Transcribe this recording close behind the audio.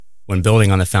When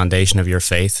building on the foundation of your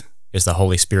faith, is the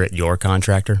Holy Spirit your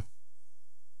contractor?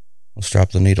 Let's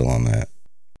drop the needle on that.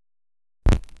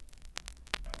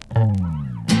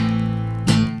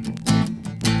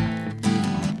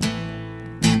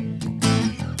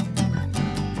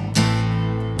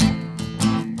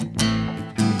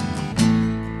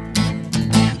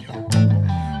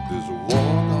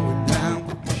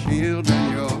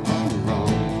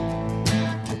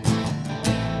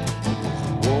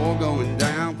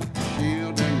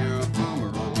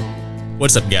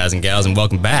 What's up, guys and gals, and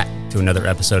welcome back to another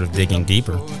episode of Digging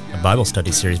Deeper, a Bible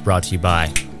study series brought to you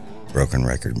by Broken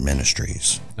Record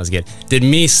Ministries. That was good. Did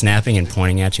me snapping and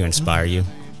pointing at you inspire you?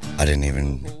 I didn't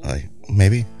even,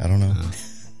 maybe, I don't know. I'm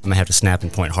going to have to snap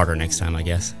and point harder next time, I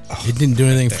guess. It didn't do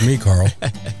anything for me, Carl.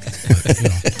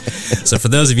 So for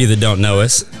those of you that don't know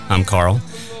us, I'm Carl.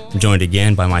 I'm joined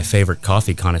again by my favorite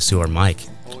coffee connoisseur, Mike.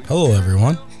 Hello,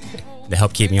 everyone. To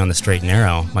help keep me on the straight and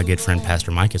narrow, my good friend Pastor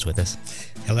Mike is with us.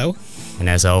 Hello. And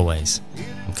as always,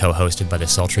 I'm co-hosted by the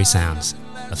sultry sounds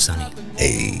of Sonny.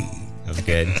 Hey. That was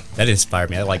good. That inspired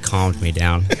me. That calmed me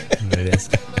down. It is.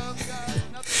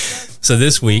 So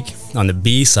this week, on the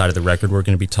B side of the record, we're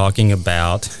going to be talking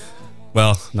about,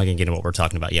 well, I'm not going to get into what we're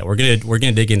talking about yet. We're going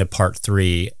to dig into part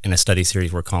 3 in a study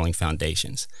series we're calling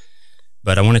Foundations.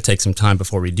 But I want to take some time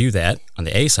before we do that, on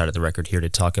the A side of the record here, to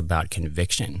talk about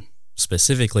conviction,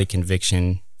 specifically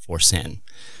conviction for sin.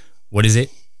 What is it?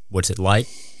 What's it like?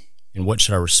 And what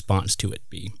should our response to it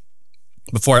be?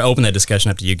 Before I open that discussion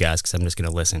up to you guys, because I'm just going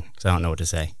to listen, because I don't know what to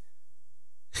say.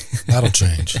 That'll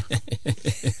change.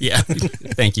 Yeah,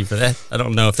 thank you for that. I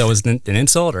don't know if that was an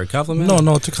insult or a compliment.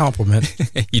 No, it's a compliment.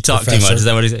 You talk too much. Is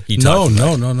that what he said?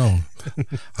 No.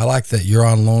 I like that you're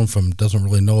on loan from doesn't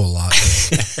really know a lot.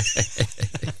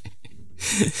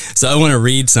 So I want to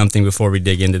read something before we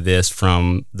dig into this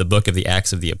from the book of the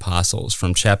Acts of the Apostles,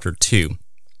 from chapter 2.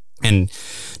 And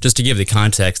just to give the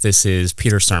context, this is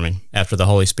Peter's sermon after the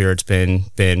Holy Spirit's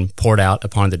been poured out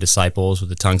upon the disciples with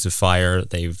the tongues of fire.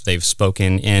 They've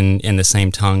spoken in the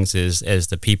same tongues as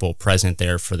the people present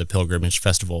there for the pilgrimage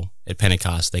festival at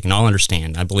Pentecost. They can all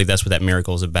understand. I believe that's what that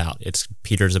miracle is about. It's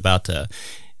Peter's about to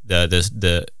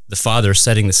the Father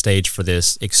setting the stage for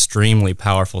this extremely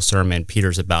powerful sermon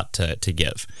Peter's about to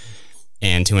give.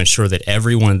 And to ensure that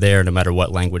everyone there, no matter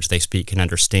what language they speak, can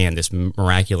understand, this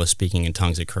miraculous speaking in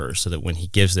tongues occurs, so that when he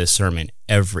gives this sermon,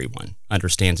 everyone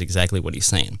understands exactly what he's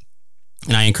saying.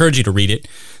 And I encourage you to read it.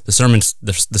 The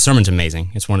sermon's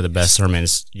amazing. It's one of the best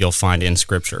sermons you'll find in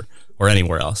Scripture or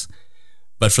anywhere else.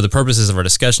 But for the purposes of our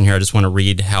discussion here, I just want to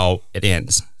read how it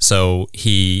ends. So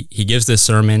he gives this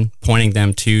sermon pointing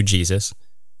them to Jesus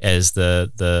as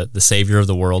the Savior of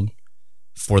the world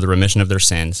for the remission of their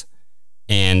sins.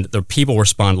 And the people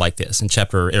respond like this. In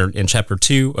chapter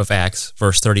 2 of Acts,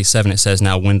 verse 37, it says,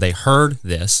 "Now when they heard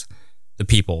this, the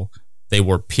people, they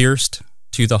were pierced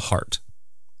to the heart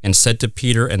and said to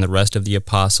Peter and the rest of the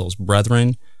apostles,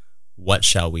 'Brethren, what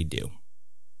shall we do?'"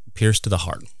 Pierced to the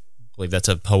heart. I believe that's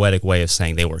a poetic way of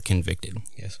saying they were convicted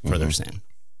for their sin.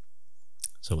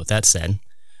 So with that said,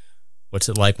 what's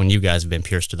it like when you guys have been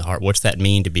pierced to the heart? What's that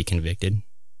mean to be convicted?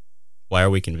 Why are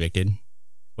we convicted?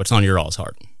 What's on your all's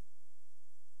heart?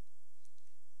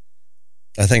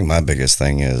 I think my biggest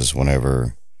thing is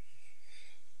whenever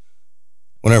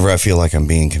I feel like I'm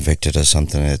being convicted of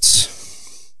something,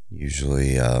 it's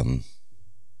usually I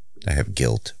have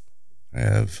guilt. I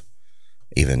have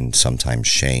even sometimes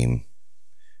shame.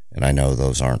 And I know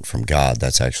those aren't from God.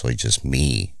 That's actually just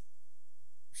me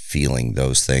feeling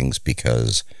those things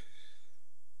because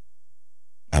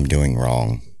I'm doing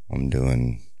wrong. I'm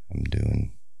doing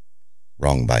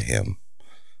wrong by him.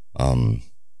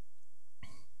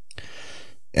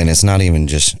 And it's not even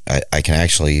just, I can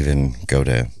actually even go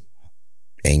to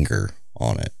anger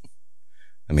on it.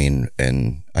 I mean,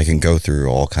 and I can go through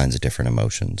all kinds of different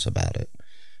emotions about it.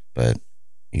 But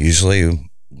usually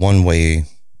one way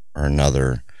or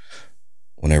another,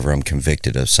 whenever I'm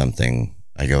convicted of something,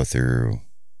 I go through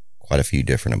quite a few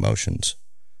different emotions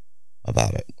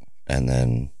about it. And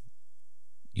then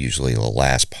usually the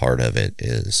last part of it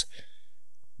is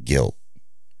guilt.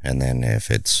 And then if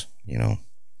it's,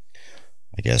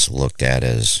 I guess looked at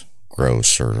as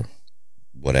gross or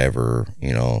whatever,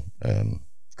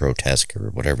 grotesque or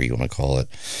whatever you want to call it,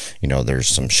 there's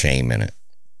some shame in it.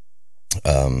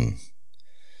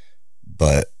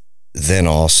 But then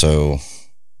also,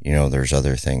 there's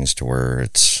other things to where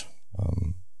it's,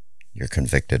 you're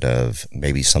convicted of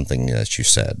maybe something that you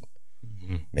said,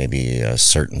 maybe a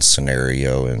certain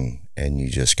scenario, and you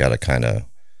just got to kind of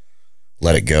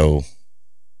let it go,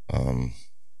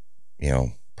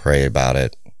 pray about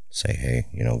it, say, hey,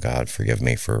 God, forgive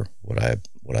me for what I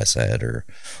said or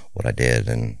what I did,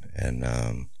 and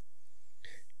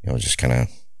just kind of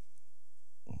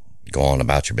go on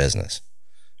about your business.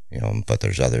 But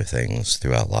there's other things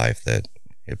throughout life that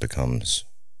it becomes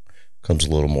a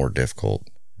little more difficult,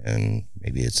 and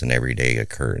maybe it's an everyday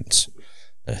occurrence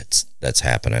that's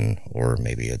happening, or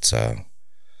maybe it's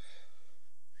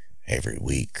every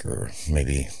week, or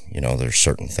maybe there's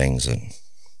certain things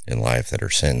in life that are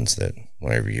sins that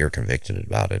whenever you're convicted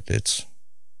about it, it's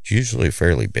usually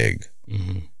fairly big.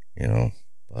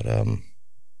 But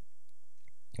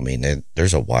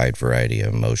there's a wide variety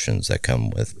of emotions that come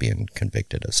with being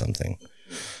convicted of something,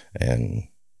 and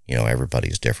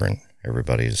everybody's different.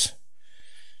 Everybody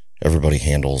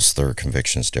handles their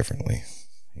convictions differently.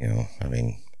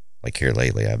 Like here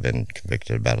lately, I've been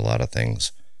convicted about a lot of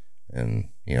things, and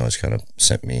it's kind of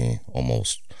sent me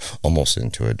almost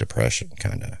into a depression,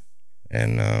 kind of.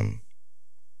 And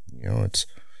it's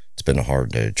been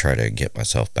hard to try to get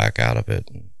myself back out of it.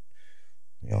 And,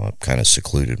 I've kind of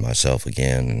secluded myself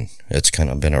again, and it's kind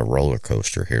of been a roller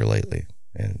coaster here lately.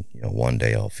 And one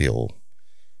day I'll feel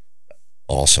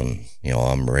awesome.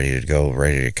 I'm ready to go,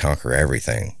 ready to conquer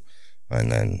everything,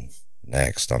 and then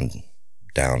next I'm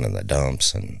down in the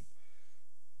dumps, and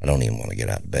I don't even want to get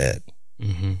out of bed.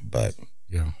 But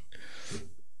yeah,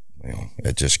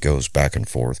 it just goes back and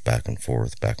forth, and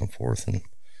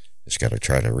just got to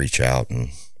try to reach out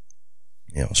and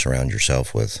surround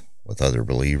yourself with other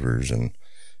believers, and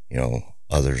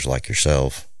others like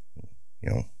yourself.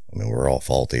 We're all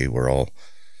faulty, we're all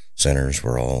sinners,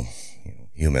 we're all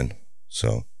human.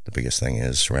 So the biggest thing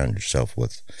is surround yourself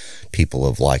with people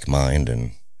of like mind,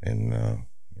 and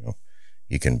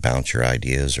you can bounce your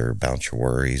ideas, or bounce your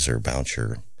worries, or bounce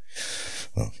your,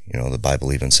 the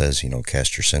Bible even says,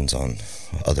 cast your sins on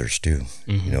others too.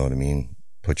 You know what I mean?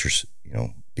 Put your,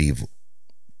 be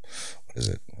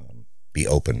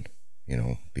open,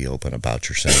 be open about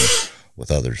your sins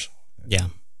with others. Yeah.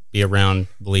 Be around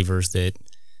believers that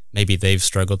maybe they've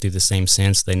struggled through the same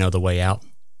sins. They know the way out.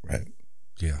 Right.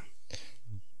 Yeah.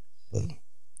 But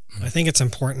I think it's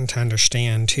important to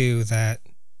understand too that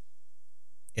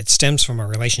it stems from a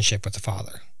relationship with the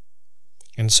Father.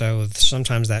 And so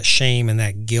sometimes that shame and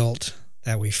that guilt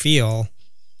that we feel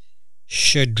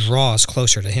should draw us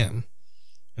closer to Him.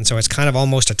 And so it's kind of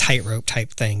almost a tightrope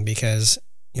type thing, because,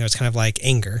 it's kind of like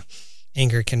anger.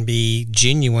 Anger can be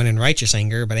genuine and righteous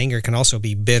anger, but anger can also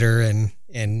be bitter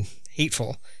and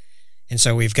hateful. And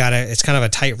so it's kind of a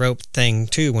tightrope thing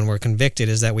too when we're convicted,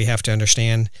 is that we have to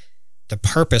understand the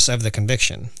purpose of the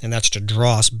conviction, and that's to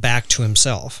draw us back to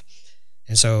Himself.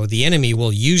 And so the enemy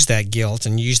will use that guilt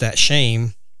and use that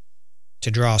shame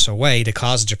to draw us away, to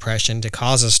cause depression, to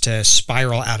cause us to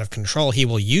spiral out of control. He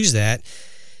will use that.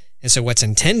 And so what's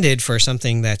intended for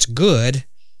something that's good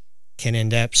can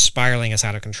end up spiraling us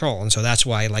out of control. And so that's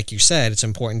why, like you said, it's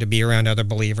important to be around other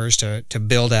believers, to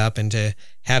build up and to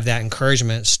have that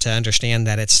encouragement, to understand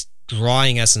that it's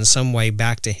drawing us in some way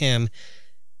back to Him,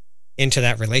 into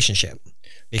that relationship.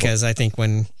 Because I think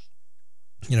when,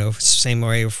 same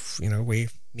way,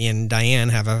 me and Diane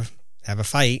have a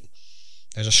fight,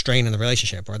 there's a strain in the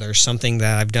relationship, or there's something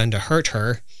that I've done to hurt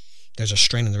her, there's a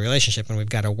strain in the relationship, and we've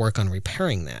got to work on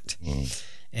repairing that.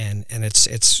 And it's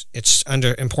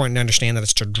important to understand that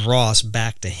it's to draw us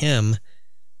back to Him,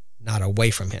 not away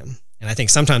from Him. And I think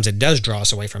sometimes it does draw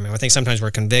us away from Him. I think sometimes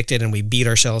we're convicted and we beat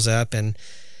ourselves up, and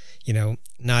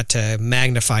not to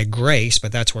magnify grace,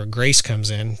 but that's where grace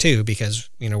comes in too, because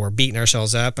we're beating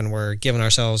ourselves up and we're giving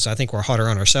ourselves, I think we're harder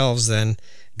on ourselves than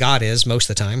God is most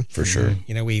of the time. For sure.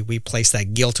 We place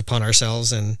that guilt upon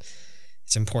ourselves, and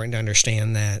it's important to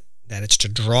understand that it's to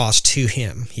draw us to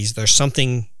Him. There's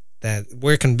something that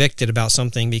we're convicted about,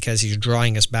 something because He's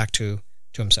drawing us back to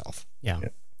Himself. Yeah.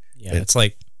 It's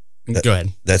like, go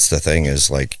ahead. That's the thing,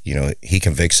 is like, He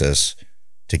convicts us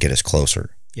to get us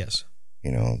closer. Yes.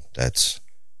 That's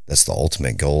the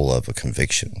ultimate goal of a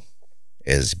conviction,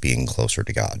 is being closer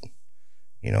to God.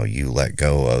 You let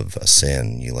go of a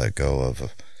sin, you let go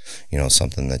of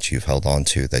something that you've held on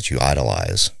to, that you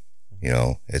idolize.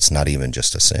 It's not even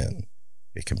just a sin.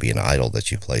 It can be an idol that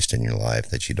you placed in your life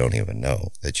that you don't even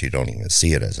know, that you don't even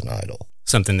see it as an idol.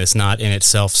 Something that's not in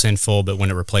itself sinful, but when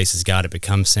it replaces God, it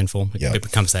becomes sinful. It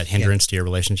becomes that hindrance to your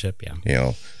relationship.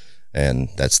 Yeah. And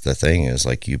that's the thing, is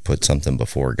like, you put something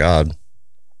before God,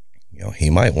 He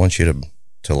might want you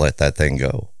to let that thing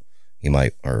go. He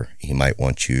might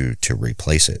want you to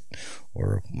replace it,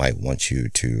 or might want you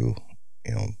to,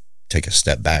 take a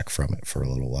step back from it for a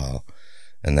little while.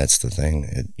 And that's the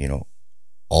thing,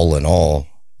 all in all,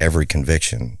 every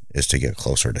conviction is to get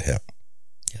closer to Him.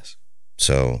 Yes.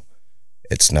 So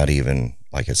it's not even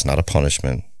Like, it's not a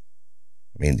punishment.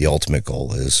 I mean, the ultimate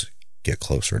goal is get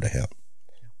closer to him.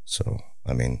 So,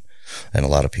 I mean, and a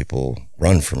lot of people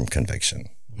run from conviction.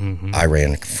 Mm-hmm. I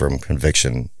ran from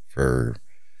conviction for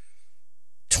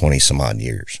 20 some odd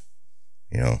years.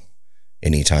 You know,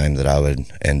 anytime that I would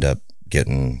end up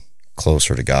getting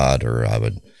closer to God, or I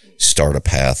would start a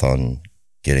path on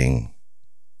getting,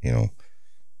 you know,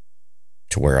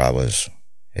 to where I was,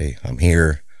 hey, I'm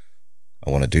here,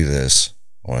 I want to do this,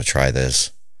 I want to try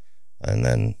this, and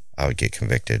then I would get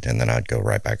convicted, and then I'd go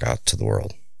right back out to the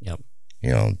world. Yep. You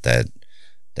know, that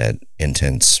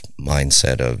intense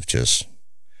mindset of just,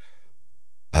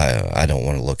 I don't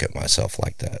want to look at myself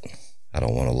like that. I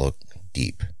don't want to look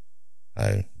deep.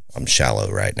 I'm shallow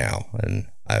right now, and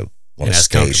I want to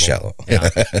stay shallow. Yeah.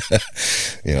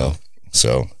 You know,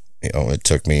 so, you know, it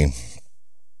took me,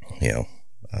 you know,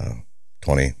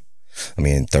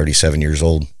 37 years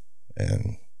old,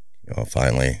 and, you know,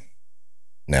 finally,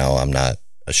 now I'm not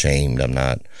ashamed. I'm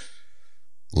not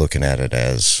looking at it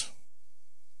as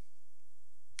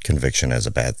conviction as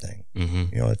a bad thing.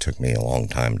 Mm-hmm. You know, it took me a long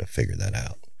time to figure that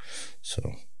out.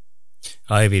 So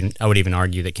I would even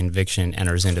argue that conviction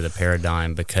enters into the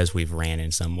paradigm because we've ran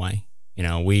in some way. You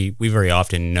know, we very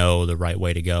often know the right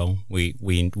way to go. We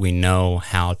know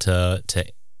how to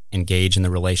engage in the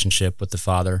relationship with the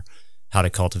Father, how to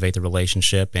cultivate the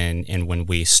relationship, and when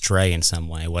we stray in some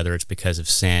way, whether it's because of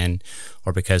sin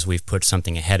or because we've put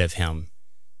something ahead of him,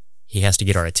 he has to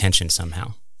get our attention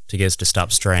somehow to get us to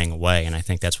stop straying away. And I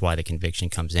think that's why the conviction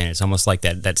comes in. It's almost like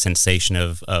that sensation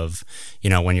of, you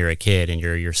know, when you're a kid and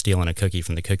you're stealing a cookie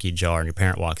from the cookie jar and your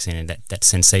parent walks in, and that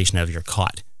sensation of you're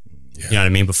caught. Yeah. You know what I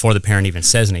mean? Before the parent even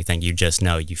says anything, you just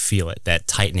know, you feel it, that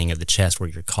tightening of the chest where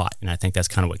you're caught. And I think that's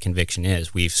kind of what conviction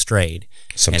is. We've strayed.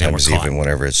 Sometimes even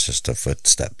whenever it's just a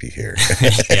footstep you hear.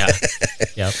 Yeah.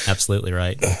 Yep, absolutely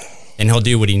right. And he'll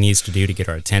do what he needs to do to get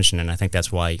our attention. And I think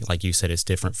that's why, like you said, it's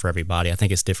different for everybody. I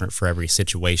think it's different for every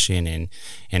situation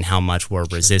and how much we're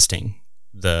resisting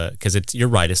because you're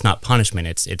right. It's not punishment.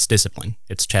 It's discipline.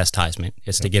 It's chastisement.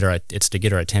 It's to get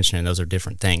our attention. And those are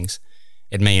different things.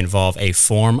 It may involve a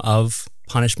form of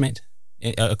punishment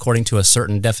according to a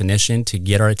certain definition to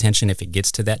get our attention if it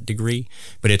gets to that degree.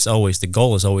 But the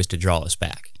goal is always to draw us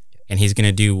back. And he's going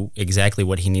to do exactly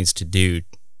what he needs to do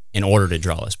in order to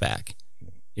draw us back.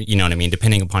 You know what I mean?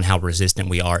 Depending upon how resistant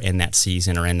we are in that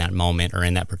season or in that moment or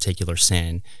in that particular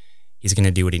sin, he's going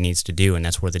to do what he needs to do. And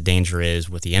that's where the danger is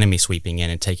with the enemy sweeping in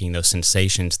and taking those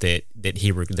sensations that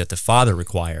the Father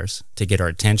requires to get our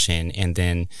attention. And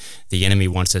then the enemy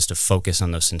wants us to focus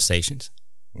on those sensations.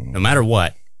 Mm-hmm. No matter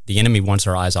what, the enemy wants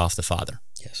our eyes off the Father.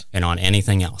 Yes. And on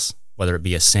anything else, whether it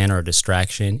be a sin or a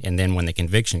distraction. And then when the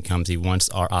conviction comes, he wants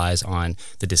our eyes on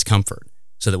the discomfort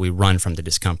so that we run from the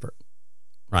discomfort.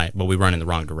 Right, but we run in the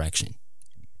wrong direction.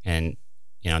 And,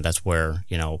 you know, that's where,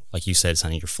 you know, like you said,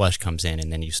 Sonny, your flesh comes in, and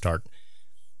then you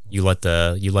let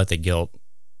the guilt,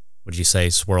 what did you say,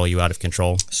 swirl you out of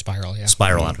control? Spiral, yeah.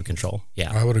 Spiral out of control,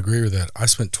 yeah. I would agree with that. I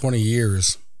spent 20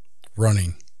 years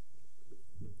running.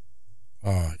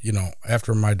 You know,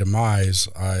 after my demise,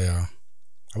 I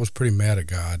was pretty mad at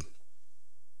God.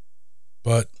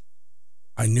 But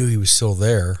I knew he was still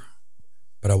there,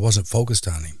 but I wasn't focused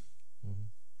on him.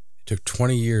 It took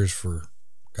 20 years for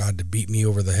God to beat me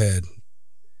over the head.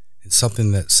 And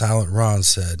something that Silent Ron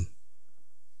said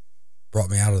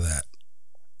brought me out of that.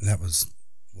 And that was,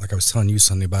 like I was telling you,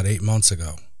 Sunday, about 8 months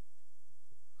ago.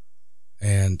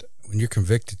 And when you're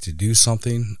convicted to do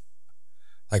something,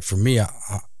 like for me,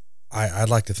 I'd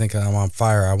like to think I'm on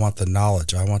fire. I want the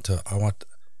knowledge. I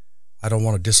don't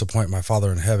want to disappoint my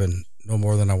Father in heaven no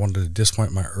more than I wanted to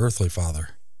disappoint my earthly father.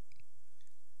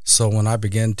 So when I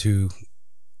began to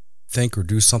think or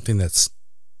do something that's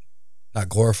not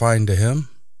glorifying to him,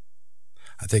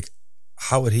 I think,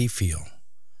 how would he feel?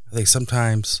 I think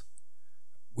sometimes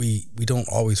we don't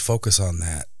always focus on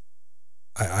that.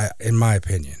 I in my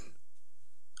opinion,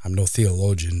 I'm no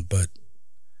theologian, but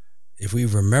if we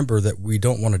remember that we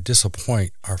don't want to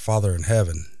disappoint our Father in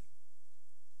heaven,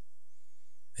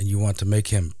 and you want to make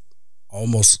him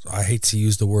almost, I hate to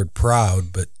use the word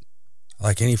proud, but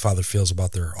like any father feels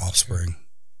about their offspring,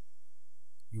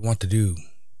 you want to do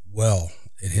well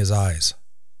in his eyes.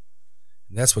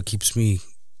 And that's what keeps me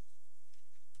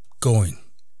going,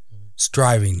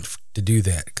 striving to do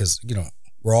that. Because, you know,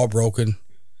 we're all broken.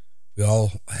 We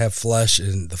all have flesh,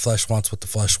 and the flesh wants what the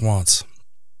flesh wants.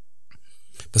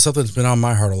 But something that's been on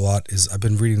my heart a lot is I've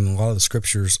been reading a lot of the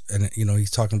scriptures, and, you know,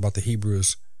 he's talking about the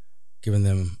Hebrews, giving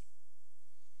them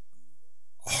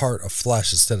a heart of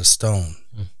flesh instead of stone.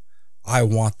 I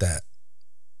want that.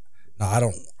 Now, I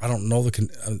don't know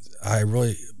I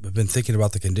really have been thinking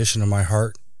about the condition of my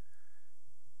heart,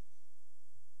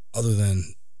 other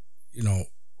than,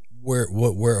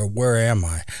 where am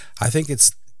I? I think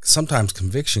it's sometimes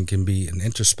conviction can be an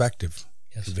introspective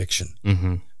conviction.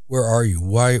 Mm-hmm. Where are you?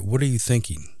 Why? What are you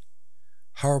thinking?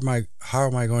 How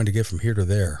am I going to get from here to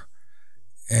there?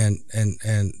 And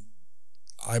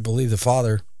I believe the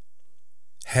Father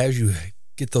has you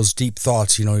get those deep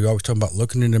thoughts. You're always talking about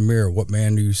looking in the mirror. What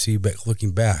man do you see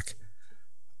looking back?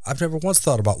 I've never once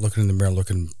thought about looking in the mirror,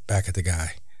 looking back at the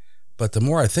guy. But the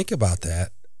more I think about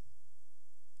that,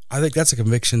 I think that's a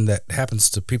conviction that happens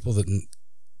to people that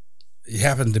it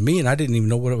happened to me, and I didn't even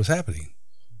know what was happening.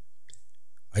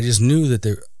 I just knew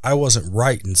that I wasn't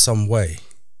right in some way,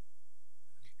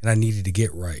 and I needed to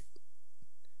get right.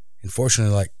 And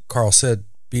fortunately, like Carl said,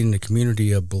 being in a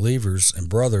community of believers and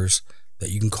brothers that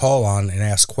you can call on and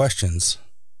ask questions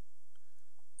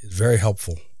is very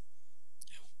helpful.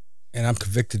 And I'm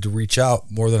convicted to reach out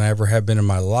more than I ever have been in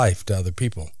my life to other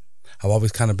people. I've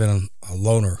always kind of been a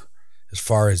loner as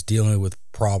far as dealing with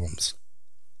problems.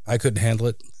 I couldn't handle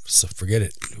it, so forget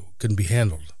it. It couldn't be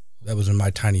handled. That was in my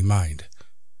tiny mind.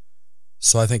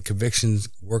 So I think conviction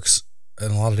works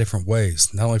in a lot of different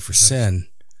ways, not only for sin,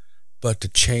 but to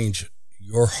change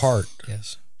your heart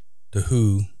to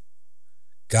who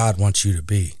God wants you to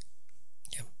be.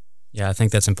 Yeah, I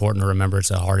think that's important to remember.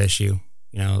 It's a heart issue.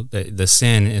 The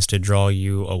sin is to draw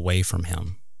you away from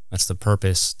Him. That's the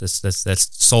purpose.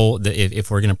 That's soul. If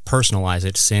we're going to personalize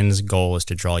it, sin's goal is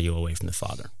to draw you away from the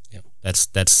Father. Yep.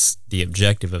 That's the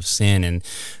objective of sin. And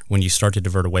when you start to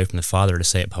divert away from the Father, to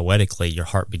say it poetically, your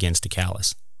heart begins to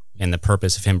callous. And the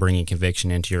purpose of Him bringing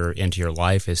conviction into your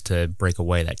life is to break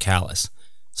away that callous,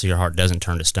 so your heart doesn't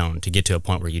turn to stone, to get to a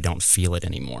point where you don't feel it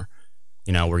anymore.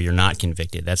 Where you're not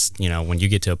convicted. That's, when you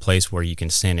get to a place where you can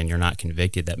sin and you're not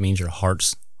convicted, that means your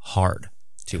heart's hard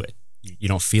to it. You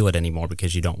don't feel it anymore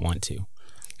because you don't want to.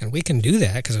 And we can do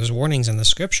that because there's warnings in the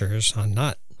scriptures on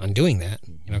doing that,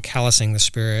 callousing the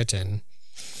spirit. And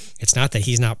it's not that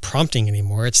He's not prompting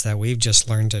anymore. It's that we've just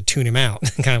learned to tune Him out.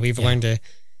 We've learned to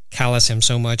callous Him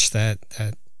so much that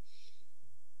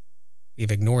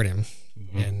we've ignored Him.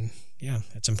 Mm-hmm. And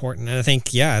it's important. And I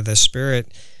think, the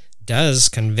Spirit does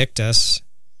convict us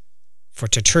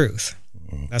to truth.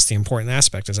 That's the important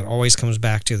aspect, is it always comes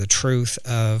back to the truth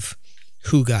of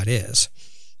who God is.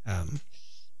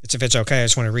 If it's okay, I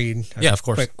just want to read of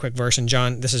course. quick verse in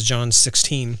John. This is John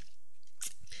 16.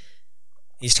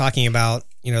 He's talking about,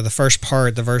 the first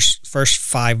part, first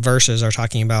 5 verses are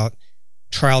talking about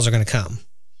trials are going to come.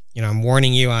 I'm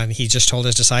warning you. He just told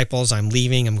His disciples, I'm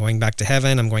leaving, I'm going back to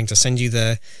heaven, I'm going to send you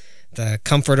the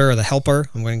Comforter or the Helper.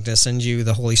 I'm going to send you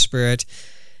the Holy Spirit.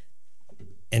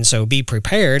 And so be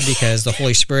prepared, because the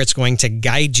Holy Spirit's going to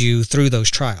guide you through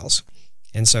those trials.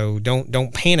 And so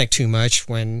don't panic too much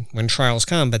when trials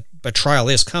come, but trial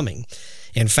is coming.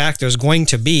 In fact, there's going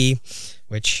to be,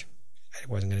 which I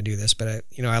wasn't going to do this, but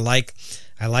I like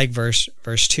verse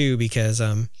 2 because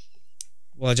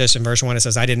just in verse 1 it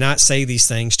says, I did not say these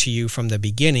things to you from the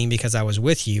beginning because I was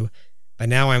with you. But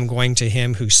now I'm going to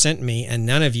Him who sent me, and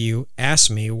none of you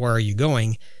asked me, where are you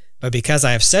going? But because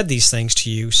I have said these things to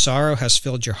you, sorrow has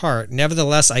filled your heart.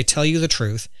 Nevertheless, I tell you the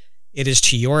truth. It is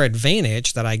to your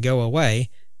advantage that I go away.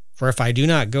 For if I do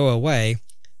not go away,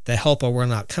 the Helper will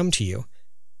not come to you.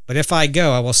 But if I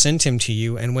go, I will send Him to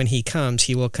you, and when He comes,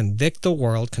 He will convict the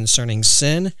world concerning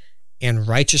sin and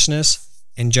righteousness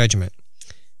and judgment.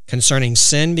 Concerning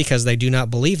sin, because they do not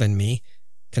believe in me.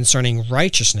 Concerning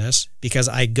righteousness, because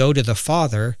I go to the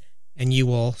Father, and you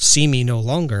will see me no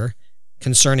longer.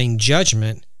 Concerning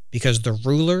judgment, because the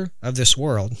ruler of this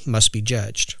world must be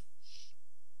judged.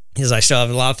 Because I still have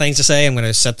a lot of things to say. I'm going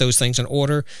to set those things in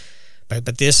order.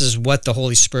 But this is what the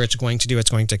Holy Spirit's going to do.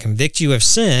 It's going to convict you of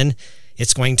sin.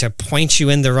 It's going to point you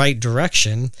in the right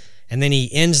direction. And then he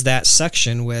ends that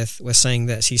section with saying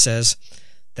this. He says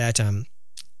that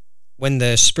when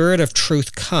the Spirit of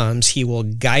truth comes, He will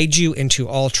guide you into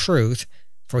all truth,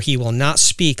 for He will not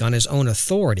speak on His own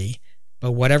authority,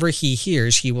 but whatever He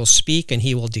hears, He will speak, and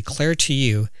He will declare to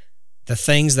you the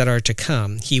things that are to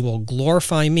come. He will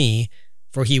glorify me,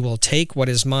 for He will take what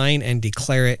is mine and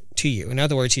declare it to you. In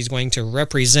other words, He's going to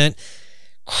represent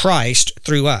Christ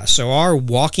through us. So our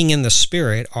walking in the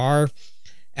Spirit, our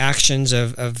actions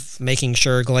of making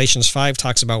sure, Galatians 5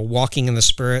 talks about walking in the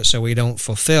Spirit so we don't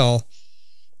fulfill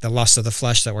the lust of the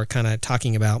flesh that we're kind of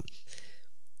talking about.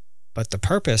 But the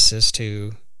purpose is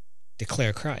to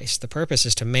declare Christ. The purpose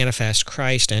is to manifest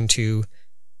Christ and to,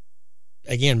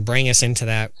 again, bring us into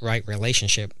that right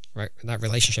relationship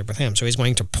with Him. So He's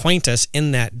going to point us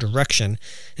in that direction.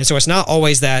 And so it's not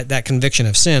always that conviction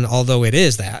of sin, although it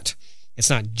is that. It's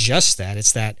not just that.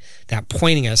 It's that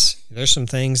pointing us, there's some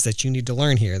things that you need to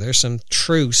learn here. There's some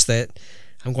truths that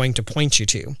I'm going to point you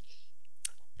to.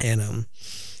 And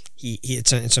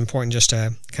it's important just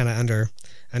to kind of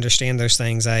understand those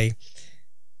things. I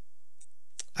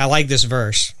like this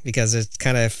verse because it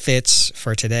kind of fits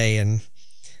for today. And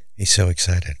he's so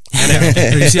excited.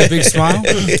 You see a big smile?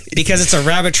 Because it's a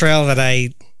rabbit trail that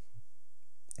I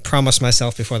promised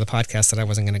myself before the podcast that I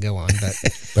wasn't going to go on.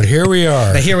 But here we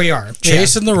are. But here we are.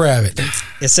 Chasing the rabbit.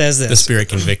 It says this. The Spirit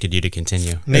convicted you to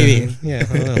continue. Maybe. Yeah,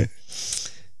 I don't know.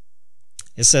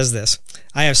 It says this: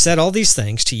 I have said all these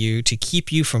things to you to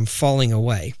keep you from falling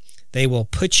away. They will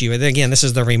put you, and again, this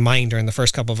is the reminder in the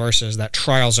first couple of verses that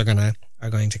trials are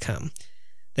going to come.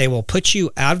 They will put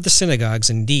you out of the synagogues.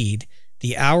 Indeed,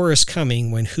 the hour is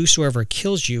coming when whosoever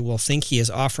kills you will think he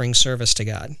is offering service to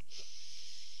God.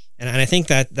 And I think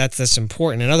that's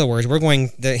important. In other words, we're going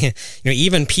to,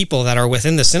 even people that are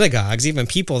within the synagogues, even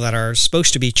people that are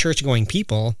supposed to be church-going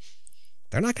people,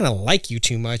 they're not going to like you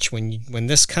too much when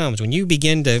this comes. When you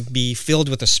begin to be filled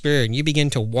with the Spirit and you begin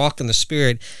to walk in the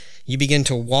Spirit, you begin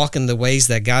to walk in the ways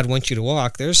that God wants you to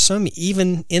walk. There's some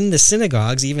even in the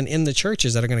synagogues, even in the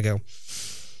churches, that are going to go,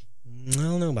 I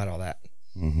don't know about all that.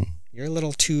 Mm-hmm. You're a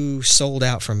little too sold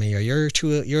out for me, or you're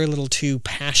a little too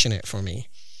passionate for me.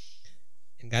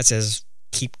 And God says,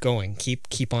 keep going,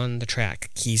 keep on the track.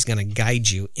 He's going to guide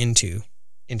you into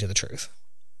the truth.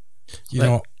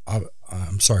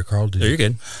 I'm sorry, Carl. You're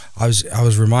good. I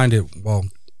was reminded while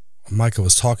Micah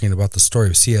was talking about the story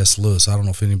of C.S. Lewis. I don't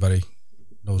know if anybody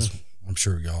knows. I'm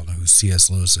sure y'all know who C.S.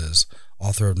 Lewis is,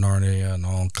 author of Narnia and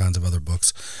all kinds of other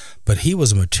books. But he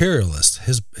was a materialist.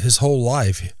 His whole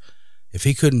life, if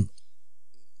he couldn't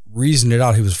reason it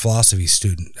out, he was a philosophy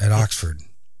student at Oxford,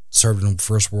 served in the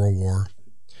First World War.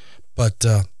 But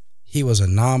he was a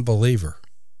non-believer.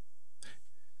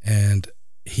 And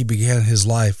he began his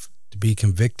life to be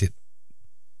convicted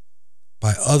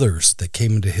by others that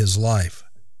came into his life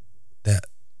that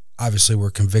obviously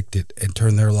were convicted and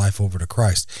turned their life over to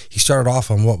Christ. He started off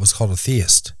on what was called a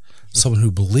theist, someone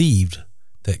who believed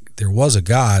that there was a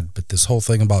God, but this whole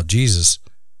thing about Jesus,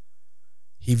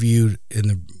 he viewed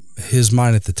in his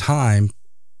mind at the time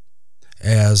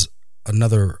as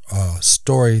another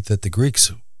story that the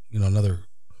Greeks, another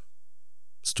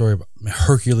story about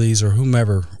Hercules or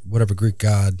whomever, whatever Greek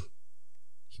god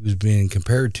he was being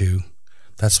compared to.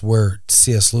 That's where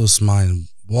C.S. Lewis' mind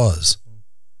was.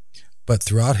 But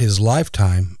throughout his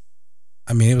lifetime,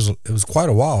 it was quite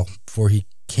a while before he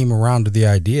came around to the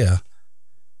idea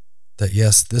that,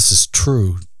 yes, this is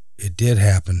true. It did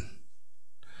happen.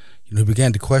 He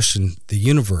began to question the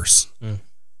universe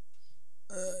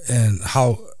and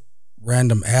how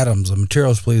random atoms, a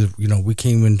materialist believes, we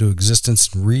came into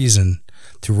existence and reason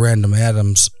through random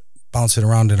atoms bouncing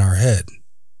around in our head.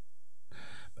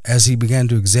 As he began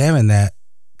to examine that,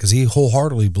 because he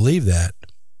wholeheartedly believed that,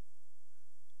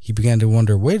 he began to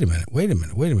wonder, wait a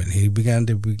minute. He began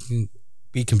to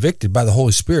be convicted by the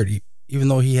Holy Spirit, even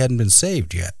though he hadn't been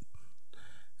saved yet.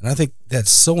 And I think that's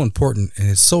so important, and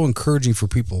it's so encouraging for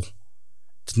people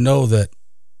to know that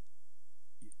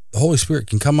the Holy Spirit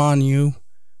can come on you,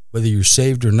 whether you're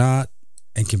saved or not,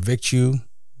 and convict you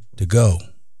to go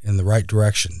in the right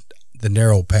direction, the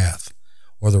narrow path,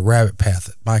 or the rabbit path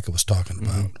that Micah was talking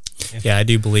about. Mm-hmm. Yeah, I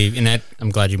do believe, and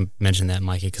I'm glad you mentioned that,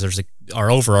 Mikey, because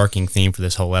our overarching theme for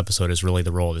this whole episode is really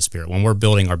the role of the Spirit. When we're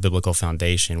building our biblical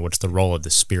foundation, what's the role of the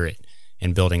Spirit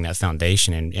in building that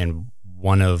foundation? And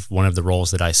one of the roles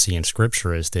that I see in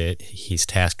Scripture is that he's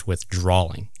tasked with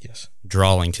drawing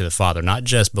to the Father, not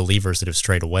just believers that have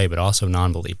strayed away, but also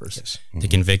non-believers, to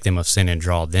convict them of sin and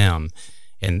draw them.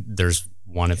 And there's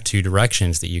one of two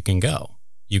directions that you can go.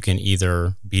 You can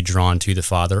either be drawn to the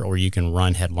Father, or you can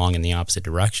run headlong in the opposite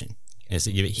direction.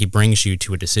 He brings you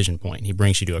to a decision point. He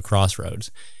brings you to a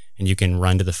crossroads, and you can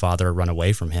run to the Father or run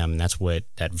away from him. And that's what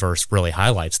that verse really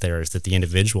highlights there, is that the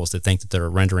individuals that think that they're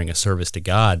rendering a service to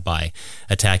God by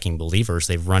attacking believers,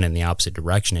 they've run in the opposite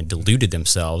direction and deluded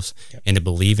themselves into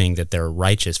believing that they're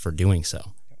righteous for doing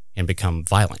so, and become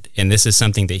violent. And this is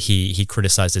something that he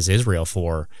criticizes Israel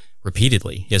for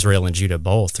repeatedly, Israel and Judah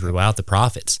both, throughout the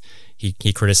prophets.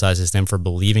 He criticizes them for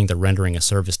believing they're rendering a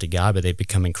service to God, but they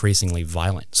become increasingly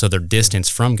violent. So they're distant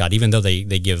from God, even though they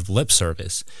give lip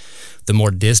service. The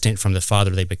more distant from the Father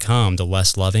they become, the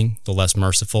less loving, the less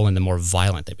merciful, and the more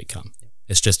violent they become.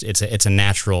 It's a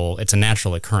natural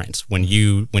occurrence. When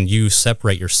you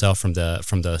separate yourself from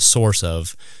the source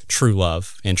of true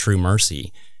love and true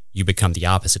mercy, you become the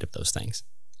opposite of those things.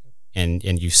 And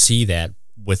you see that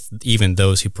with even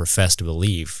those who profess to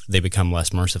believe, they become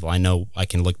less merciful. I know I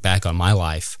can look back on my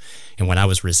life, and when I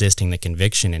was resisting the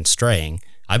conviction and straying,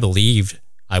 I believed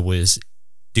I was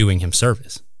doing him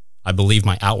service. I believed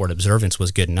my outward observance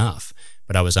was good enough,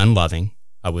 but I was unloving,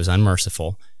 I was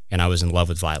unmerciful, and I was in love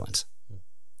with violence.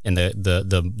 And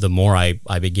the more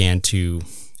I began to,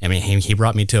 I mean, he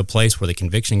brought me to a place where the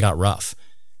conviction got rough.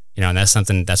 You know, and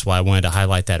that's why I wanted to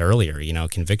highlight that earlier. You know,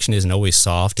 conviction isn't always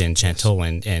soft and gentle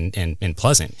and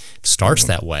pleasant. It starts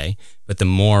that way, but the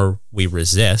more we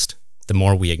resist, the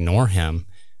more we ignore him,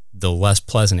 the less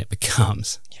pleasant it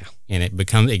becomes. Yeah. And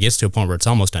it gets to a point where it's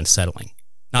almost unsettling.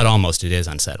 Not almost, it is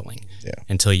unsettling. Yeah.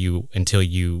 Until you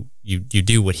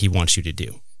do what he wants you to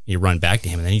do. You run back to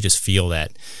him, and then you just feel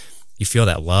that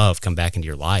love come back into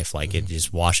your life, like it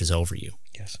just washes over you.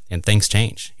 Yes. And things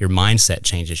change. Your mindset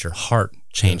changes, your heart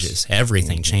changes,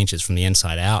 everything changes from the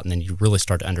inside out, and then you really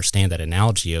start to understand that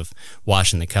analogy of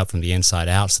washing the cup from the inside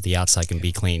out so the outside can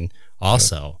be clean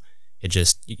also. It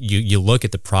just, you look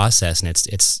at the process, and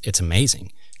it's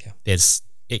amazing. Yeah.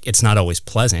 It's not always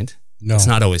pleasant. No. It's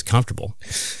not always comfortable,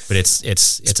 but it's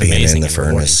being amazing. in the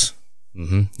furnace.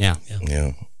 Mm-hmm. Yeah. You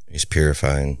know, he's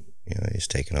purifying. You know, he's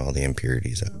taking all the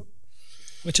impurities out.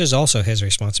 Which is also his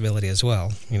responsibility as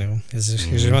well. You know, his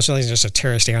responsibility is just to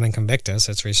tear us down and convict us.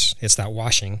 It's that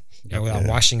washing, that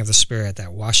washing of the Spirit,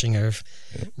 that washing of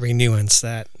renewance.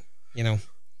 That, you know,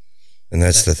 and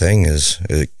that's the thing is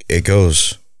it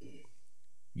goes.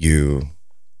 You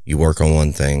work on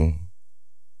one thing.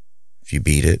 If you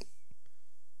beat it,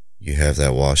 you have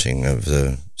that washing of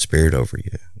the Spirit over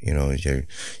you. You know,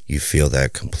 you feel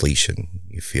that completion.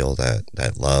 You feel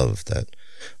that love,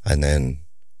 and then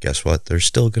guess what? There's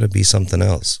still going to be something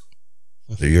else.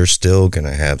 You're still going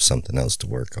to have something else to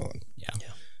work on. Yeah.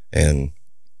 And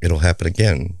it'll happen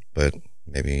again, but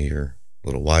maybe you're a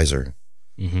little wiser,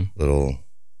 little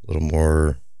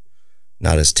more,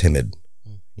 not as timid,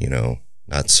 you know,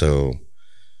 not so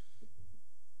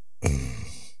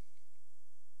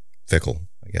fickle,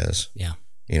 I guess. Yeah.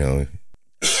 You know,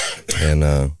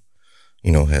 and,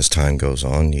 you know, as time goes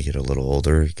on, you get a little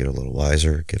older, you get a little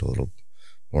wiser, get a little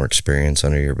more experience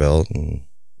under your belt, and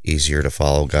easier to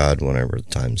follow God whenever the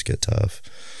times get tough.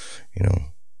 You know,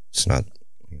 it's not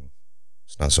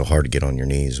so hard to get on your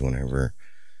knees whenever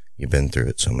you've been through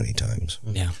it so many times.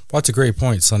 Yeah. Well, that's a great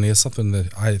point, Sonny. It's something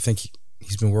that I think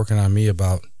he's been working on me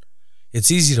about.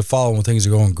 It's easy to follow when things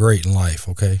are going great in life,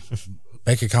 okay?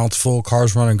 Bank account's full,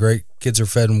 car's running great, kids are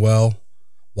fed and well,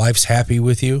 wife's happy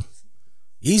with you.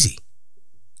 Easy.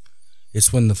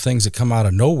 It's when the things that come out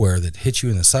of nowhere that hit you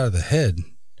in the side of the head.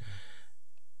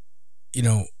 You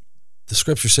know, the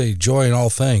scriptures say joy in all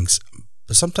things,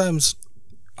 but sometimes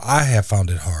I have found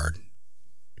it hard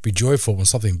to be joyful when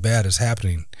something bad is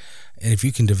happening. And if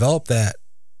you can develop that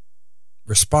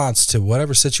response to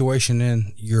whatever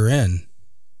situation you're in,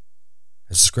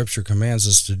 as scripture commands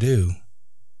us to do,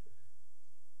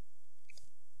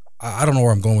 I don't know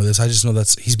where I'm going with this. I just know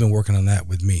he's been working on that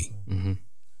with me. Mm-hmm.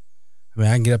 I mean,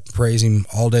 I can get up and praise him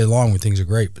all day long when things are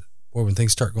great, but boy, when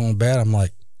things start going bad, I'm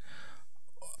like,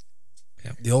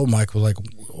 the old Mike was like,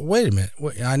 wait a minute.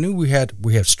 I knew we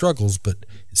have struggles, but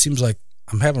it seems like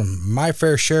I'm having my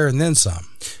fair share and then some.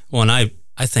 Well, and I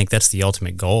think that's the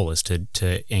ultimate goal, is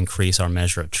to increase our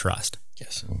measure of trust.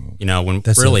 yes. You know,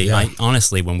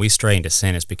 honestly, when we stray into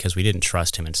sin, it's because we didn't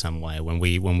trust him in some way. When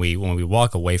we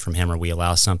walk away from him, or we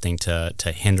allow something to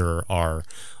hinder our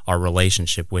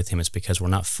relationship with him, it's because we're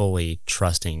not fully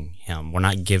trusting him. We're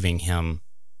not giving him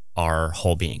our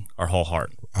whole being, our whole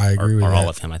heart. I agree with that. All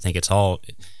of him. I think it's all,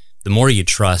 the more you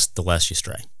trust, the less you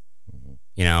stray.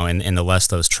 You know, and the less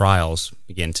those trials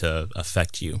begin to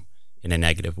affect you in a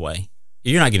negative way.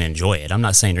 You're not going to enjoy it. I'm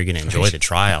not saying you're going to enjoy the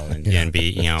trial and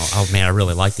be, you know, oh man, I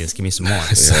really like this. Give me some more.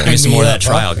 Give me some more of that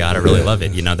trial, God. I really love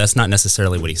it. You know, that's not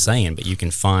necessarily what he's saying, but you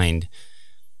can find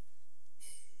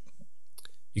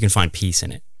peace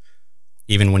in it.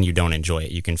 Even when you don't enjoy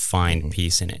it, you can find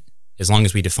peace in it, as long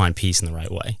as we define peace in the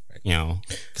right way. You know,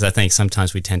 because I think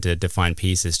sometimes we tend to define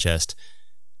peace as just,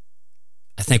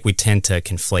 I think we tend to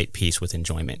conflate peace with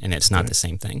enjoyment, and it's not the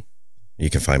same thing.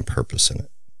 You can find purpose in it.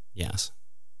 Yes.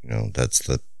 You know, that's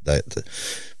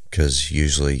because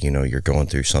usually, you know, you're going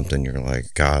through something, you're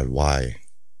like, God, why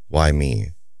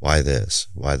me? Why this?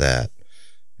 Why that?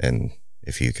 And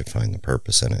if you can find the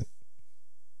purpose in it,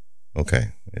 okay,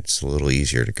 it's a little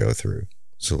easier to go through.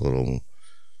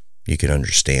 You can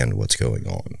understand what's going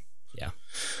on. Yeah.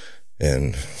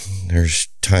 And there's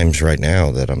times right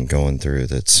now that I'm going through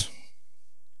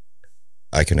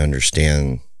I can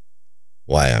understand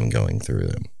why I'm going through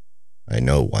them. I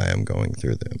know why I'm going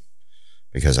through them,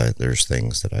 because there's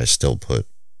things that I still put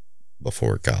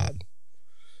before God.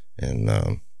 And,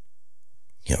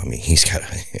 you know, I mean, he's got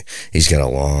a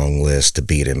long list to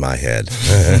beat in my head.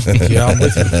 Yeah, I'm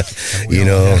with you. You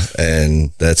know,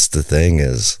 and that's the thing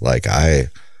is, like, I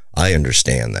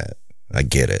understand that. I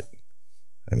get it.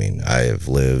 I mean, I have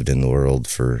lived in the world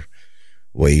for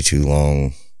way too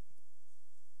long.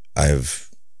 I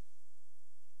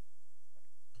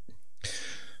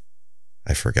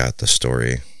forgot the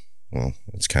story. Well,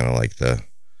 it's kind of like the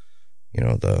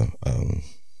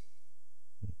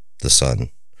son.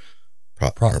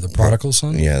 The prodigal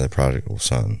son? Yeah, the prodigal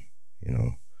son. You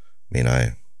know, I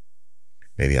mean,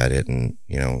 maybe I didn't,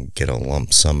 get a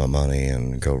lump sum of money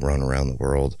and go run around the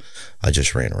world. I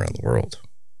just ran around the world.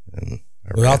 And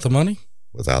without the money?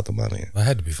 Without the money. That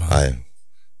had to be fun. I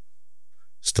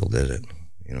still did it,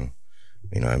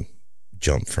 I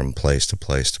jumped from place to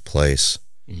place to place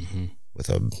with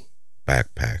a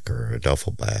backpack or a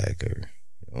duffel bag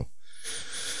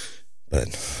but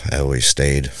I always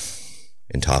stayed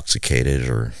intoxicated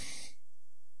or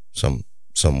some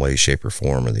way, shape, or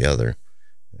form or the other.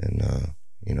 And,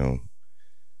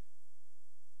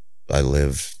 I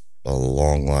lived a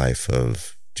long life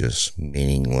of just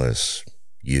meaningless,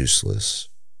 useless,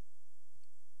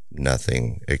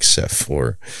 nothing except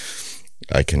for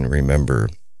I can remember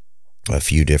a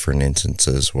few different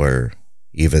instances where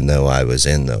even though I was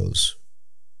in those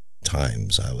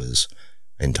times, I was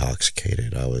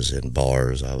intoxicated, I was in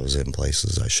bars, I was in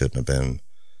places I shouldn't have been.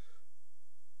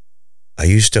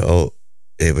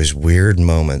 It was weird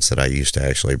moments that I used to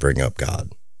actually bring up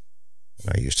God.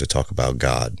 And I used to talk about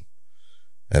God.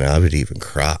 And I would even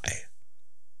cry.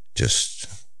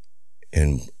 Just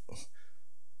in,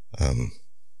 I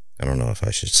don't know if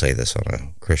I should say this on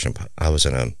a Christian, I was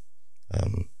in a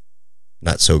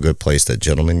not so good place that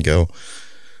gentlemen go,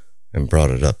 and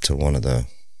brought it up to one of the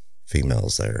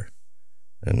females there.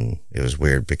 And it was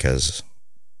weird because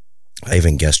I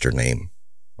even guessed her name,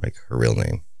 like her real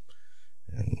name.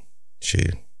 And she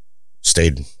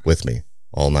stayed with me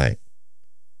all night.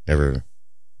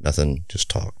 Nothing, just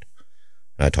talked.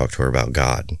 And I talked to her about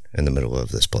God in the middle of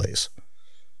this place.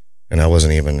 And I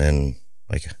wasn't even in,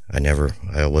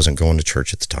 I wasn't going to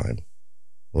church at the time.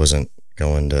 Wasn't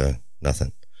going to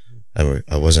nothing. There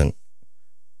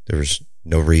was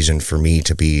no reason for me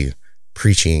to be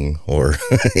preaching or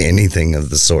anything of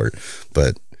the sort.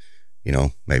 But,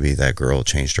 maybe that girl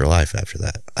changed her life after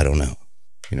that. I don't know.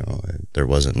 There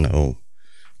wasn't no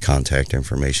contact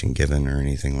information given or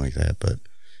anything like that. But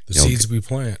the seeds we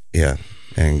plant. Yeah.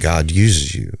 And God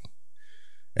uses you.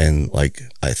 And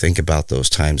I think about those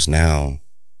times now,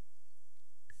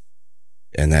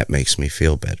 and that makes me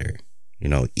feel better.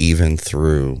 Even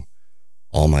through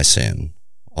all my sin,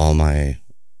 all my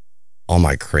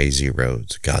crazy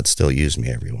roads, God still used me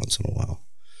every once in a while.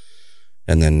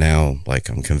 And then now,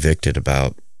 I'm convicted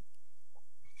about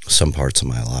some parts of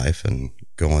my life and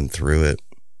going through it,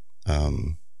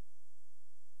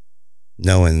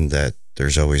 knowing that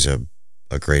there's always a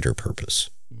greater purpose.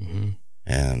 Mm-hmm.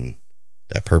 And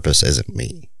that purpose isn't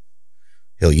me.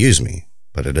 He'll use me,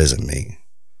 but it isn't me.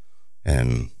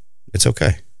 And it's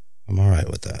okay. I'm all right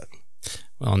with that.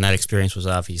 Well, and that experience was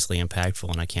obviously impactful,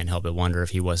 and I can't help but wonder if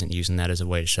he wasn't using that as a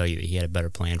way to show you that he had a better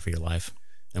plan for your life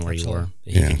than where you were.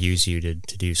 That he could use you to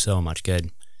do so much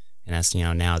good. And that's,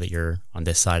 now that you're on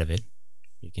this side of it,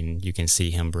 you can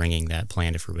see him bringing that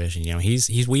plan to fruition.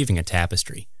 He's weaving a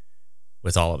tapestry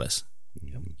with all of us,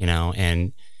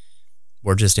 and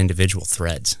we're just individual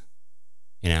threads.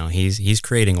 He's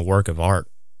creating a work of art,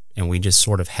 and we just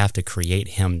sort of have to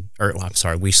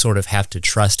we sort of have to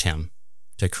trust him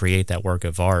to create that work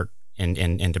of art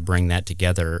and to bring that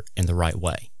together in the right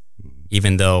way.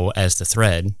 Even though as the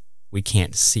thread, we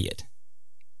can't see it.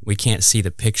 We can't see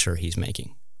the picture he's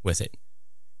making with it.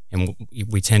 And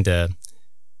we tend to,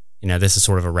 this is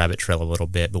sort of a rabbit trail a little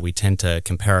bit, but we tend to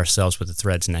compare ourselves with the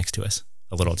threads next to us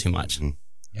a little too much.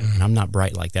 Mm-hmm. And I'm not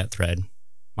bright like that thread.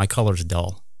 My color's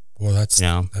dull. Well,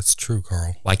 that's true,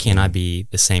 Carl. Why can't I be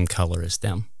the same color as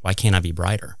them? Why can't I be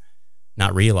brighter?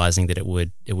 Not realizing that it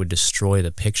would destroy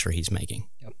the picture he's making.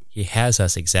 Yep. He has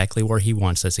us exactly where he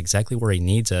wants us, exactly where he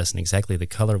needs us, and exactly the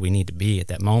color we need to be at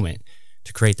that moment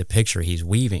to create the picture he's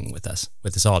weaving with us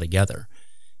all together.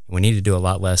 And we need to do a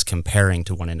lot less comparing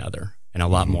to one another and a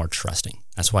lot more trusting.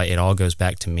 That's why it all goes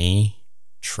back to me,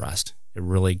 trust. It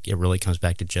really comes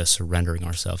back to just surrendering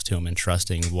ourselves to him and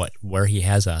trusting where he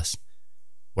has us,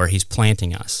 where he's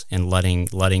planting us, and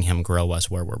letting him grow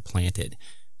us where we're planted,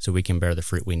 so we can bear the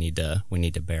fruit we need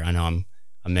to bear. I know I'm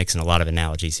mixing a lot of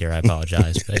analogies here. I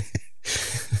apologize, but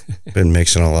been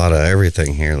mixing a lot of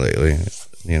everything here lately.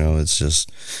 It's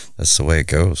just, that's the way it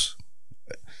goes.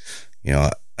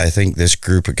 I think this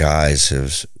group of guys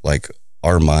have,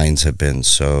 our minds have been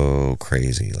so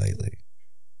crazy lately,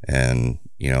 and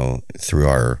through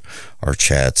our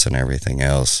chats and everything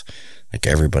else,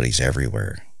 everybody's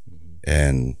everywhere.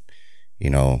 And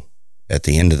at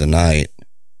the end of the night,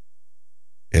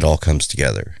 it all comes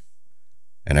together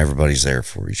and everybody's there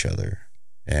for each other.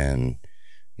 And,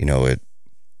 you know,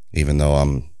 even though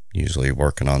I'm usually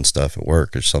working on stuff at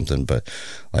work or something, but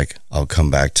like I'll come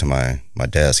back to my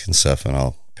desk and stuff and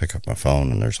I'll pick up my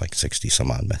phone and there's like 60 some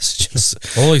odd messages.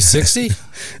 Only 60?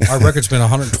 Our record's been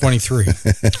 123.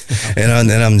 And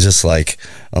then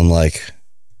I'm like,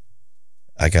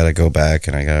 I got to go back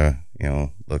and I got to, you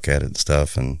know, look at it and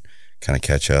stuff and kind of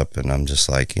catch up. And I'm just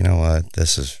like, you know what,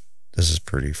 this is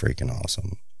pretty freaking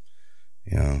awesome.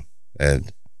 You know,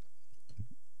 and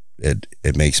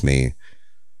it makes me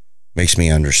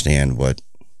understand what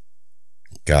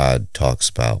God talks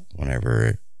about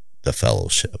whenever the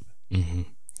fellowship, Mm-hmm.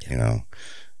 you know,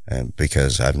 and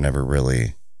because I've never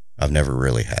really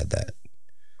had that,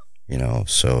 you know,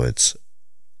 so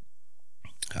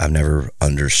I've never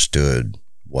understood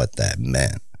what that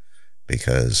meant,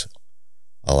 because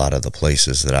a lot of the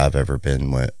places that I've ever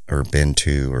been with or been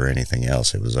to or anything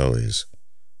else, it was always,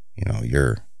 you know,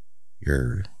 you're,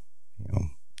 you know,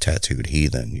 tattooed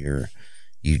heathen,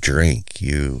 you drink,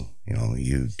 you know,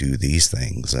 you do these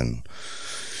things, and,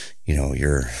 you know,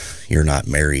 you're not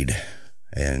married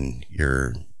and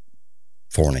you're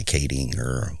fornicating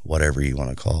or whatever you want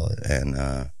to call it.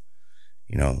 And,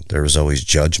 you know, there was always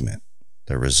judgment.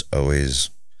 There was always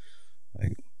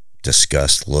like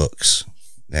disgust looks.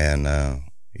 And,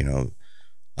 you know,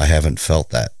 I haven't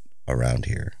felt that around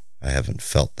here. I haven't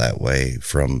felt that way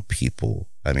from people.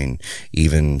 I mean,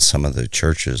 even some of the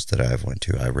churches that I've went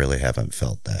to, I really haven't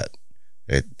felt that.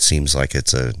 It seems like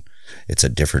it's a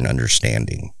different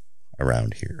understanding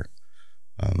around here.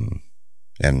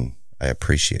 And I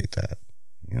appreciate that.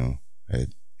 You know,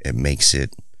 it makes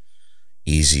it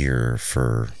easier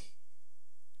for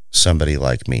somebody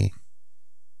like me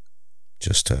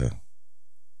just to,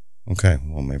 okay,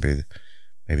 well, maybe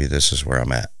this is where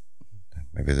I'm at.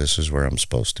 Maybe this is where I'm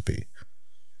supposed to be.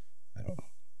 I don't know.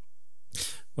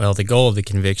 Well, the goal of the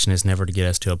conviction is never to get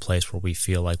us to a place where we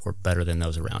feel like we're better than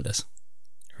those around us.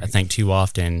 Right. I think too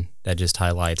often that just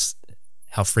highlights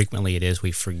how frequently it is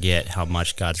we forget how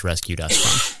much God's rescued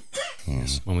us from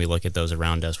when we look at those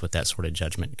around us with that sort of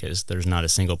judgment, because there's not a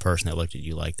single person that looked at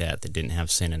you like that didn't have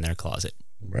sin in their closet.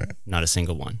 Right. Not a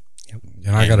single one. Yep.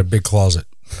 And I got a big closet.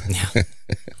 Yeah.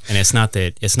 And it's not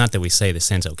that we say the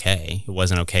sin's okay. It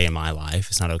wasn't okay in my life.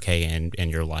 It's not okay in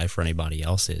your life or anybody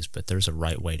else's, but there's a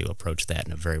right way to approach that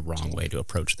and a very wrong way to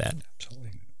approach that.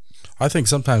 Absolutely. I think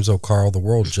sometimes, though, Carl, the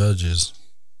world judges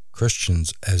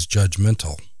Christians as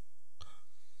judgmental.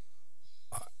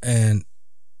 And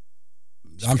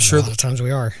I'm sure a lot of times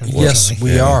we are. Yes,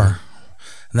 we are.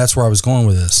 And that's where I was going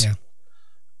with this. Yeah.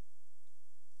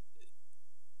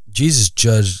 Jesus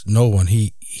judged no one.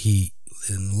 He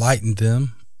enlightened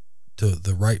them to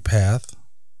the right path.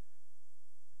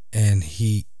 And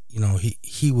he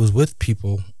was with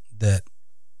people that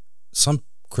some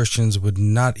Christians would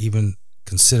not even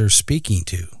consider speaking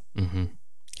to. Mm-hmm.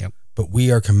 Yep. But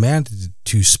we are commanded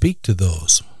to speak to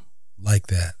those like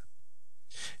that.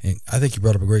 And I think you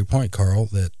brought up a great point, Carl,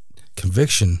 that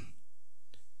conviction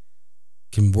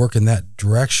can work in that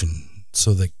direction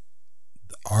so that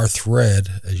our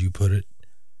thread, as you put it,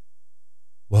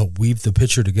 will weave the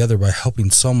picture together by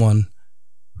helping someone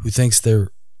who thinks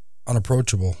they're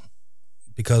unapproachable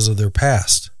because of their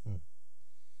past.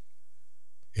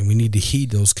 And we need to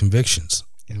heed those convictions.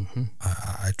 Mm-hmm.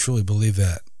 I truly believe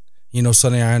that. You know,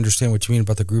 Sonny, I understand what you mean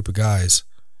about the group of guys.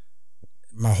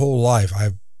 My whole life,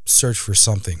 I've searched for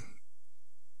something.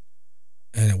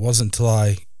 And it wasn't until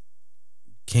I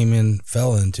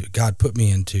God put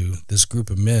me into this group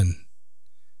of men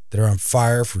that are on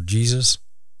fire for Jesus,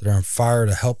 that are on fire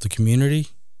to help the community,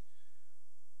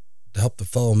 to help the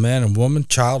fellow man and woman,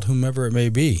 child, whomever it may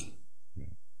be,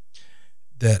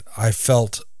 that I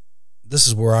felt this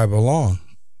is where I belong.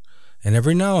 And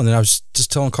every now and then, I was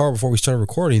just telling Carl before we started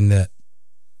recording that,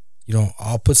 you know,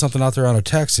 I'll put something out there on a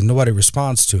text and nobody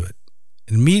responds to it.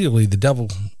 And immediately the devil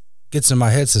gets in my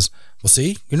head and says, well,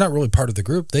 see, you're not really part of the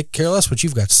group. They care less what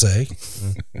you've got to say.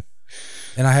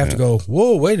 And I have to go,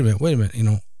 whoa, wait a minute. You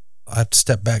know, I have to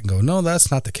step back and go, no,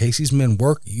 that's not the case. These men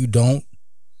work. You don't.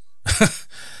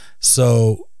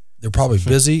 So they're probably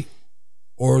busy,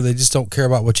 or they just don't care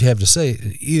about what you have to say.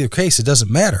 In either case, it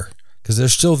doesn't matter because they're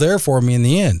still there for me in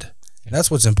the end. And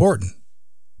that's what's important.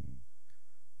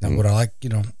 Now, what I like, you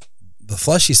know, the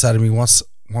fleshy side of me wants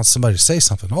somebody to say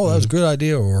something. Oh, that was a good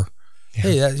idea, or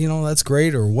hey, that's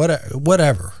great, or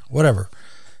whatever.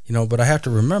 You know, but I have to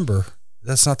remember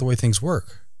that's not the way things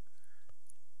work.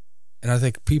 And I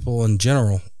think people in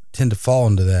general tend to fall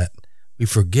into that. We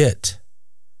forget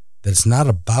that it's not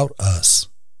about us.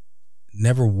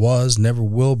 Never was, never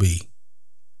will be.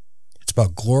 It's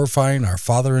about glorifying our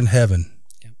Father in heaven.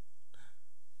 Yep.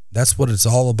 That's what it's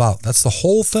all about. That's the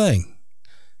whole thing.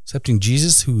 Accepting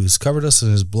Jesus, who has covered us in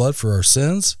his blood for our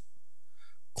sins,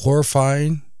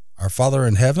 glorifying our Father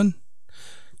in heaven,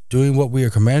 doing what we are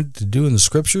commanded to do in the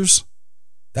scriptures.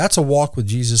 That's a walk with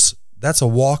Jesus. That's a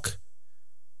walk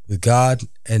with God,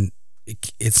 and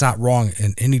it's not wrong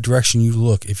in any direction you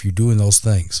look if you're doing those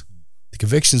things. The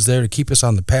conviction's there to keep us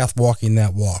on the path walking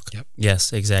that walk. Yep.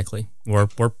 Yes, exactly. We're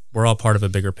all part of a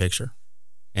bigger picture.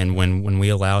 And when we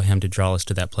allow him to draw us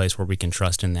to that place where we can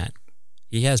trust in that,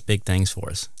 he has big things for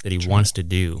us that he wants to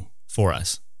do for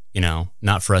us. You know,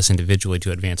 not for us individually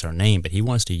to advance our name, but he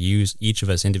wants to use each of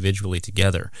us individually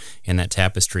together in that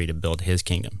tapestry to build his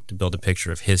kingdom, to build a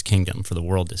picture of his kingdom for the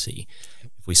world to see.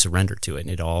 If we surrender to it, and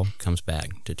it all comes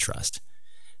back to trust.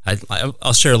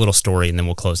 I'll share a little story, and then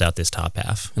we'll close out this top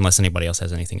half, unless anybody else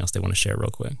has anything else they want to share real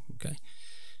quick. Okay.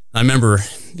 I remember,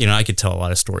 you know, I could tell a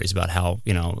lot of stories about how,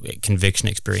 you know, conviction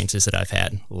experiences that I've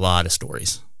had, a lot of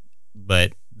stories.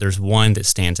 But there's one that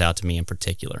stands out to me in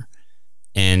particular.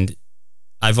 And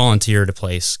I volunteered a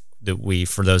place that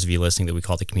for those of you listening, that we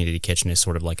call the community kitchen, is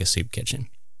sort of like a soup kitchen.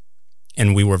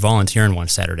 And we were volunteering one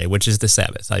Saturday, which is the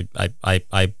Sabbath.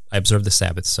 I observe the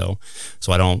Sabbath, so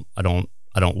I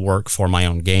don't work for my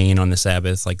own gain on the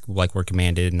Sabbath, like we're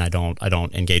commanded, and I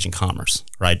don't engage in commerce,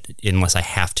 right? Unless I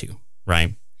have to,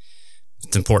 right?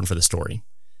 It's important for the story.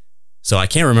 So I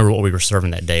can't remember what we were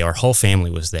serving that day. Our whole family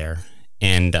was there,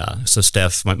 and so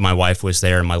Steph, my wife, was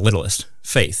there, and my littlest,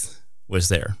 Faith, was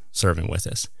there serving with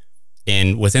us.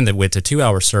 And with a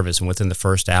 2-hour service, and within the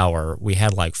first hour, we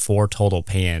had like 4 total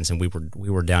pans, and we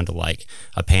were down to like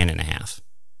a pan and a half.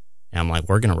 And I'm like,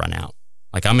 we're gonna run out.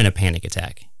 Like, I'm in a panic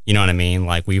attack. You know what I mean?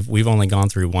 Like, we've only gone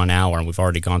through 1 hour, and we've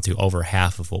already gone through over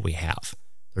half of what we have.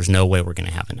 There's no way we're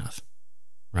gonna have enough,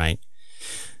 right?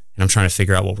 And I'm trying to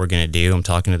figure out what we're gonna do. I'm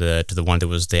talking to the one that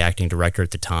was the acting director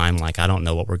at the time. Like, I don't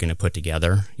know what we're gonna put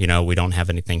together. You know, we don't have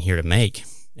anything here to make.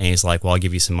 And he's like, well, I'll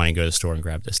give you some money, go to the store and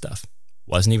grab this stuff.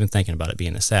 Wasn't even thinking about it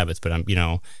being the Sabbath, but I'm, you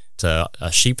know, it's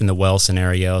a sheep in the well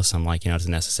scenario. So I'm like, you know, it's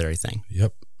a necessary thing.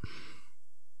 Yep.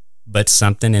 But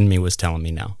something in me was telling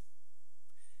me no.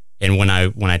 And when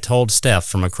I told Steph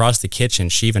from across the kitchen,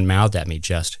 she even mouthed at me,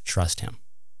 just trust him.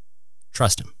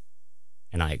 Trust him.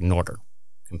 And I ignored her.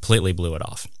 Completely blew it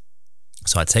off.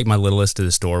 So I take my littlest to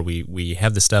the store. We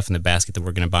have the stuff in the basket that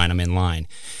we're going to buy, and I'm in line.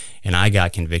 And I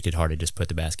got convicted hard to just put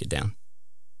the basket down.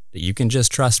 That you can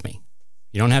just trust me.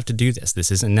 You don't have to do this. This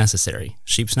isn't necessary.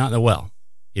 Sheep's not in the well.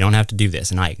 You don't have to do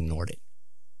this. And I ignored it.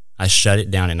 I shut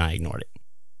it down and I ignored it.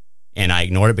 And I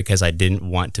ignored it because I didn't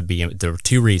want to be, there were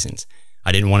 2 reasons.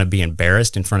 I didn't want to be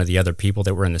embarrassed in front of the other people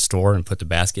that were in the store and put the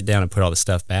basket down and put all the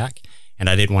stuff back. And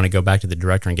I didn't want to go back to the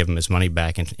director and give him his money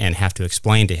back and have to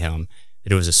explain to him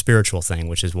that it was a spiritual thing,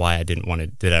 which is why I didn't want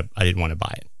to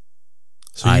buy it.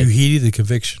 So you heeded the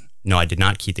conviction. No, I did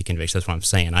not keep the conviction. That's what I'm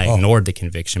saying. I ignored the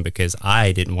conviction because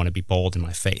I didn't want to be bold in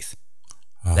my faith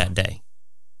that day.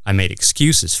 I made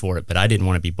excuses for it, but I didn't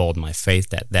want to be bold in my faith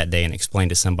that day and explain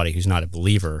to somebody who's not a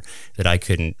believer that I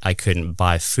couldn't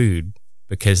buy food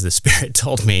because the Spirit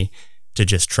told me to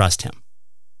just trust him.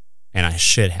 And I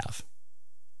should have.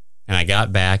 And I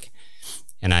got back,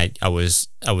 and I was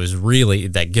really,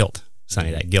 that guilt, Sonny,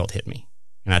 that guilt hit me.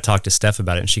 And I talked to Steph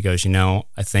about it, and she goes, you know,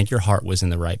 I think your heart was in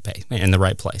the right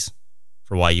place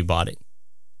for why you bought it.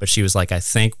 But she was like, I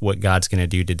think what God's going to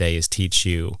do today is teach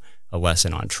you a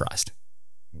lesson on trust.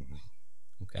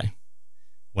 Okay.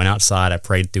 Went outside, I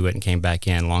prayed through it and came back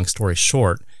in. Long story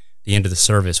short, the end of the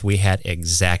service, we had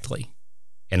exactly,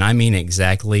 and I mean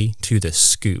exactly to the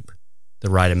scoop,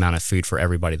 the right amount of food for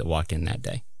everybody that walked in that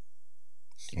day.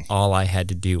 All I had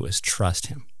to do was trust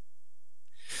him.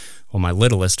 Well, my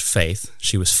littlest, Faith,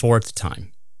 she was 4 at the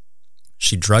time.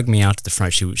 She dragged me out to the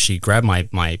front. She grabbed my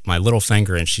little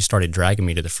finger and she started dragging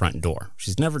me to the front door.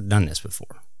 She's never done this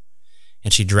before.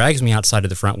 And she drags me outside of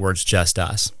the front where it's just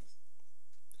us.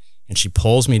 And she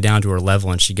pulls me down to her level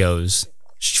and she goes,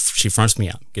 she fronts me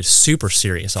up, gets super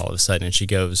serious all of a sudden. And she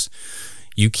goes,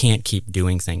 you can't keep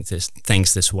doing things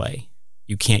this way.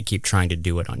 You can't keep trying to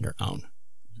do it on your own.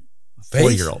 Faith?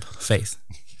 4-year-old, Faith.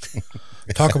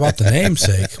 Talk about the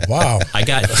namesake. Wow. I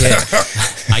got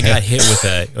hit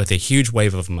with a huge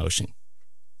wave of emotion,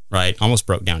 right? Almost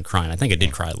broke down crying. I think I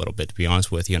did cry a little bit, to be honest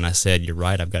with you. And I said, you're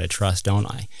right, I've got to trust, don't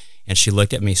I? And she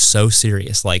looked at me so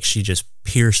serious, like she just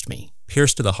pierced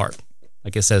to the heart,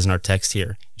 like it says in our text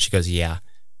here. She goes, yeah,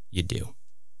 you do.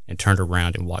 And turned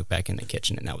around and walked back in the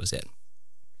kitchen, and that was it.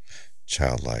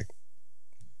 Childlike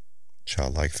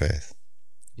faith.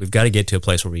 We've got to get to a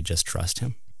place where we just trust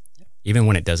him, even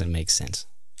when it doesn't make sense.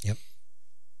 Yep.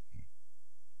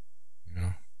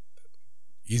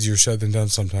 Easier said than done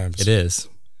sometimes. It is.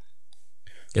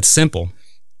 It's simple,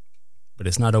 but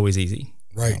it's not always easy.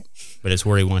 Right. But it's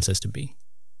where he wants us to be.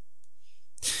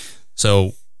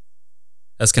 So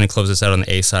that's going to close us out on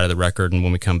the A side of the record. And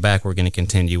when we come back, we're going to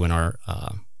continue in our,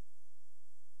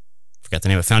 forgot the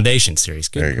name of Foundation series.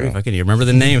 Good There you grief. go. I can't even remember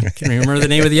the name. I can't remember the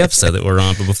name of the episode that we're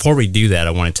on. But before we do that,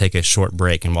 I want to take a short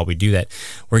break. And while we do that,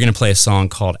 we're going to play a song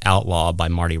called Outlaw by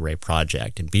Marty Ray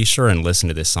Project. And be sure and listen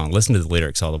to this song. Listen to the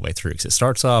lyrics all the way through because it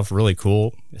starts off really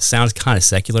cool. It sounds kind of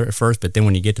secular at first, but then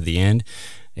when you get to the end,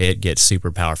 it gets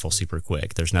super powerful, super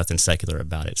quick. There's nothing secular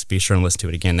about it. So be sure and listen to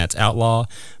it again. That's Outlaw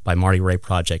by Marty Ray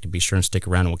Project. And be sure and stick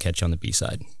around and we'll catch you on the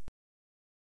B-side.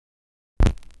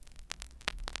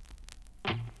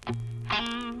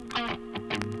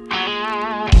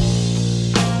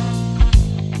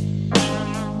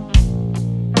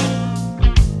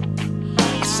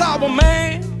 I saw a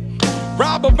man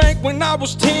rob a bank when I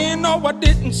was 10. No, I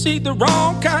didn't see the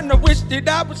wrong kind. I wish that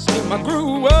I would see him. I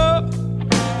grew up,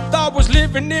 thought was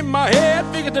living in my head.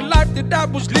 Figured the life that I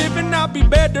was living, I'd be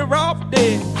better off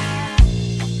dead.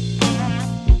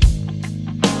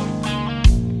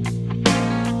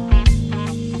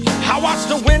 I watched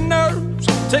the winners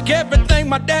take everything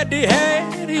my daddy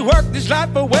had. He worked his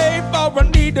life away for a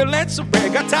needle and some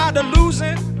bread. Got tired of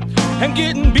losing and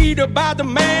getting beat up by the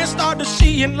man. Started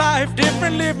seeing life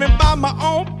different, living by my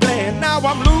own plan. Now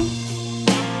I'm loose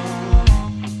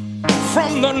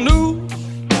from the news.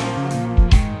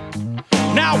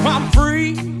 Now I'm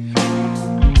free.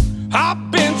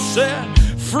 I've been set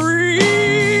free.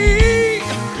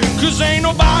 'Cause ain't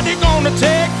nobody gonna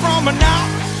take from an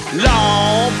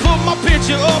outlaw. Put my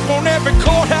picture up on every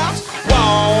courthouse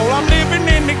wall. I'm living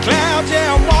in the clouds,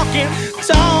 yeah, I'm walking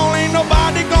tall. Ain't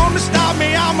nobody gonna stop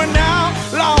me, I'm an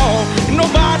outlaw. Ain't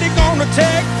nobody gonna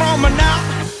take from an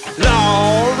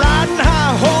outlaw. Riding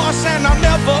high horse and I'll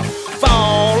never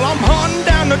fall. I'm hunting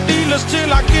down the dealers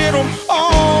till I get them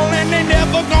all. And they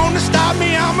never gonna stop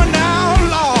me, I'm an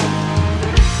outlaw.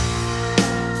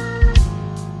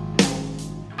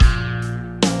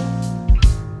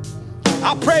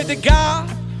 I pray to God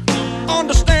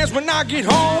understands when I get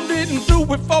home. Didn't do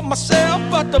it for myself,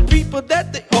 but the people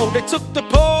that they owe. They took the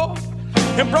poor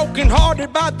and broken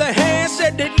hearted by the hand.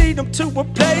 Said they'd lead them to a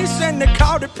place and they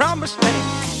called it Promised Land.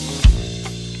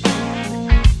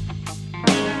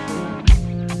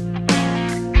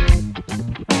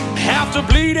 After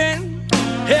bleeding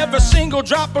every single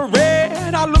drop of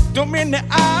red, I looked them in the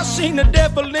eye, seen the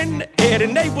devil in the head,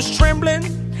 and they was trembling.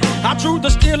 I drew the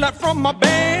steel out from my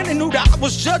band and knew that I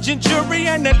was judge and jury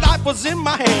and that life was in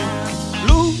my hand.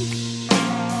 Loose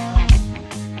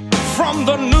from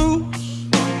the news,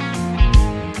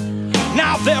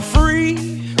 now they're free.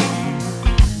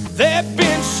 They've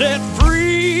been set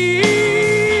free.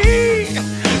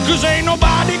 'Cause ain't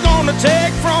nobody gonna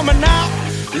take from an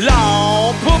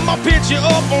outlaw. Put my picture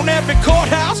up on every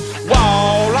courthouse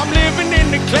wall. I'm living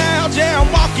in the clouds, yeah,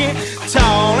 I'm walking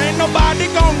tall. Ain't nobody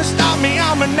gonna stop me,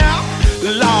 I'm an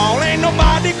outlaw. Ain't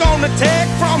nobody gonna take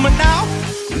from an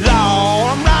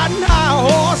outlaw. I'm riding high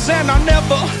horse and I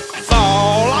never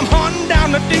fall. I'm hunting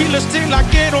down the dealers till I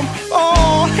get them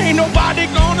all. Ain't nobody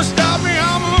gonna stop me,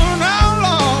 I'm an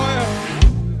outlaw.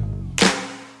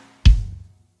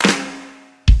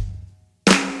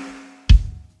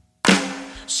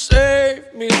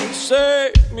 Save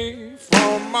me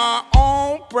from my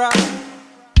own pride.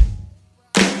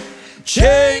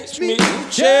 Change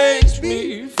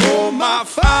me for my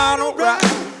final ride.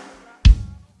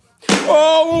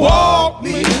 Oh, walk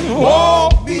me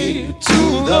to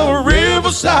the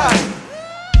riverside.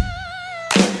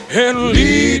 And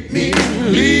lead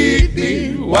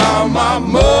me while my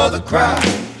mother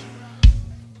cries.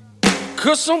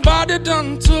 'Cause somebody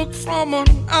done took from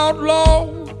an outlaw.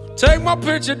 Take my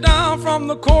picture down from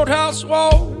the courthouse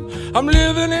wall. I'm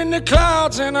living in the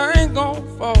clouds and I ain't gon'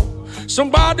 fall.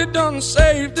 Somebody done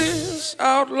saved this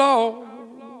outlaw.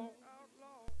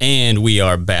 And we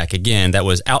are back again. That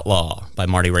was Outlaw by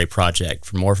Marty Ray Project.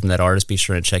 For more from that artist, be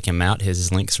sure and check him out.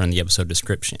 His links are in the episode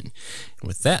description. And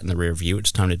with that in the rear view,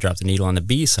 it's time to drop the needle on the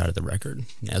B side of the record.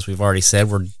 As we've already said,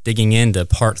 we're digging into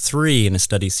part 3 in a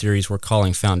study series we're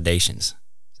calling Foundations.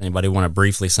 Does anybody want to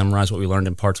briefly summarize what we learned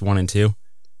in parts 1 and 2?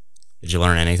 Did you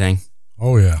learn anything?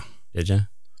 Oh, yeah. Did you?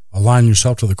 Align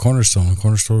yourself to the cornerstone. The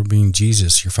cornerstone being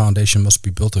Jesus. Your foundation must be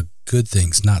built of good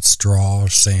things, not straw or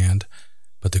sand,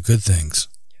 but the good things.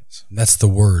 Yes. That's the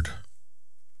word.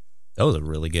 That was a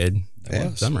really good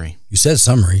summary. You said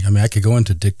summary. I mean, I could go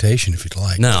into dictation if you'd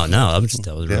like. No, that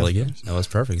was really good. That was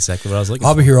perfect. Exactly what I was looking for.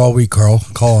 I'll be here all week, Carl.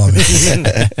 Call on me.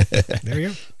 There you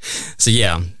go. So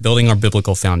yeah, building our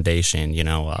biblical foundation,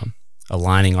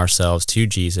 aligning ourselves to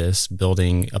Jesus,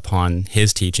 building upon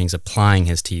his teachings, applying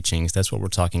his teachings. That's what we're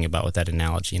talking about with that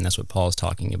analogy, and that's what Paul's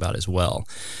talking about as well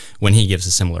when he gives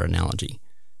a similar analogy.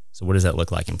 So what does that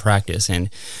look like in practice?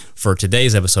 And for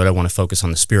today's episode, I want to focus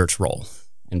on the Spirit's role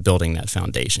in building that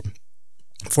foundation.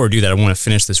 Before I do that, I want to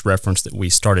finish this reference that we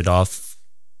started off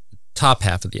top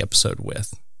half of the episode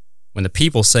with. When the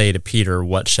people say to Peter,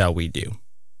 "What shall we do?"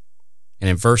 And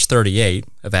in verse 38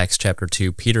 of Acts chapter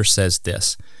 2, Peter says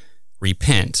this,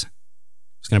 repent.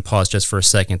 I'm just going to pause just for a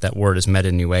second. That word is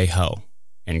metanoeo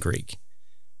in Greek.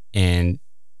 And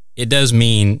it does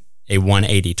mean a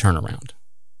 180 turnaround.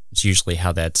 It's usually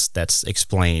how that's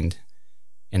explained,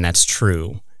 and that's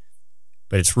true.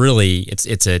 But it's really,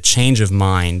 it's a change of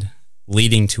mind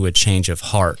leading to a change of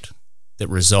heart that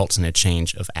results in a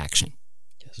change of action.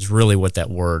 Yes. It's really what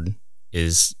that word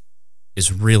is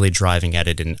really driving at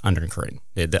it in undercurrent.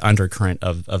 The undercurrent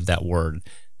of that word,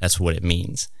 that's what it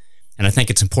means. And I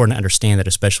think it's important to understand that,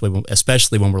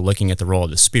 especially when we're looking at the role of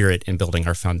the Spirit in building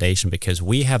our foundation, because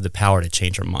we have the power to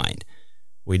change our mind.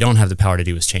 What we don't have the power to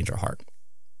do is change our heart.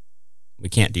 We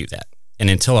can't do that. And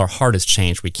until our heart is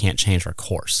changed, we can't change our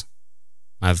course.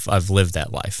 I've lived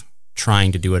that life,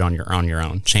 trying to do it on your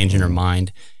own, changing your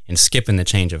mind and skipping the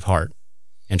change of heart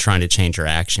and trying to change your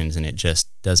actions, and it just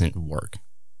doesn't work.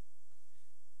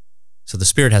 So the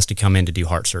Spirit has to come in to do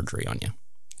heart surgery on you.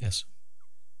 Yes.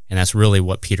 And that's really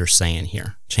what Peter's saying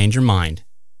here. Change your mind,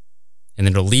 and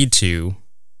then it'll lead to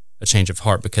a change of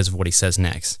heart because of what he says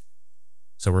next.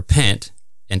 So repent,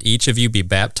 and each of you be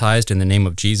baptized in the name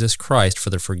of Jesus Christ for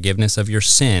the forgiveness of your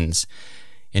sins,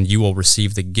 and you will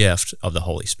receive the gift of the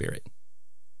Holy Spirit.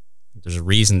 There's a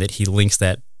reason that he links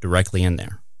that directly in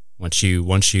there. Once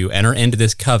you enter into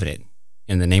this covenant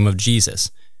in the name of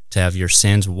Jesus, to have your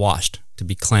sins washed, to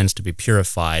be cleansed, to be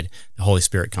purified, the Holy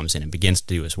Spirit comes in and begins to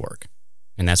do his work.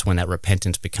 And that's when that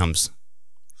repentance becomes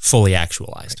fully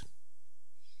actualized,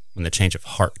 when the change of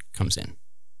heart comes in.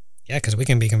 Yeah, because we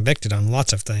can be convicted on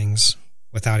lots of things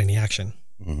without any action.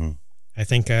 Mm-hmm. I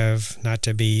think of, not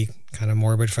to be kind of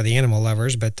morbid for the animal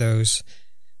lovers, but those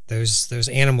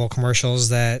animal commercials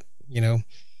that,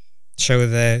 show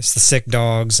the sick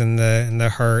dogs and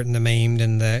the hurt and the maimed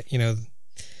and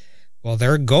well,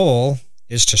 their goal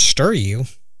is to stir you,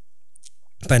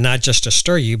 but not just to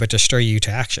stir you, but to stir you to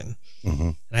action. Mm-hmm.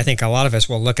 And I think a lot of us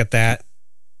will look at that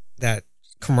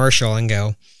commercial and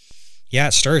go, yeah,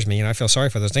 it stirs me, I feel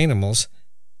sorry for those animals,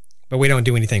 but we don't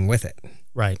do anything with it.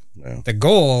 Right. Yeah. The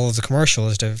goal of the commercial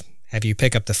is to have you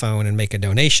pick up the phone and make a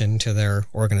donation to their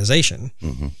organization.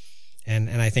 Mm-hmm.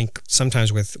 And I think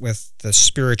sometimes with the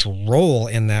spiritual role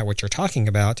in that, what you're talking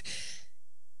about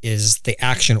is the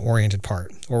action-oriented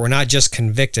part, where we're not just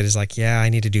convicted as like, yeah, I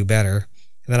need to do better,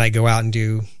 and then I go out and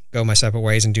go my separate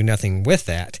ways and do nothing with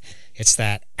that. It's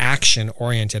that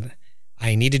action-oriented,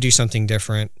 I need to do something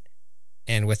different,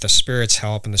 and with the Spirit's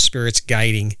help and the Spirit's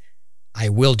guiding, I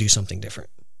will do something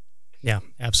different. Yeah,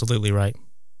 absolutely right.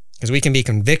 Because we can be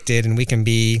convicted and we can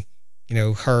be,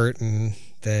 hurt and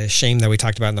the shame that we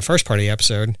talked about in the first part of the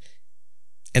episode,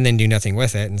 and then do nothing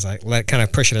with it. And it's like, kind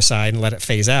of push it aside and let it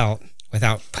phase out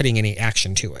without putting any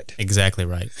action to it. Exactly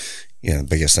right. Yeah, the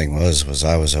biggest thing was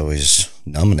I was always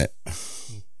numbing it.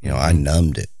 I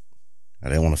numbed it. I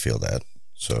didn't want to feel that.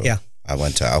 So yeah. I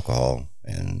went to alcohol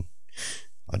and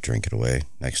I'd drink it away.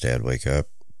 Next day I'd wake up,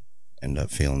 end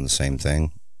up feeling the same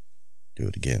thing. Do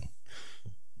it again.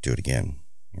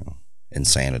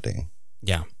 Insanity.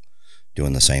 Yeah.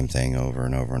 Doing the same thing over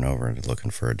and over and over,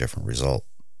 looking for a different result.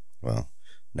 Well,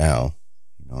 now,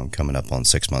 I'm coming up on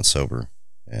 6 months sober.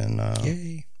 And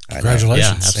yay. Congratulations.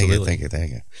 Yeah, absolutely.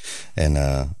 Thank you.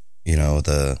 And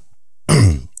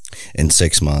in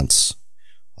 6 months,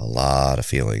 a lot of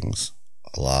feelings,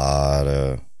 a lot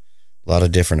of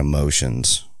different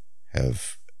emotions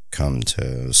have come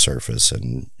to surface,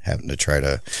 and having to try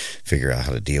to figure out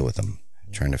how to deal with them,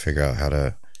 trying to figure out how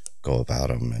to go about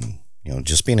them, and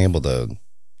just being able to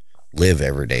live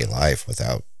everyday life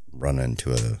without running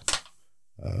into a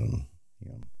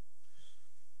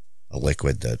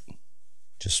liquid that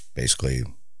just basically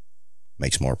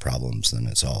makes more problems than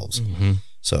it solves. Mm-hmm.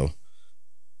 So,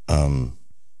 I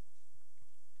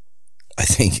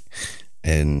think,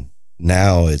 and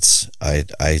now I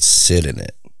sit in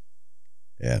it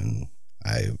and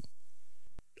I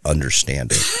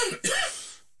understand it.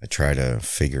 I try to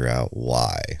figure out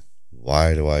why.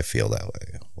 Why do I feel that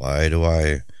way? Why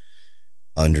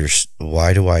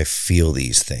do I feel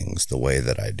these things the way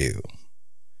that I do?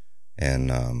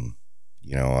 And,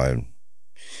 I,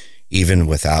 even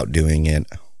without doing it,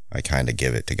 I kind of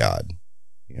give it to God.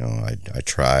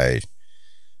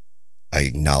 I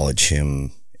acknowledge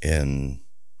him in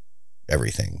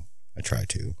everything. I try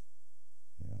to,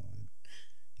 you know,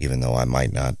 even though I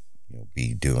might not, you know,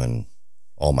 be doing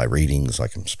all my readings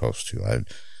like I'm supposed to.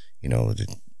 You know,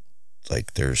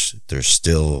 like there's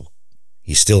still,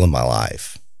 he's still in my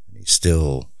life. He's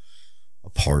still a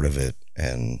part of it.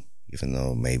 And even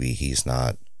though maybe he's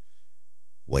not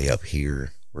way up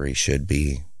here where he should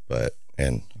be,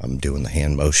 and I'm doing the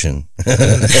hand motion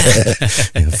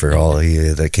for all of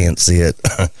you that can't see it.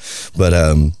 But,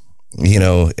 you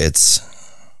know,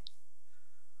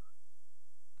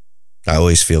 I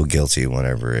always feel guilty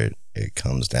whenever it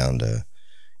comes down to,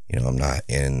 you know, I'm not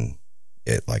in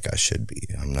it like I should be.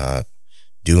 I'm not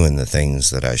doing the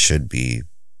things that I should be,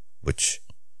 which,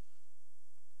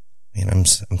 I mean, I'm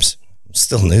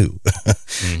still new.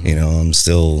 Mm-hmm. You know, I'm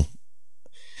still,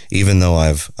 even though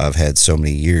I've had so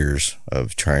many years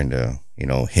of trying to, you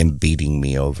know, him beating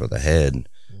me over the head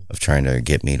of trying to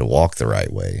get me to walk the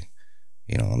right way,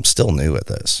 you know, I'm still new at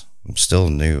this. I'm still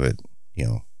new at, you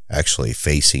know, actually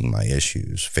facing my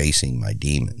issues, facing my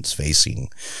demons, facing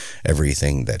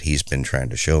everything that he's been trying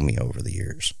to show me over the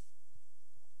years.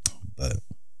 But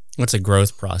it's a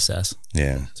growth process.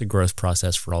 Yeah. It's a growth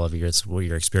process for all of you. It's what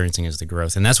you're experiencing is the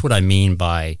growth. And that's what I mean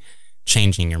by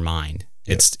changing your mind.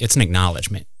 Yep. It's an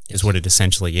acknowledgement is what it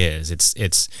essentially is.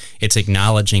 It's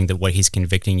acknowledging that what he's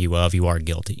convicting you of, you are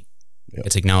guilty. Yep.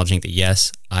 It's acknowledging that,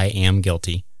 yes, I am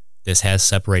guilty. This has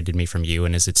separated me from you.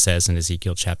 And as it says in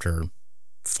Ezekiel chapter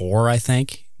 4, I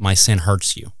think, my sin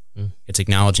hurts you. It's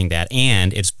acknowledging that,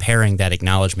 and it's pairing that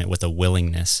acknowledgement with a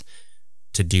willingness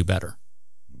to do better.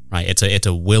 Right? It's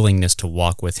a willingness to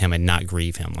walk with him and not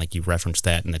grieve him. Like you referenced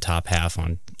that in the top half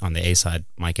on the A side,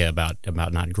 Micah, about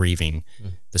not grieving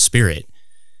the Spirit.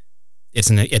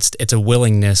 It's a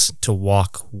willingness to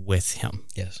walk with him.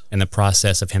 Yes. In the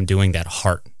process of him doing that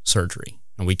heart surgery.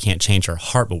 And we can't change our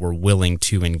heart, but we're willing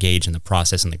to engage in the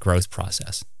process and the growth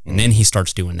process. And then he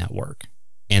starts doing that work.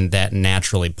 And that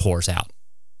naturally pours out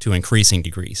to increasing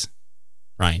degrees,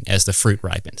 right, as the fruit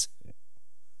ripens.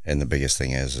 And the biggest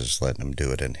thing is letting him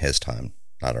do it in his time,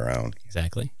 not our own.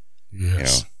 Exactly.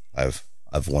 Yes. You know,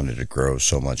 I've wanted to grow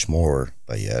so much more,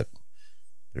 but yet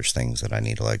there's things that I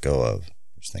need to let go of.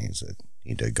 There's things that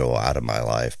need to go out of my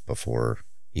life before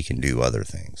he can do other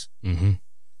things. Mm-hmm.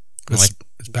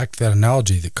 It's back to that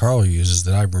analogy that Carl uses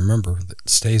that I remember that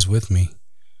stays with me.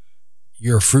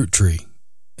 You're a fruit tree.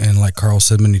 And like Carl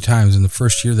said many times, in the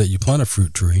first year that you plant a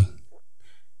fruit tree,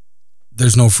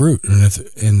 there's no fruit. And if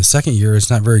in the second year, it's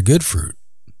not very good fruit.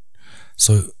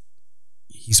 So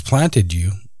he's planted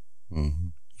you. Mm-hmm.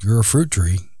 You're a fruit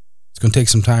tree. It's going to take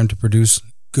some time to produce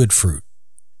good fruit.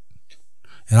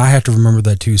 And I have to remember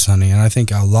that too, Sonny. And I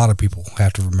think a lot of people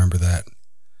have to remember that.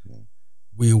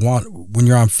 When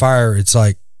you're on fire, it's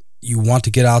like you want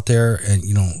to get out there and,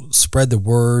 you know, spread the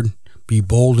word, be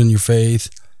bold in your faith,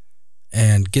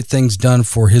 and get things done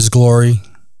for his glory.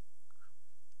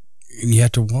 And you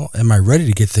have to, well, am I ready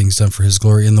to get things done for his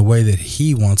glory in the way that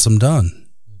he wants them done?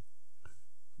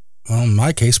 Well, in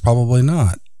my case, probably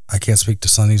not. I can't speak to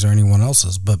Sonny's or anyone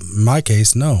else's, but in my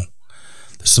case, no.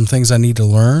 There's some things I need to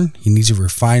learn. He needs to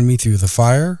refine me through the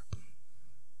fire,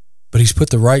 but he's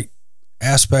put the right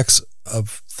aspects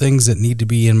of things that need to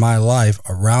be in my life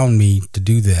around me to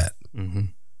do that. Mm-hmm.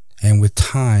 And with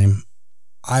time,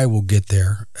 I will get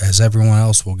there as everyone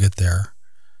else will get there.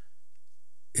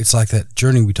 It's like that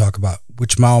journey we talk about.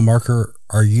 Which mile marker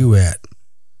are you at?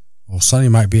 Well, Sonny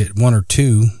might be at 1 or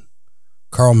 2.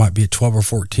 Carl might be at 12 or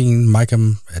 14. Mike,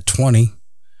 I'm at 20.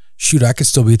 Shoot, I could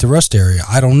still be at the rest area.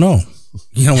 I don't know.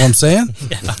 You know what I'm saying?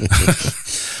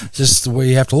 Just the way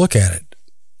you have to look at it.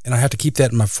 And I have to keep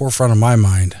that in my forefront of my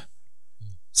mind.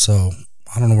 So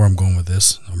I don't know where I'm going with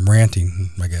this. I'm ranting,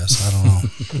 I guess. I don't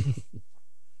know.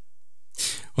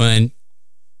 Well, and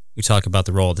we talk about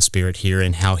the role of the Spirit here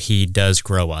and how he does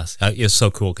grow us. It's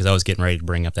so cool because I was getting ready to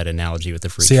bring up that analogy with the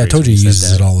fruit. See, I told you he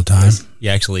uses it all the time.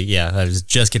 Yeah, actually, I was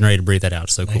just getting ready to breathe that out.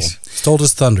 So nice. Cool. Stole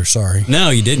his thunder. Sorry. No,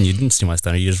 you didn't. You didn't steal my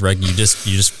thunder. You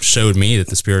just showed me that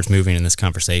the Spirit's moving in this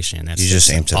conversation. That's you just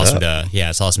amped awesome it up.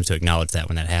 It's awesome to acknowledge that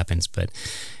when that happens. But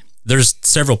there's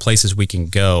several places we can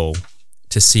go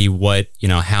to see what, you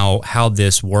know, how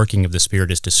this working of the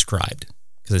Spirit is described,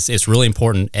 because it's really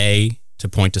important, to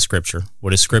point to Scripture.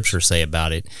 What does Scripture say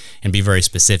about it? And be very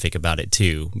specific about it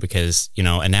too, because, you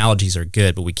know, analogies are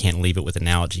good, but we can't leave it with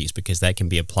analogies because that can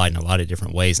be applied in a lot of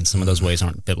different ways, and some of those ways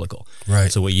aren't biblical.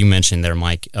 Right. So what you mentioned there,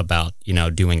 Mike, about, you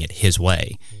know, doing it his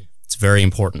way, it's very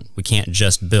important. We can't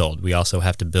just build. We also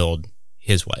have to build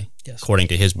his way, according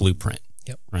to his blueprint.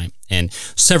 Yep. Right. And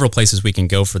several places we can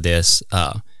go for this.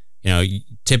 You know,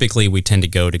 typically we tend to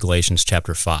go to Galatians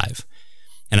chapter 5.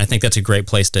 And I think that's a great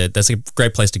place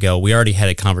to go. We already had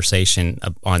a conversation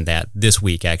on that this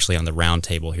week, actually, on the round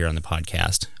table here on the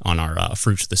podcast, on our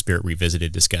Fruits of the Spirit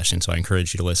Revisited discussion. So I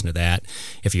encourage you to listen to that.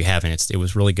 If you haven't, it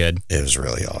was really good. It was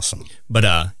really awesome.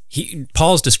 But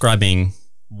Paul's describing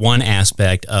one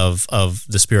aspect of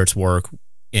the Spirit's work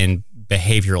in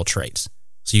behavioral traits.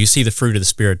 So you see the fruit of the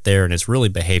Spirit there, and it's really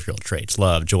behavioral traits: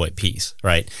 love, joy, peace,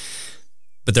 right?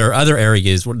 But there are other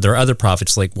areas, there are other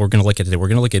prophets, like we're going to look at today. We're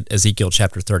going to look at Ezekiel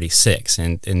chapter 36.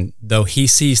 And though he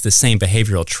sees the same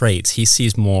behavioral traits, he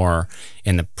sees more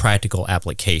in the practical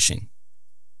application,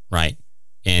 right?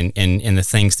 And in the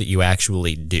things that you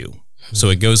actually do. Mm-hmm. So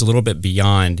it goes a little bit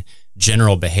beyond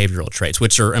general behavioral traits,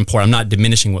 which are important. I'm not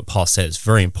diminishing what Paul says. It's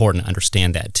very important to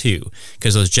understand that too,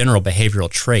 because those general behavioral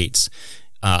traits,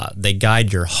 they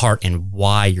guide your heart and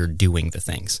why you're doing the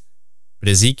things. But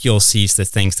Ezekiel sees the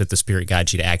things that the Spirit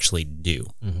guides you to actually do.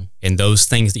 Mm-hmm. And those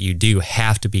things that you do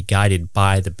have to be guided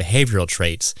by the behavioral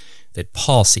traits that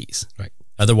Paul sees. Right.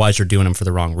 Otherwise, you're doing them for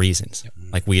the wrong reasons. Yep.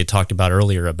 Like we had talked about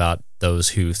earlier about those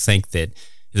who think that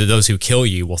those who kill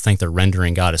you will think they're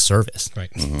rendering God a service.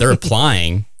 Right. Mm-hmm. They're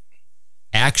applying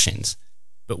actions,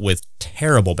 but with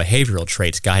terrible behavioral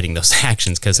traits guiding those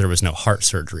actions because there was no heart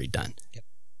surgery done. Yep.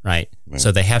 Right?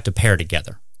 So they have to pair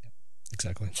together. Yep.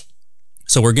 Exactly.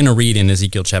 So we're going to read in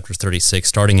Ezekiel chapter 36,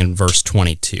 starting in verse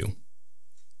 22.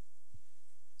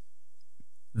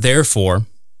 Therefore,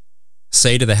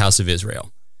 say to the house of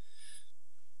Israel.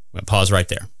 I'm going to pause right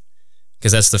there,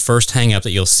 because that's the first hang-up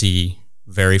that you'll see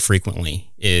very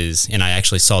frequently is, and I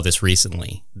actually saw this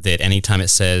recently, that anytime it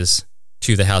says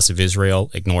to the house of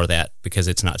Israel, ignore that because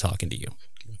it's not talking to you.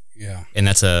 Yeah. And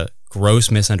that's a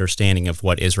gross misunderstanding of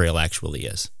what Israel actually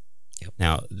is. Yep.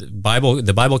 Now, the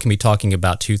Bible can be talking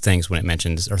about two things when it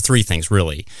mentions, or three things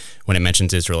really, when it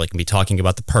mentions Israel. It can be talking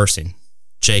about the person,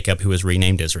 Jacob, who was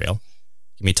renamed Israel.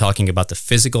 It can be talking about the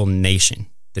physical nation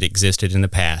that existed in the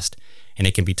past, and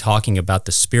it can be talking about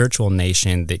the spiritual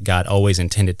nation that God always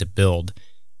intended to build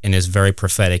and is very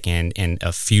prophetic and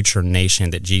a future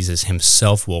nation that Jesus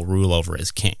himself will rule over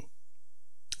as king.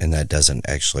 And that doesn't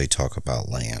actually talk about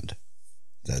land.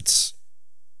 That's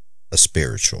a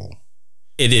spiritual.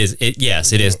 It is.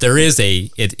 Yes, it is. There is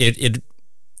it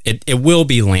will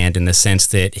be land in the sense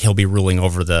that he'll be ruling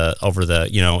over the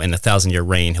in the 1,000-year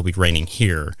reign, he'll be reigning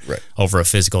here over a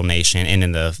physical nation, and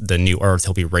in the new earth,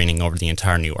 he'll be reigning over the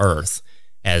entire new earth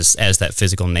as that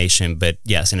physical nation. But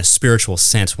yes, in a spiritual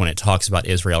sense, when it talks about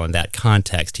Israel in that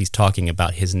context, he's talking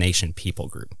about his nation people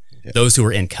group, those who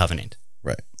are in covenant.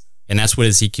 Right. And that's what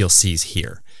Ezekiel sees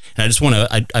here. And I just want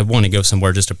to go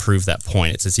somewhere just to prove that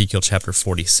point. It's Ezekiel chapter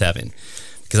 47.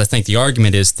 Because I think the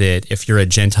argument is that if you're a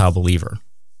Gentile believer,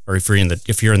 or if you're in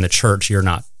the church, you're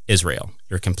not Israel.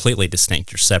 You're completely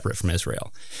distinct. You're separate from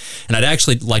Israel. And I'd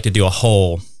actually like to do a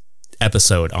whole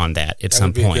episode on that at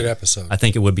some point. That would be a good episode. I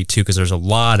think it would be too, because there's a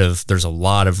lot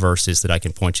of verses that I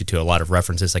can point you to, a lot of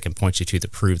references I can point you to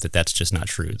prove that that's just not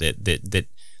true. That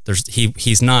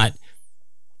he's not.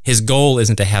 His goal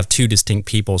isn't to have two distinct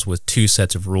peoples with two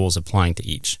sets of rules applying to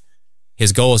each.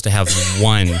 His goal is to have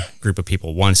one group of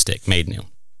people, one stick made new.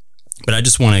 But I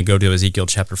just want to go to Ezekiel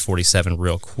chapter 47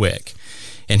 real quick.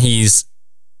 And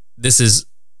this is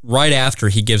right after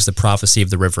he gives the prophecy of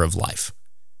the river of life.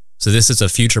 So this is a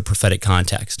future prophetic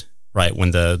context, right? When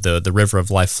the river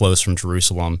of life flows from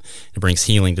Jerusalem, it brings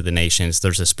healing to the nations.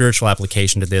 There's a spiritual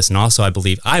application to this. And also I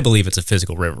believe it's a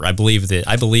physical river. I believe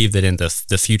that in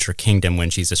the future kingdom when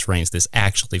Jesus reigns, this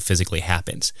actually physically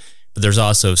happens. But there's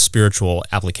also spiritual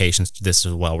applications to this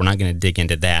as well. We're not going to dig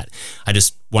into that. I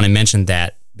just want to mention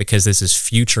that because this is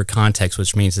future context,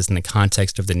 which means it's in the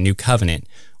context of the new covenant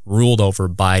ruled over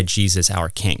by Jesus, our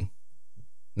King.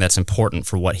 And that's important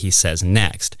for what he says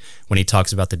next when he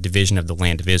talks about the division of the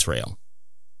land of Israel.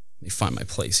 Let me find my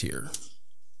place here.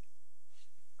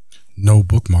 No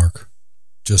bookmark.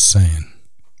 Just saying.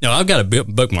 No, I've got a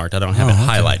bookmarked. I don't have it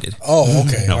highlighted. Oh,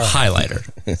 okay. No, highlighter.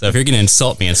 So if you're going to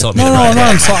insult me. No.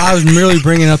 I was merely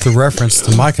bringing up the reference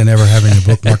to Micah never having a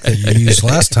bookmark that you used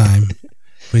last time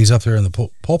when he's up there in the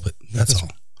pulpit. That's all.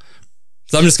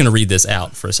 So I'm just going to read this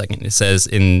out for a second. It says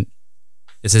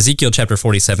it's Ezekiel chapter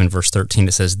 47, verse 13.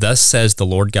 It says, "Thus says the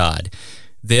Lord God,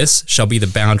 this shall be the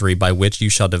boundary by which you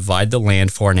shall divide the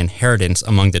land for an inheritance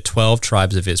among the 12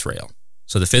 tribes of Israel."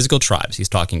 So the physical tribes he's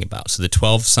talking about. So the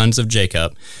 12 sons of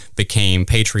Jacob became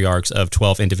patriarchs of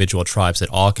 12 individual tribes that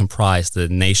all comprise the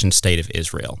nation state of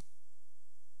Israel.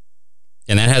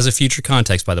 And that has a future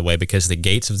context, by the way, because the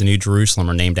gates of the New Jerusalem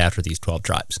are named after these 12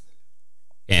 tribes.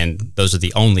 And those are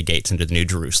the only gates into the New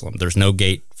Jerusalem. There's no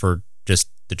gate for just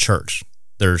the church.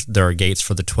 There are gates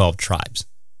for the 12 tribes.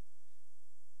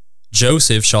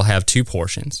 Joseph shall have two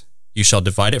portions. You shall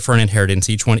divide it for an inheritance,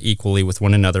 each one equally with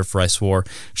one another, for I swore.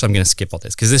 So I'm going to skip all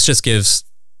this because this just gives,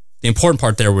 the important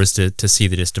part there was to see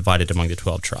that it's divided among the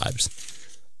 12 tribes.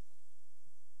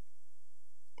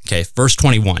 Okay, verse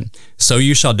 21. So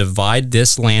you shall divide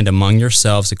this land among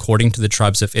yourselves according to the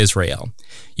tribes of Israel.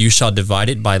 You shall divide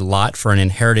it by lot for an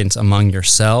inheritance among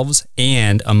yourselves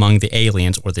and among the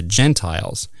aliens or the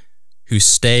Gentiles who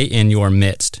stay in your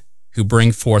midst, who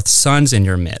bring forth sons in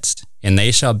your midst, and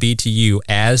they shall be to you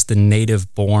as the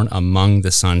native born among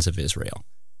the sons of Israel.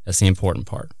 That's the important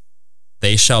part.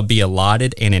 They shall be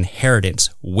allotted an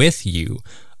inheritance with you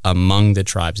among the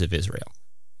tribes of Israel.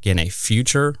 Again, a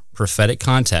future prophetic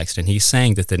context, and he's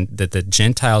saying that the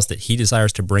Gentiles that he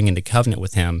desires to bring into covenant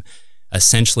with him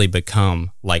essentially become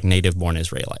like native-born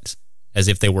Israelites, as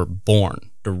if they were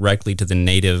born directly to the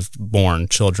native-born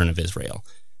children of Israel.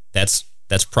 That's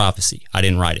prophecy. I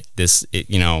didn't write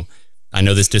it. I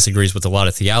know this disagrees with a lot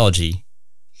of theology,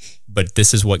 but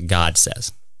this is what God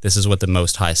says. This is what the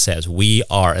Most High says. We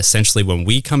are essentially, when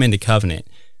we come into covenant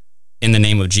in the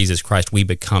name of Jesus Christ, we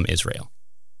become Israel.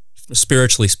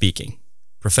 Spiritually speaking,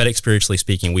 prophetic spiritually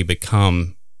speaking, we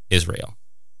become Israel.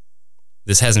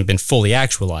 This hasn't been fully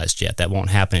actualized yet. That won't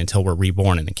happen until we're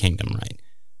reborn in the kingdom, right?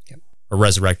 Yep. Or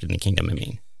resurrected in the kingdom, I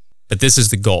mean. But this is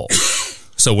the goal.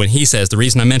 So when he says, the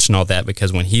reason I mention all that,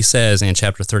 because when he says in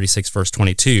chapter 36, verse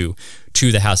 22,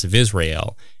 to the house of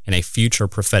Israel, in a future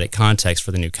prophetic context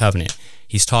for the new covenant,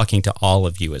 he's talking to all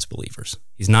of you as believers.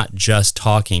 He's not just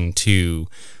talking to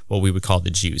what we would call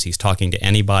the Jews. He's talking to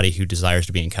anybody who desires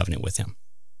to be in covenant with him.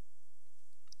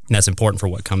 And that's important for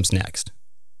what comes next.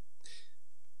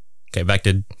 Okay, back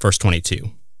to verse 22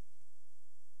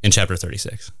 in chapter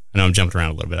 36. I know I'm jumping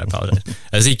around a little bit. I apologize.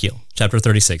 Ezekiel, chapter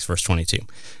 36, verse 22.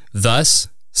 Thus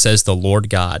says the Lord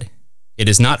God, it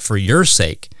is not for your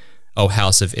sake, O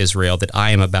house of Israel, that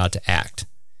I am about to act.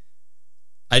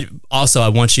 I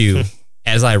want you,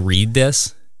 as I read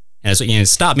this, and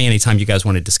stop me anytime you guys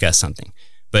want to discuss something.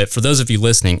 But for those of you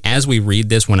listening, as we read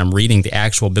this, when I'm reading the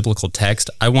actual biblical text,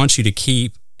 I want you to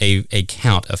keep a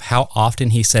count of how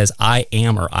often he says, I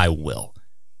am or I will.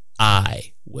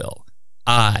 I will.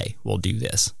 I will do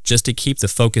this. Just to keep the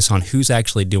focus on who's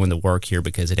actually doing the work here,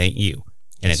 because it ain't you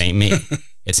and it ain't me.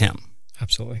 It's him.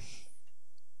 Absolutely.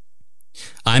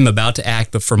 I'm about to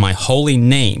act, but for my holy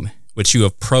name, which you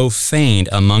have profaned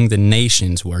among the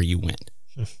nations where you went.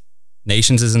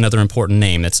 Nations is another important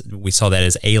name. We saw that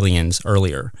as aliens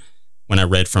earlier when I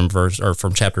read from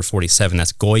chapter 47.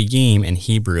 That's goyim in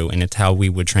Hebrew, and it's how we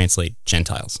would translate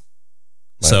Gentiles.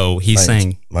 So he's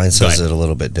saying... Mine says it a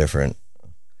little bit different.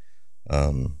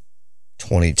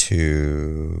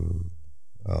 22...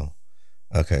 Oh,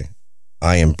 okay.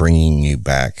 I am bringing you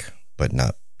back, but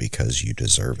not because you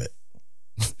deserve it.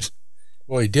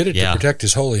 Well, he did it to protect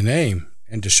his holy name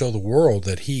and to show the world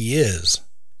that he is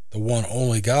the one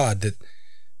only God,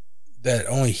 that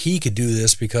only he could do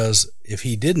this, because if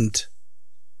he didn't,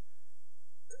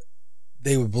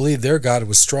 they would believe their God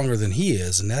was stronger than he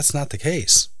is, and that's not the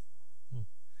case.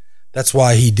 That's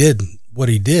why he did what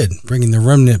he did, bringing the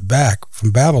remnant back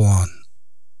from Babylon,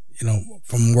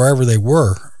 from wherever they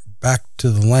were, back to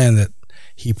the land that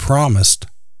he promised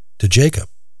to Jacob.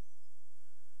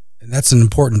 And that's an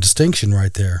important distinction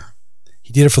right there.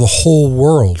 He did it for the whole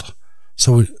world.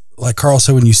 So like Carl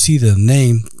said, when you see the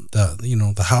name,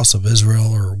 the house of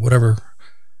Israel or whatever,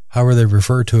 however they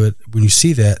refer to it, when you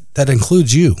see that, that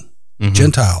includes you,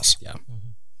 Gentiles. Yeah.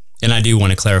 And I do want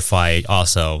to clarify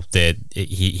also that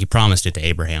he promised it to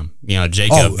Abraham. Jacob.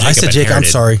 Oh, I said Jacob. I'm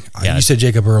sorry. Yeah. You said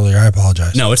Jacob earlier. I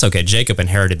apologize. No, it's okay. Jacob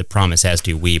inherited the promise, as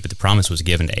do we, but the promise was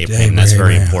given to Abraham. And that's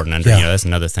very important. That's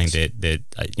another thing that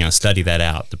study that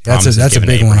out. The promise that's a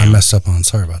big one I messed up on.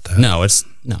 Sorry about that. No,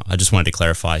 I just wanted to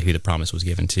clarify who the promise was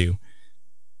given to.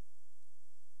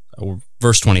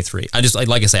 Verse 23.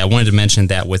 Like I say, I wanted to mention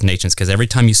that with nations, because every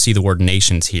time you see the word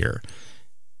nations here,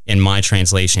 in my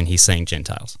translation, he's saying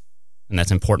Gentiles. And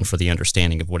that's important for the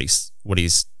understanding of what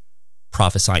he's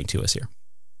prophesying to us here.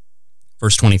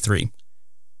 Verse 23,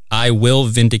 I will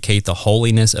vindicate the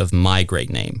holiness of my great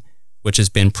name, which has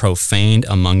been profaned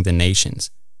among the nations,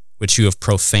 which you have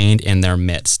profaned in their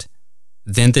midst.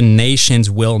 Then the nations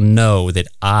will know that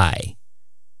I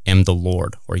am the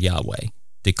Lord, or Yahweh,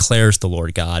 declares the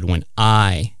Lord God, when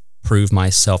I prove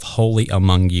myself holy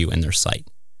among you in their sight.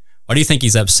 Why do you think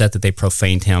he's upset that they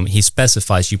profaned him? He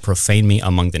specifies, you profane me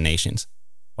among the nations.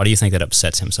 Why do you think that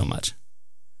upsets him so much?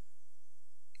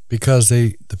 Because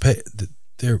the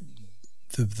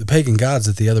pagan gods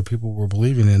that the other people were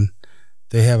believing in,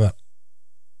 they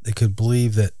could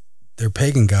believe that their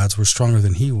pagan gods were stronger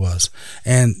than he was.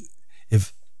 And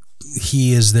if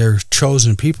he is their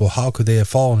chosen people, how could they have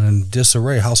fallen in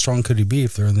disarray? How strong could he be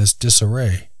if they're in this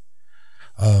disarray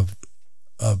of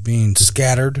being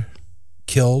scattered,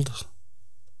 killed?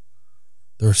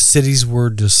 Their cities were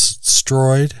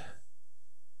destroyed.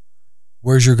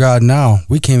 Where's your God now?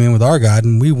 We came in with our God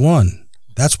and we won.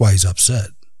 That's why he's upset.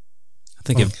 I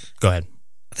think go ahead.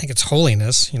 I think it's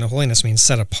holiness. Holiness means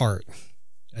set apart,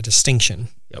 a distinction.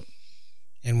 Yep.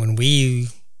 And when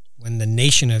the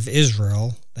nation of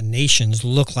Israel, the nations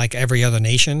look like every other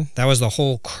nation, that was the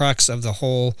whole crux of the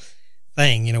whole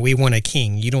thing. We want a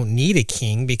king. You don't need a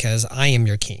king because I am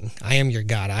your king. I am your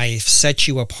God. I set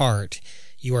you apart.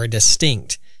 You are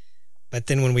distinct. But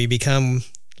then when we become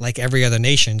like every other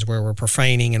nations where we're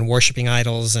profaning and worshiping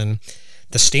idols, and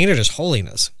the standard is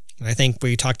holiness. And I think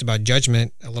we talked about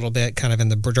judgment a little bit kind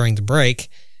of during the break,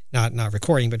 not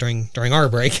recording, but during our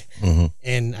break. Mm-hmm.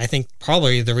 And I think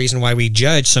probably the reason why we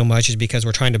judge so much is because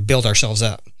we're trying to build ourselves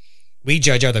up. We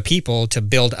judge other people to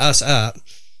build us up,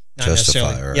 not justify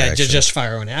necessarily, our actions. to justify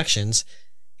our own actions.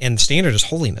 And the standard is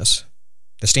holiness.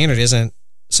 The standard isn't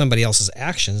somebody else's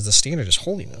actions. The standard is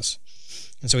holiness.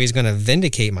 And so he's going to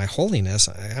vindicate my holiness.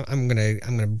 I'm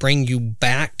going to bring you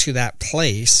back to that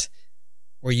place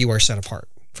where you are set apart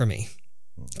for me,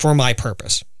 for my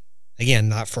purpose. Again,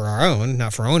 not for our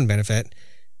own benefit,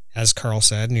 as Carl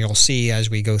said, and you'll see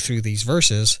as we go through these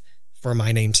verses, for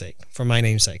my name's sake.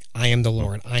 I am the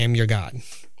Lord. I am your God.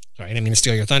 Sorry, I didn't mean to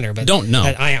steal your thunder, but Don't know.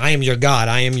 I am your God.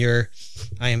 I am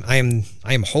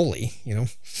holy.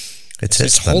 It's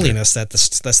his thunder. holiness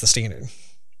that's the standard.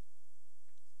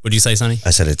 What'd you say, Sonny?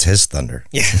 I said it's his thunder.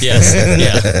 Yeah. Yes.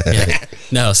 Yeah.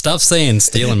 No, stop saying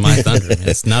stealing my thunder.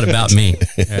 It's not about me.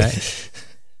 All right.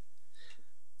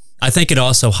 I think it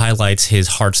also highlights his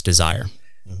heart's desire.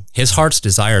 His heart's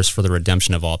desire is for the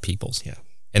redemption of all peoples. Yeah.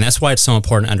 And that's why it's so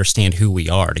important to understand who we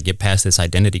are, to get past this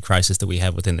identity crisis that we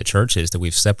have within the churches, that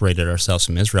we've separated ourselves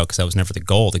from Israel, because that was never the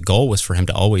goal. The goal was for him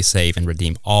to always save and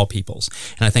redeem all peoples.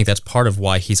 And I think that's part of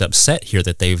why he's upset here,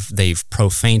 that they've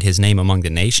profaned his name among the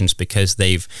nations, because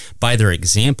by their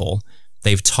example,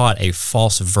 they've taught a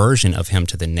false version of him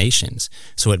to the nations.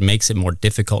 So it makes it more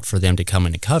difficult for them to come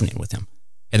into covenant with him.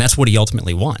 And that's what he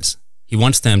ultimately wants. He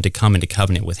wants them to come into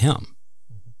covenant with him.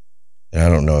 And I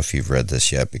don't know if you've read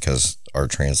this yet because our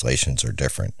translations are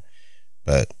different,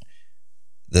 but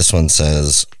this one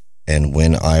says, "And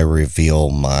when I reveal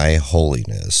my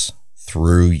holiness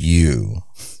through you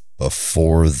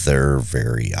before their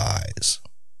very eyes."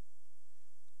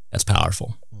 That's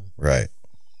powerful. Right.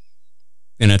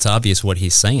 And it's obvious what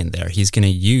he's saying there. He's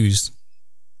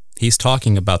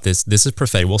talking about this. This is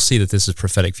prophetic. We'll see that this is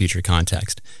prophetic future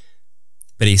context.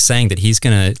 But he's saying that he's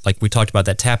going to, like we talked about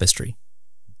that tapestry,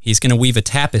 he's going to weave a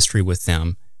tapestry with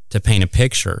them to paint a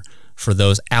picture for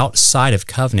those outside of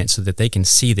covenant so that they can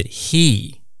see that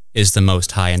he is the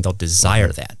Most High, and they'll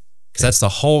desire that. Because that's the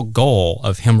whole goal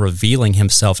of him revealing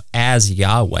himself as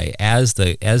Yahweh, as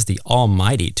the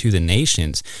Almighty to the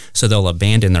nations, so they'll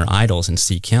abandon their idols and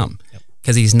seek him.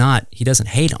 Because he doesn't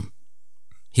hate them.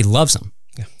 He loves them.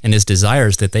 Yeah. And his desire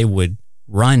is that they would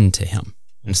run to him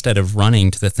instead of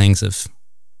running to the things of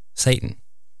Satan.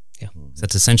 Yeah.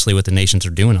 That's essentially what the nations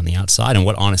are doing on the outside, and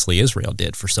what honestly Israel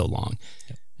did for so long.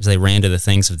 Is they ran to the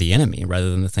things of the enemy rather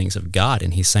than the things of God.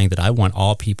 And he's saying that I want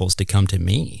all peoples to come to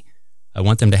me. I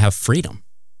want them to have freedom.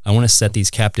 I want to set these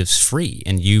captives free.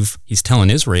 And he's telling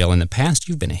Israel, in the past,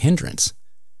 you've been a hindrance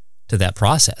to that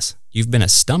process. You've been a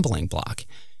stumbling block.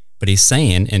 But he's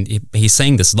saying, and he's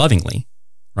saying this lovingly,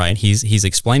 right? He's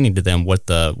explaining to them what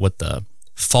the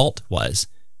fault was,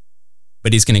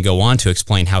 but he's going to go on to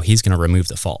explain how he's going to remove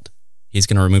the fault. He's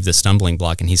going to remove the stumbling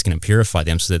block, and he's going to purify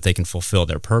them so that they can fulfill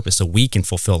their purpose, so we can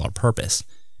fulfill our purpose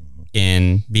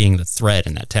in being the thread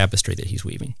in that tapestry that he's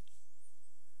weaving.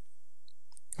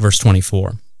 Verse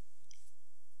 24,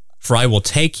 "For I will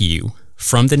take you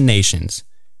from the nations,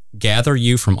 gather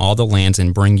you from all the lands,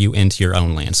 and bring you into your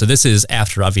own land." So this is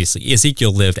after, obviously,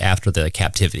 Ezekiel lived after the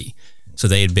captivity. So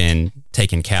they had been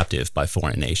taken captive by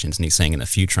foreign nations, and he's saying, in the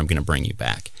future, I'm going to bring you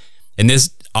back. And this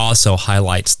also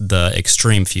highlights the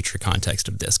extreme future context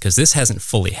of this, because this hasn't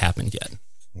fully happened yet.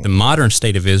 The modern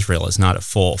state of Israel is not a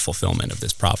full fulfillment of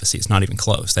this prophecy. It's not even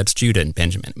close. That's Judah and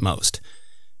Benjamin at most.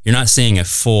 You're not seeing a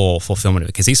full fulfillment of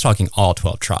it, because he's talking all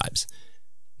 12 tribes,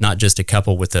 not just a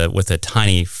couple with a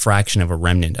tiny fraction of a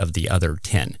remnant of the other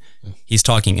 10. He's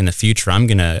talking in the future. I'm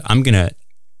gonna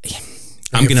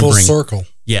full bring circle.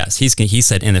 Yes, he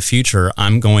said in the future,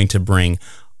 I'm going to bring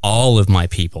all of my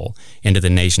people into the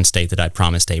nation state that I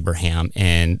promised Abraham,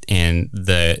 and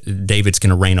David's going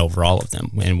to reign over all of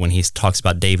them. And when he talks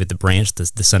about David, the branch, the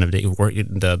son of David,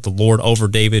 the Lord over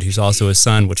David, who's also his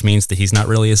son, which means that he's not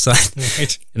really his son.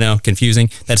 Right.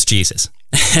 Confusing. That's Jesus.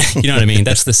 You know what I mean?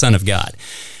 That's the Son of God.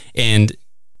 And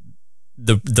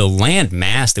the land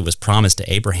mass that was promised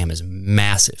to Abraham is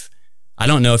massive. I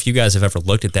don't know if you guys have ever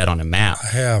looked at that on a map. I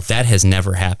have. That has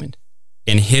never happened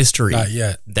in history. Not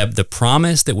yet. The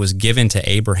promise that was given to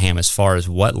Abraham as far as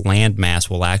what land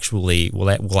mass will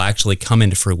actually come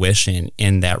into fruition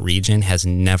in that region has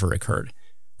never occurred.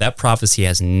 That prophecy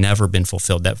has never been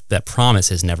fulfilled. That promise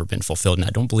has never been fulfilled, and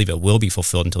I don't believe it will be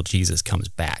fulfilled until Jesus comes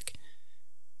back.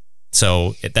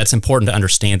 So that's important to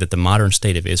understand, that the modern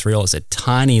state of Israel is a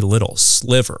tiny little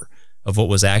sliver of what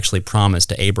was actually promised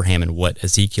to Abraham and what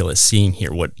Ezekiel is seeing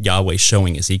here, what Yahweh is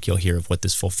showing Ezekiel here of what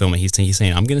this fulfillment. He's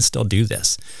saying, I'm going to still do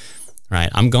this, right?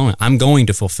 I'm going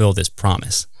to fulfill this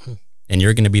promise, and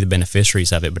you're going to be the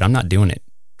beneficiaries of it, but I'm not doing it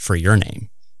for your name.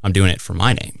 I'm doing it for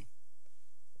my name,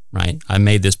 right? I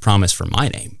made this promise for my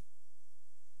name.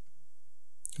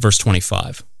 Verse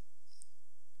 25,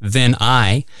 then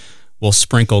I will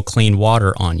sprinkle clean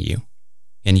water on you,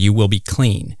 and you will be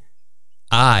clean.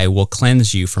 I will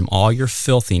cleanse you from all your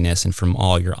filthiness and from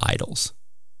all your idols.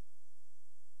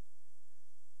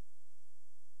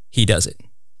 He does it.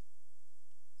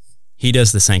 He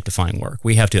does the sanctifying work.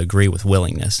 We have to agree with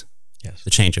willingness, Yes. the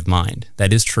change of mind.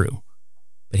 That is true.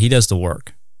 But he does the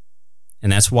work.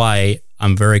 And that's why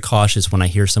I'm very cautious when I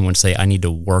hear someone say, I need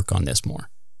to work on this more.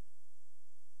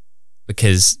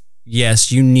 Because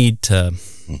yes, you need to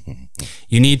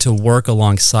work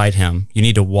alongside him. You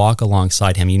need to walk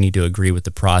alongside him. You need to agree with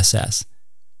the process.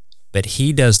 But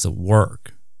he does the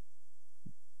work.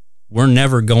 We're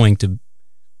never going to...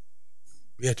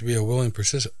 You have to be a willing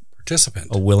participant.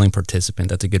 A willing participant.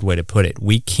 That's a good way to put it.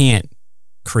 We can't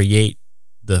create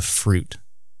the fruit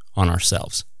on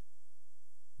ourselves.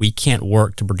 We can't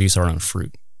work to produce our own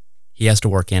fruit. He has to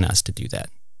work in us to do that.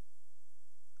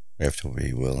 We have to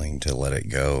be willing to let it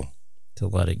go. To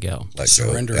let it go. Let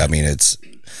Surrender. go. I mean, it's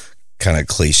kind of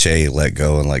cliche, let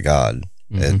go and let God.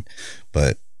 Mm-hmm.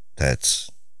 But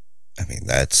that's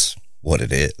what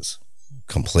it is.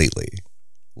 Completely.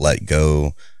 Let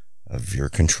go of your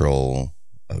control,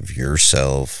 of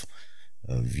yourself,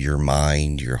 of your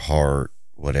mind, your heart,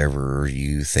 whatever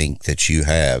you think that you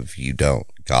have, you don't.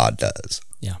 God does.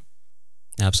 Yeah,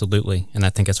 absolutely. And I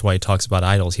think that's why he talks about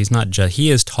idols.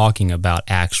 He is talking about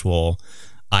actual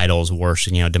idols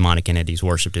worship, demonic entities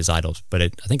worshipped as idols, but I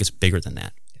think it's bigger than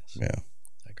that. Yes. Yeah.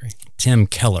 I agree. Tim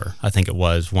Keller, I think it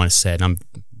was, once said, and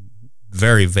I'm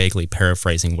very vaguely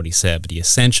paraphrasing what he said, but he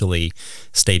essentially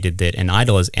stated that an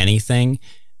idol is anything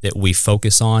that we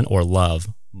focus on or love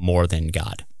more than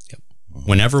God. Yep.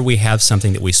 Whenever we have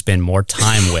something that we spend more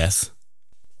time with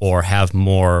or have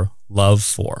more love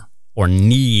for or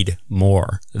need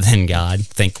more than God,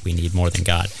 think we need more than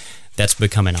God, that's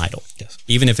become an idol. Yes.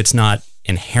 Even if it's not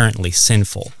inherently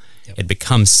sinful, Yep. it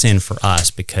becomes sin for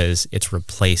us because it's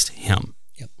replaced him.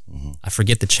 Yep. I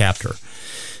forget the chapter,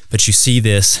 but you see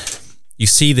this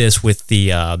with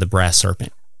the brass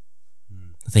serpent.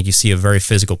 I think you see a very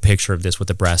physical picture of this with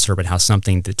the brass serpent, how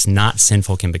something that's not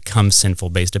sinful can become sinful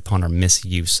based upon our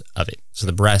misuse of it. So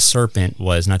the brass serpent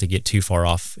was, not to get too far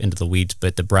off into the weeds,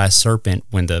 but the brass serpent,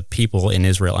 when the people in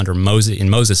Israel in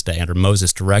Moses' day, under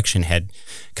Moses' direction, had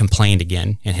complained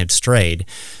again and had strayed,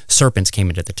 serpents came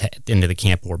into the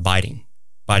camp, were biting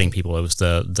people. It was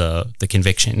the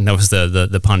conviction. That was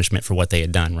the punishment for what they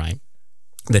had done, right?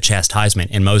 The chastisement.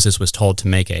 And Moses was told to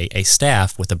make a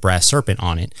staff with a brass serpent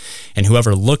on it, and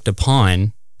whoever looked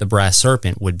upon the brass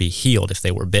serpent would be healed if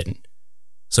they were bitten.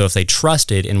 So if they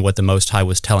trusted in what the Most High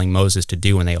was telling Moses to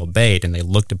do and they obeyed and they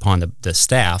looked upon the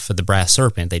staff of the brass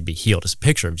serpent, they'd be healed. It's a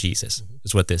picture of Jesus,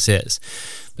 is what this is.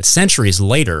 But centuries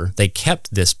later, they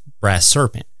kept this brass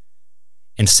serpent.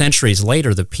 And centuries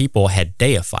later, the people had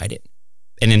deified it.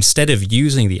 And instead of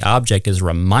using the object as a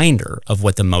reminder of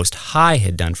what the Most High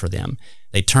had done for them,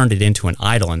 they turned it into an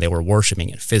idol and they were worshiping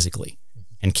it physically.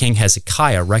 And King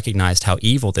Hezekiah recognized how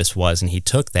evil this was, and he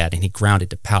took that and he ground it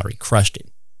to powder. He crushed it,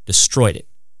 destroyed it.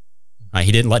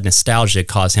 He didn't let nostalgia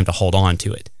cause him to hold on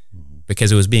to it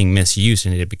because it was being misused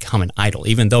and it had become an idol.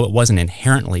 Even though it wasn't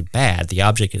inherently bad, the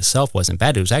object itself wasn't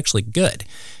bad. It was actually good.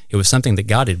 It was something that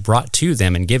God had brought to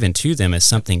them and given to them as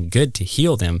something good to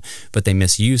heal them, but they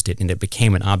misused it and it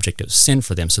became an object of sin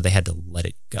for them, so they had to let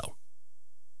it go.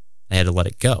 They had to let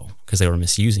it go because they were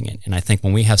misusing it. And I think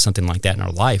when we have something like that in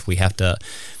our life, we have to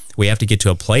get to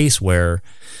a place where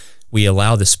we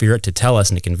allow the Spirit to tell us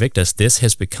and to convict us, this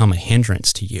has become a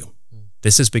hindrance to you.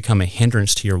 this has become a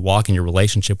hindrance to your walk and your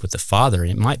relationship with the Father,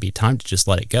 it might be time to just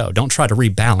let it go. Don't try to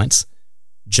rebalance.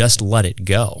 Just let it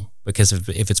go. Because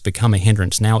if it's become a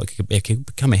hindrance now, it could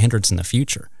become a hindrance in the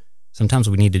future. Sometimes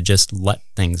we need to just let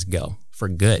things go for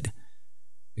good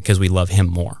because we love Him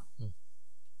more.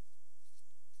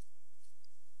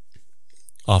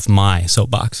 Off my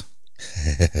soapbox.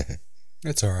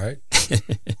 It's all right.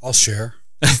 I'll share.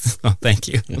 Oh, thank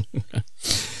you.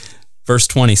 Verse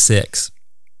 26.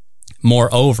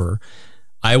 Moreover,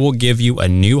 I will give you a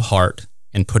new heart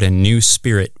and put a new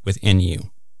spirit within you.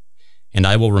 And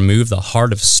I will remove the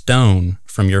heart of stone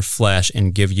from your flesh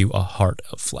and give you a heart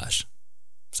of flesh.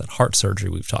 It's that heart surgery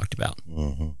we've talked about.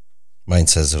 Mm-hmm. Mine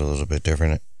says it a little bit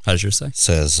different. How does yours say? It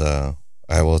says,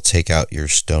 I will take out your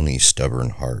stony, stubborn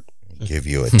heart and give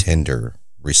you a tender,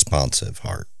 responsive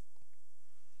heart.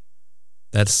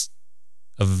 That's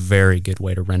a very good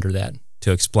way to render that,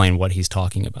 to explain what he's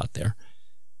talking about there.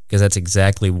 Because that's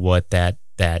exactly what that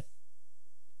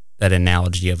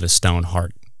analogy of a stony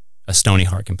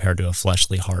heart compared to a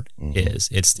fleshly heart is.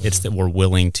 It's that we're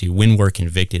willing to, when we're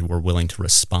convicted, we're willing to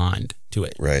respond to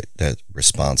it. Right. That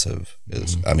responsive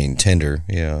is, I mean, tender,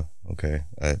 yeah, okay,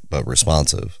 but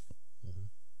responsive.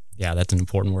 Yeah, that's an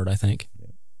important word, I think.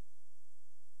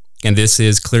 And this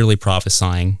is clearly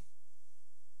prophesying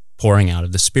pouring out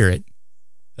of the Spirit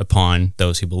upon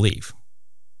those who believe.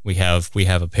 We have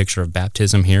a picture of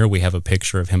baptism here. We have a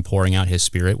picture of Him pouring out His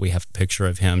Spirit. We have a picture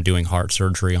of Him doing heart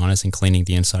surgery on us and cleaning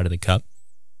the inside of the cup.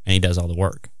 And He does all the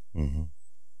work. Mm-hmm.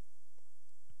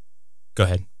 Go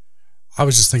ahead. I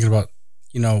was just thinking about,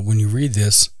 when you read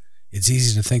this, it's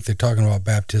easy to think they're talking about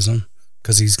baptism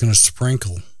because He's going to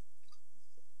sprinkle,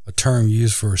 a term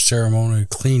used for ceremonial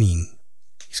cleaning.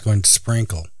 He's going to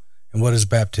sprinkle. And what is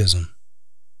baptism?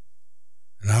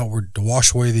 An outward, to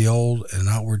wash away the old, and an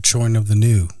outward showing of the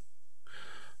new.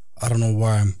 I don't know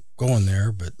why I'm going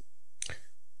there, but.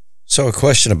 So a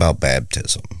question about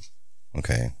baptism.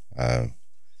 Okay.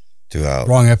 Throughout.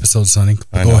 Wrong episode, Sonny.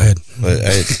 Go ahead. But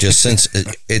just since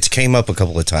it came up a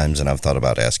couple of times and I've thought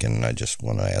about asking, and I just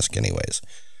want to ask anyways.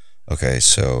 Okay.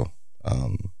 So,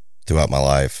 throughout my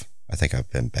life, I think I've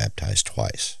been baptized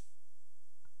twice.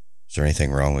 Is there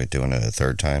anything wrong with doing it a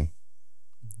third time?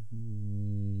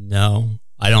 No.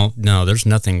 I don't know. There's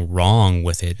nothing wrong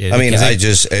with it.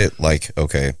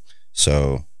 Okay.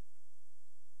 So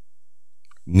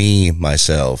me,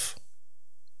 myself,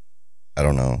 I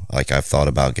don't know. Like I've thought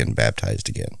about getting baptized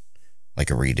again, like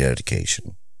a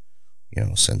rededication,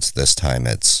 since this time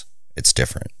it's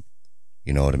different.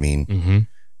 You know what I mean? Mm-hmm.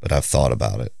 But I've thought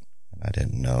about it and I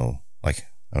didn't know, I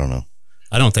don't know.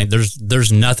 I don't think there's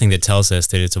nothing that tells us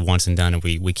that it's a once and done and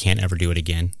we can't ever do it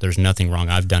again. There's nothing wrong.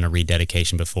 I've done a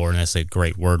rededication before, and that's a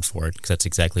great word for it because that's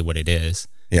exactly what it is.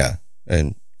 Yeah,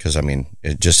 and because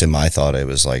it just in my thought it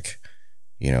was like,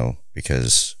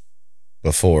 because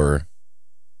before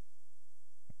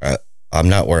I'm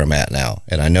not where I'm at now,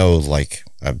 and I know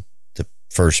the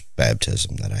first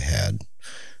baptism that I had,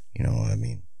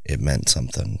 it meant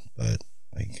something, but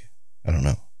I don't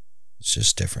know, it's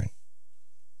just different.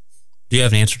 Do you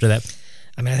have an answer to that?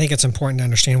 I think it's important to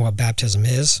understand what baptism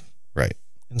is. Right.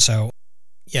 And so,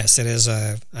 yes, it is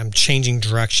I'm changing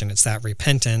direction. It's that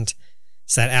repentant.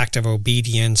 It's that act of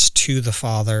obedience to the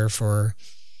Father for,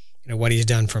 what He's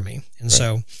done for me. And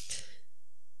so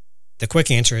the quick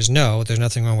answer is no, there's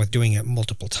nothing wrong with doing it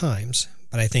multiple times.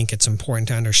 But I think it's important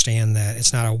to understand that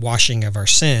it's not a washing of our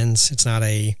sins. It's not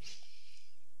a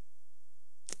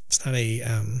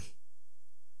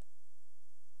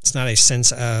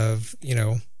sense of,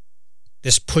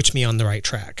 this puts me on the right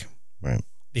track. Right.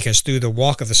 Because through the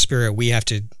walk of the Spirit, we have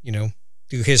to,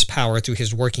 through His power, through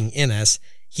His working in us,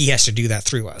 He has to do that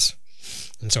through us.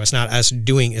 And so it's not us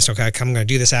doing, it's okay, I'm going to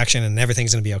do this action and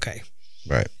everything's going to be okay.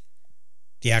 Right.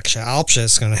 The actual opposite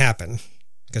is going to happen.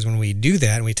 Because when we do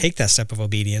that and we take that step of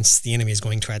obedience, the enemy is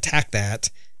going to attack that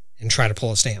and try to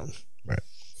pull us down. Right.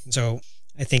 And so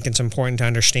I think it's important to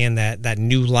understand that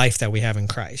new life that we have in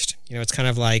Christ. It's kind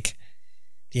of like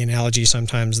the analogy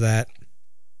sometimes that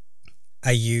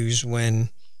I use when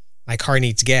my car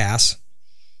needs gas.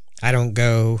 I don't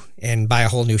go and buy a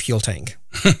whole new fuel tank.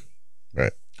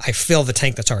 Right. I fill the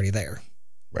tank that's already there.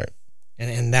 Right.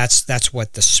 And that's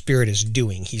what the Spirit is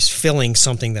doing. He's filling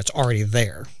something that's already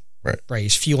there. Right. Right.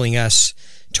 He's fueling us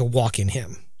to walk in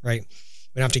Him. Right.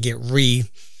 We don't have to get we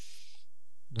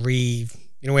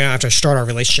don't have to start our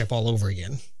relationship all over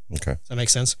again. Okay. Does that make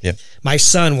sense? Yeah. My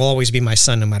son will always be my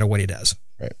son no matter what he does.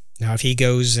 Right. Now, if he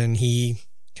goes and he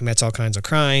commits all kinds of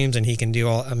crimes and he can do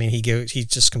he's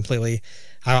just completely,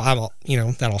 that'll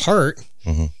hurt,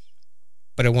 mm-hmm.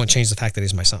 but it won't change the fact that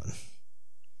he's my son.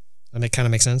 That kind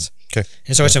of makes sense. Okay.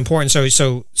 And so it's important.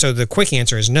 So the quick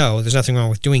answer is no. There's nothing wrong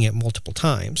with doing it multiple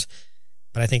times,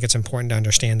 but I think it's important to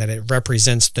understand that it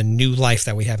represents the new life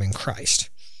that we have in Christ,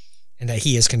 and that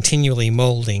He is continually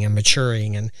molding and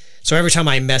maturing. And so every time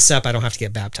I mess up, I don't have to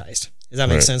get baptized. Does that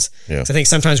make Right. sense? Yeah. So I think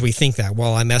sometimes we think that,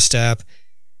 well, I messed up,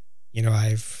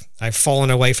 I've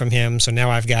fallen away from Him, so now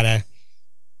I've got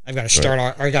to start,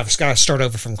 or I've got to start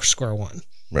over from square one.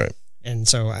 Right. And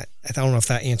so I don't know if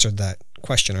that answered that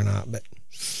question or not, but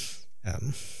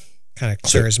kind of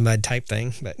clear as mud type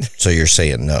thing. But So you're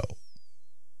saying no?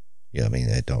 Yeah, I mean,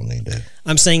 they don't need to.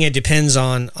 I'm saying it depends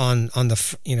on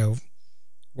the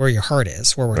where your heart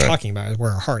is. Where we're Right. talking about is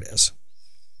where our heart is.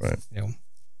 Right.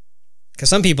 Because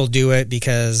some people do it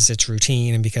because it's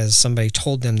routine and because somebody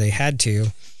told them they had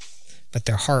to, but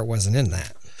their heart wasn't in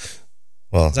that.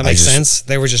 Well, Does that make sense?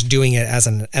 They were just doing it as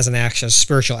an action, a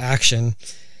spiritual action.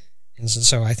 And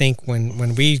so I think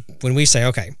when we say,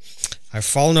 okay, I've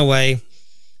fallen away,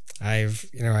 I've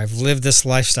lived this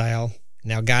lifestyle.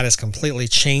 Now God has completely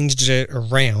changed it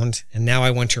around, and now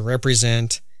I want to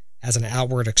represent as an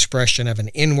outward expression of an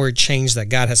inward change that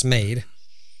God has made.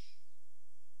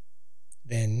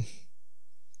 Then,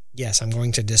 yes, I'm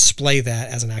going to display that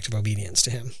as an act of obedience to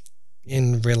Him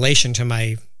in relation to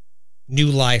my new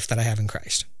life that I have in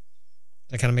Christ.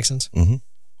 That kind of makes sense? Mm-hmm.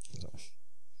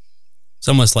 It's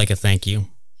almost like a thank you.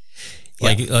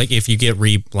 Like if you get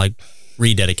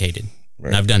rededicated. Right.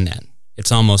 And I've done that.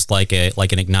 It's almost like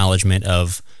an acknowledgement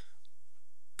of,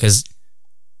 because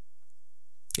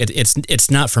it's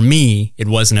not, for me, it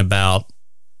wasn't about,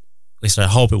 at least I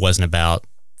hope it wasn't about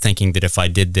thinking that if I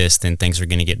did this, then things are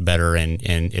going to get better and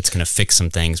it's going to fix some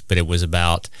things. But it was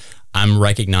about, I'm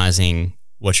recognizing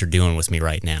what you're doing with me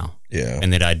right now. Yeah.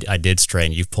 And that I did stray,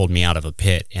 and you've pulled me out of a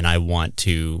pit, and I want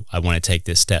to take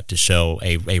this step to show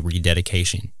a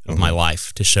rededication of my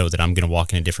life, to show that I'm going to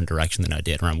walk in a different direction than I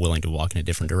did, or I'm willing to walk in a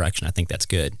different direction. I think that's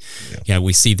good. Yeah.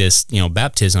 We see this,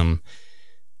 baptism,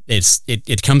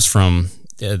 it comes from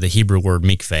the Hebrew word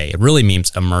mikveh. It really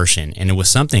means immersion, and it was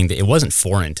something that it wasn't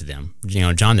foreign to them.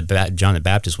 John the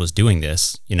Baptist was doing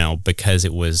this, because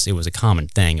it was a common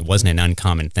thing. It wasn't an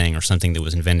uncommon thing or something that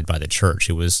was invented by the church.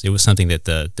 It was something that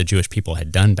the Jewish people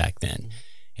had done back then,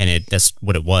 and that's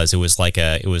what it was. It was like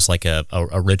a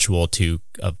ritual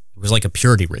it was like a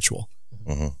purity ritual,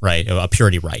 right? A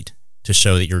purity rite to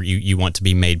show that you want to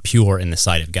be made pure in the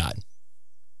sight of God.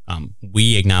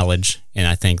 We acknowledge, and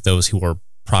I think those who are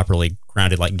properly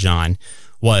grounded like John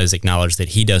was, acknowledge that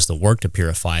he does the work to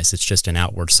purify us. It's just an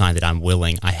outward sign that I'm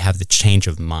willing, I have the change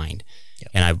of mind,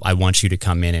 and I want you to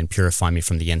come in and purify me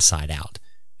from the inside out,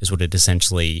 is what it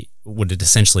essentially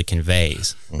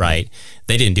conveys, right?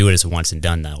 They didn't do it as a once and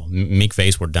done, though.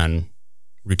 Mikvahs were done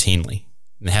routinely.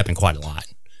 They happened quite a lot.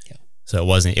 Yeah. So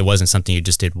it wasn't something you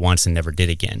just did once and never did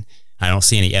again. I don't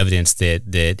see any evidence that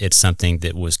it's something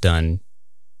that was done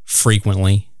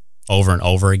frequently over and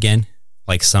over again,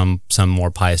 like some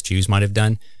more pious Jews might have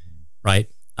done, right?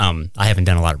 I haven't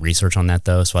done a lot of research on that,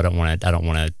 though, so I don't want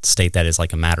to state that as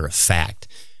like a matter of fact.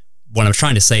 What I'm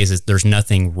trying to say is there's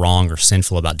nothing wrong or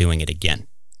sinful about doing it again.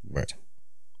 Right.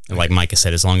 And like Micah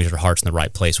said, as long as your heart's in the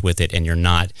right place with it, and you're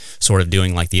not sort of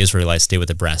doing like the Israelites did with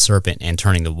the brass serpent and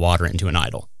turning the water into an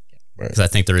idol. Because I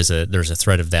think there's a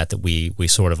thread of that we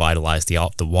sort of idolize the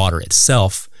water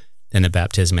itself in the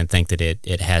baptism and think that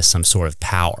it has some sort of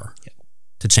power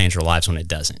to change our lives when it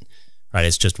doesn't. Right?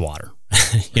 It's just water.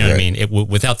 You know what I mean?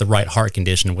 Without the right heart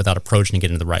condition, without approaching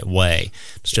it in the right way,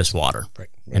 it's just water. Right.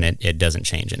 And it doesn't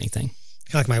change anything. Kind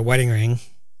of like my wedding ring.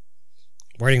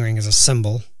 Wedding ring is a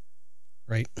symbol,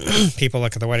 right? People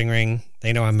look at the wedding ring,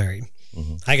 they know I'm married.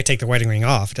 Mm-hmm. I could take the wedding ring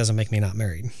off. It doesn't make me not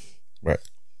married. Right.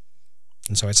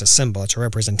 And so it's a symbol. It's a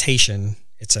representation.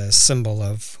 It's a symbol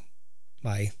of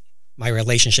my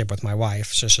relationship with my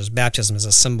wife, just as baptism is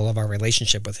a symbol of our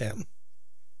relationship with Him.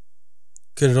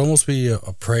 Could it almost be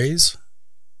a praise?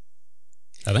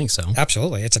 I think so.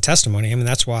 Absolutely. It's a testimony. I mean,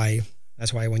 that's why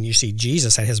when you see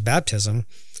Jesus at His baptism,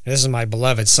 this is my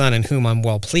beloved Son in whom I'm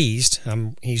well pleased.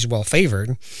 He's well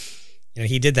favored.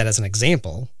 He did that as an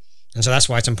example. And so that's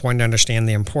why it's important to understand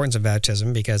the importance of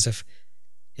baptism, because if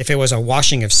it was a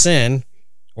washing of sin,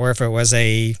 or if it was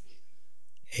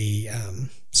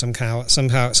some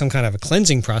kind of a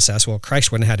cleansing process, well,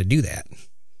 Christ wouldn't have had to do that.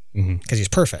 Because He's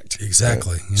perfect.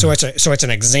 Exactly. Yeah. So it's an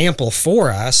example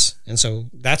for us, and so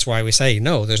that's why we say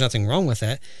no. There's nothing wrong with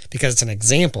that, because it's an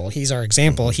example. He's our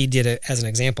example. He did it as an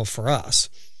example for us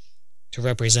to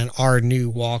represent our new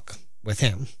walk with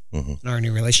Him, and our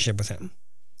new relationship with Him.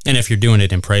 And if you're doing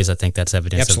it in praise, I think that's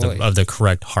evidence of the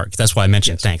correct heart. That's why I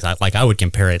mentioned thanks. I would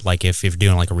compare it, like if you're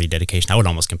doing like a rededication, I would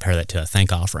almost compare that to a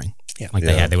thank offering. Like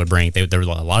they would bring, there were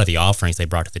a lot of the offerings they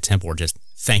brought to the temple were just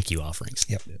thank you offerings.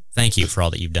 Yep. Thank you for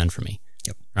all that you've done for me.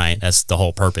 Yep. Right. That's the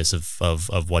whole purpose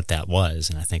of what that was.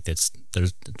 And I think there's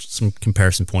some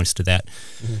comparison points to that,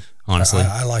 honestly.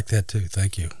 I like that too.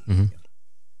 Thank you. Mm-hmm.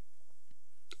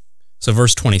 So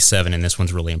verse 27, and this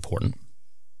one's really important.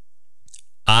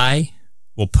 I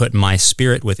will put my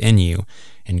spirit within you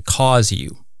and cause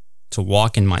you to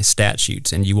walk in my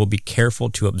statutes, and you will be careful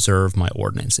to observe my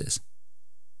ordinances.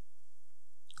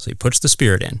 So he puts the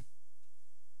spirit in.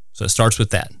 So it starts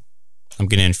with that. I'm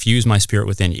going to infuse my spirit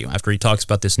within you. After he talks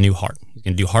about this new heart, he's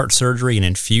going to do heart surgery and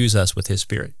infuse us with his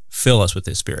spirit, fill us with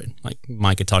his spirit. Like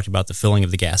Mike had talked about the filling of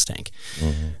the gas tank.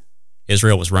 Mm-hmm.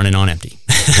 Israel was running on empty.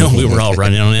 We were all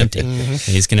running on empty. And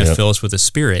he's going to fill us with the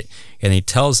Spirit. And he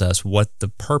tells us what the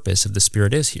purpose of the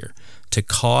Spirit is here, to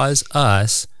cause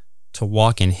us to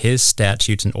walk in his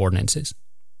statutes and ordinances.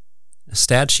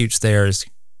 Statutes there is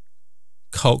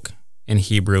kok in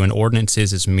Hebrew, and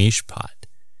ordinances is mishpat.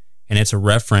 And it's a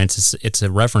reference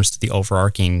to the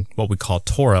overarching, what we call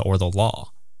Torah or the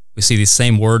law. We see these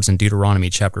same words in Deuteronomy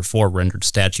chapter 4 rendered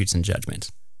statutes and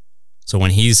judgments. So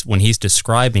when he's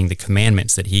describing the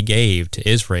commandments that he gave to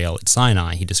Israel at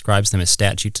Sinai, he describes them as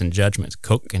statutes and judgments,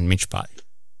 kok and mishpat.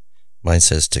 Mine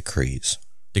says decrees.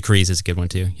 Decrees is a good one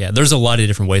too. Yeah, there's a lot of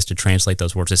different ways to translate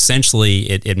those words. Essentially,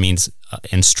 it means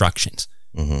instructions.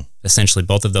 Mm-hmm. Essentially,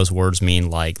 both of those words mean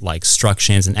like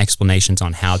instructions and explanations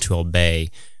on how to obey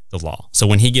the law. So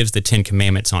when he gives the 10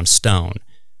 commandments on stone,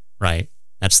 right?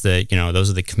 That's those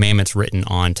are the commandments written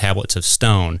on tablets of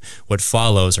stone. What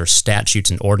follows are statutes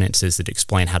and ordinances that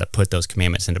explain how to put those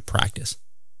commandments into practice,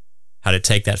 how to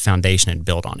take that foundation and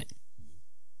build on it.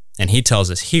 And he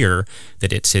tells us here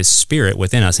that it's his spirit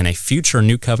within us in a future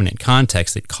new covenant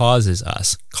context that causes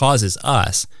us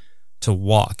to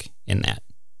walk in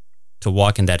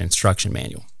that instruction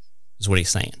manual, is what he's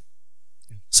saying.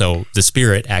 So the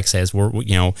Spirit acts as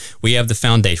we have the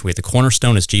foundation. We have the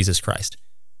cornerstone is Jesus Christ.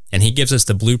 And he gives us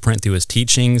the blueprint through his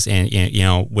teachings, and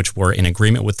which were in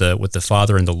agreement with the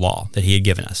Father and the law that he had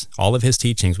given us. All of his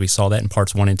teachings, we saw that in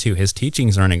parts 1 and 2. His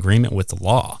teachings are in agreement with the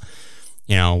law.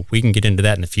 We can get into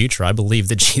that in the future. I believe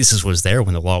that Jesus was there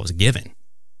when the law was given,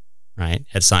 right,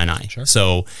 at Sinai. Sure.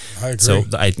 So I agree.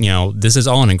 So this is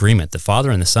all in agreement. The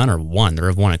Father and the Son are one; they're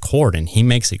of one accord, and he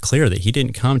makes it clear that he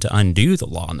didn't come to undo the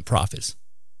law and the prophets.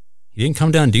 He didn't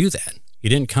come to undo that. He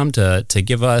didn't come to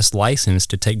give us license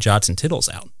to take jots and tittles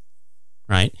out.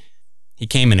 Right? He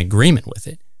came in agreement with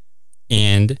it,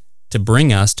 and to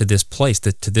bring us to this place,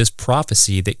 to this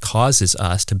prophecy that causes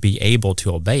us to be able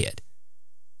to obey it.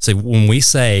 So when we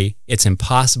say it's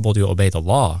impossible to obey the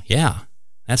law, yeah,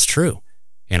 that's true.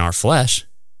 In our flesh,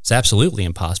 it's absolutely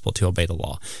impossible to obey the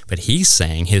law. But he's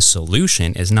saying his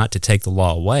solution is not to take the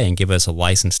law away and give us a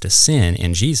license to sin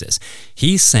in Jesus.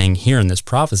 He's saying here in this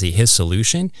prophecy, his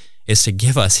solution is to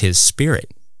give us his Spirit,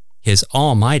 his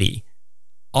almighty,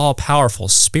 all-powerful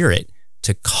Spirit,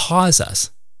 to cause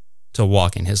us to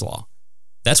walk in his law.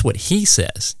 That's what he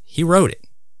says. He wrote it.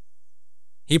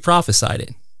 He prophesied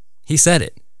it. He said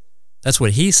it. That's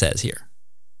what he says here,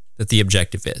 that the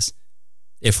objective is.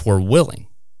 If we're willing,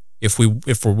 if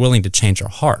we're willing to change our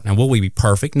heart. Now, will we be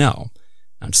perfect? No.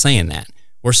 I'm saying that.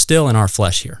 We're still in our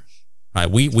flesh here. Right?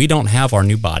 We don't have our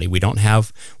new body. We're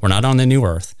not on the new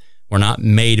earth. We're not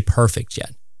made perfect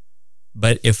yet.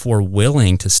 But if we're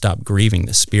willing to stop grieving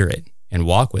the Spirit and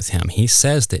walk with him, he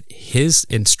says that his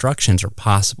instructions are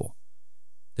possible.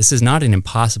 This is not an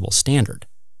impossible standard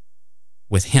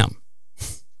with him.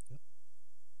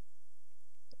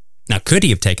 Now, could he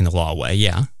have taken the law away?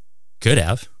 Yeah, could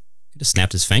have. Could have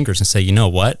snapped his fingers and say, you know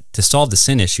what? To solve the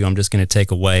sin issue, I'm just going to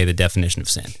take away the definition of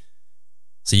sin.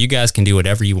 So you guys can do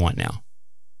whatever you want now.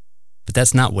 But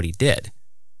that's not what he did.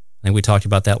 I think we talked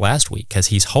about that last week, because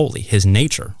he's holy. His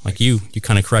nature, like you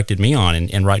kind of corrected me on,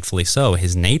 and rightfully so,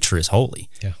 his nature is holy.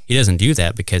 Yeah. He doesn't do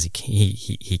that because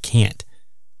he can't.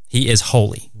 He is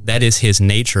holy. That is his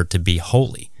nature, to be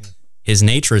holy. His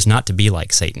nature is not to be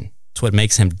like Satan. It's what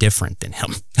makes him different than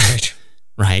him. Right.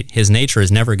 Right? His nature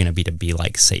is never going to be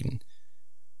like Satan.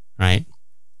 Right?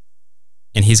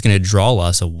 And he's going to draw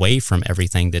us away from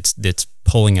everything that's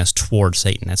pulling us toward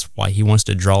Satan. That's why he wants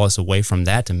to draw us away from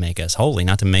that, to make us holy,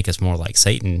 not to make us more like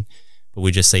Satan, but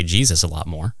we just say Jesus a lot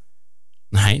more,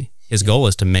 right? His goal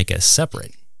is to make us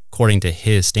separate according to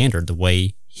his standard, the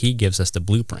way he gives us the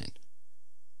blueprint.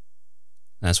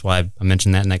 That's why I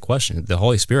mentioned that in that question. The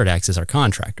Holy Spirit acts as our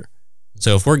contractor.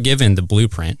 So if we're given the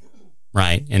blueprint,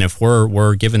 right, and if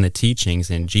we're given the teachings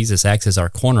and Jesus acts as our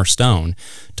cornerstone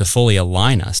to fully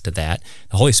align us to that,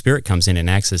 the Holy Spirit comes in and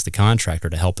acts as the contractor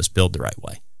to help us build the right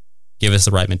way. Give us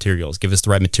the right materials. Give us the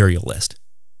right material list,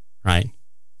 right?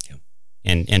 Yep.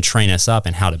 and train us up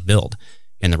in how to build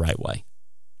in the right way.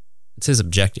 It's his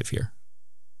objective here.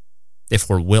 If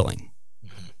we're willing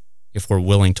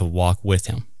to walk with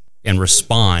him and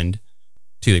respond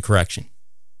to the correction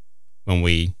when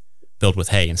we build with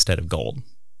hay instead of gold,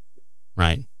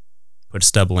 right? Put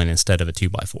stubble in instead of a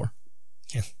 2x4.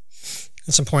 Yeah.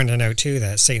 It's important to note, too,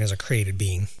 that Satan is a created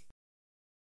being.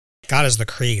 God is the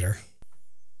creator.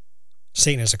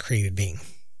 Satan is a created being.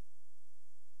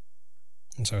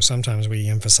 And so sometimes we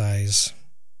emphasize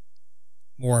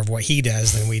more of what he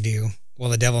does than we do. Well,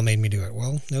 the devil made me do it.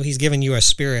 Well, no, he's given you a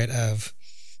spirit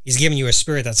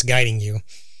that's guiding you.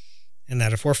 And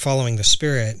that if we're following the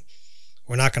Spirit,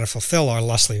 we're not going to fulfill our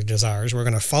lustly desires. We're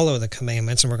going to follow the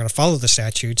commandments, and we're going to follow the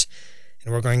statutes,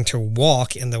 and we're going to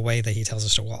walk in the way that he tells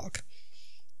us to walk.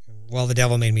 Well, the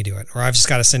devil made me do it, or I've just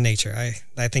got a sin nature.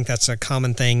 I think that's a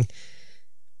common thing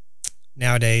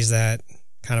nowadays, that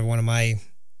kind of one of my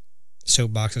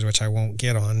soapboxes, which I won't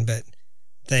get on, but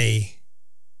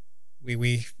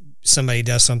somebody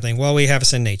does something, well, we have a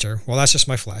sin nature. Well, that's just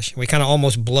my flesh. We kind of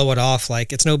almost blow it off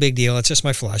like it's no big deal. It's just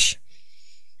my flesh.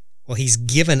 Well, he's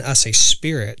given us a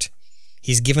spirit.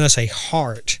 He's given us a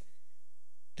heart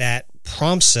that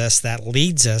prompts us, that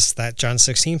leads us, that John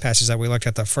 16 passage that we looked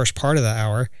at the first part of the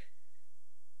hour,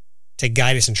 to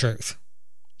guide us in truth.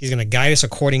 He's going to guide us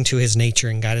according to his nature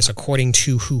and guide us according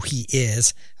to who he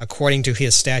is, according to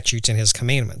his statutes and his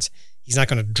commandments. He's not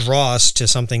going to draw us to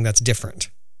something that's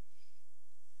different.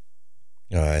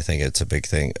 I think it's a big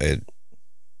thing.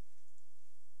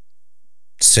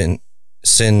 Sin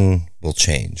will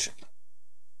change.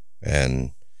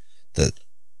 And that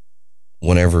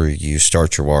whenever you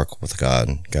start your walk with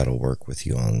God, God will work with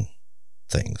you on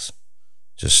things.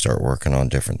 Just start working on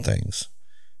different things.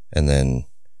 And then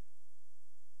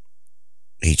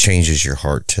he changes your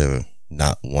heart to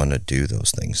not want to do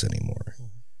those things anymore.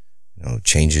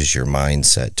 Changes your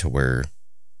mindset to where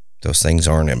those things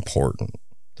aren't important.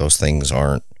 Those things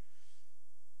aren't,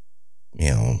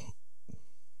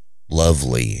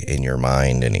 lovely in your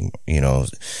mind anymore.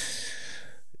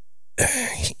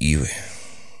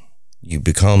 You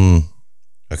become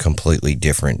a completely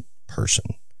different person,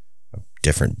 a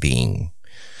different being.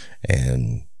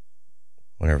 And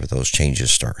whenever those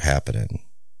changes start happening,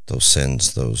 those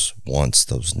sins, those wants,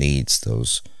 those needs,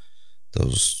 those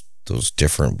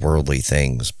different worldly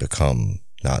things become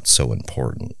not so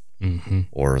important. Mm-hmm.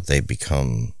 Or they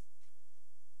become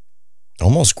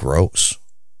almost gross.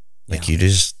 Like you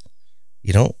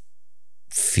don't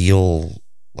feel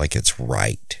like it's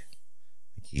right.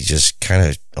 You just kind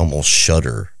of almost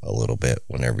shudder a little bit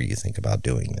whenever you think about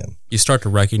doing them. You start to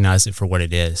recognize it for what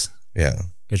it is. Yeah.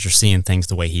 Because you're seeing things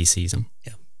the way he sees them.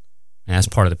 Yeah. And that's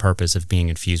part of the purpose of being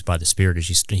infused by the Spirit, is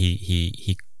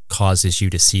he causes you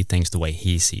to see things the way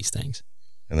he sees things.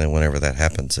 And then whenever that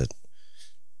happens,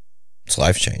 it's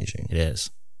life-changing. It is.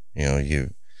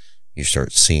 You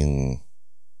start seeing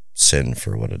sin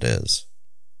for what it is.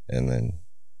 And then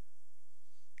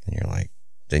you're like,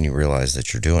 then you realize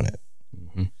that you're doing it.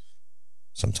 Mm-hmm.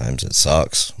 Sometimes it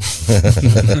sucks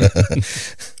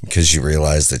because you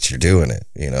realize that you're doing it.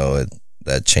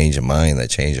 That change of mind,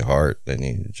 that change of heart, then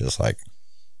you just like,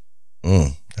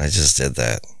 I just did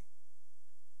that.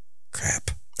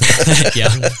 Crap. Yeah.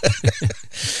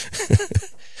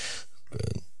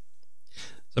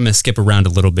 So I'm going to skip around a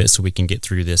little bit so we can get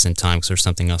through this in time, because there's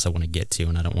something else I want to get to,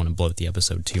 and I don't want to bloat the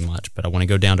episode too much. But I want to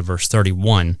go down to verse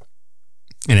 31,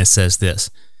 and it says this: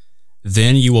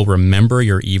 "Then you will remember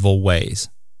your evil ways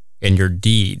and your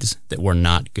deeds that were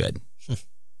not good."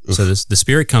 So the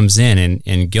Spirit comes in,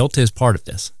 and guilt is part of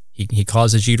this. He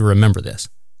causes you to remember this.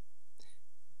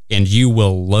 "And you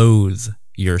will loathe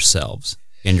yourselves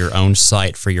in your own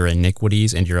sight for your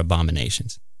iniquities and your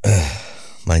abominations."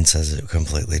 Mine says it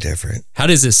completely different. How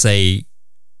does it say?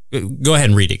 Go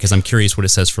ahead and read it, because I'm curious what it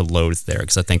says for loathe there,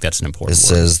 because I think that's an important word. It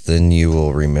says, "Then you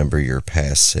will remember your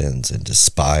past sins and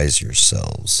despise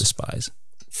yourselves." Despise.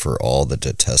 "For all the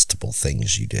detestable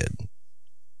things you did."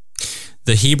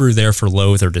 The Hebrew there for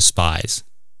loathe or despise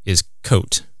is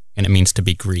kot, and it means to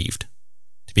be grieved,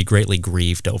 to be greatly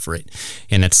grieved over it.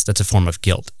 And that's a form of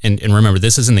guilt. And remember,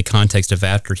 this is in the context of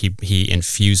after he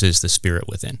infuses the Spirit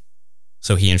within.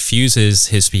 So he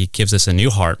gives us a new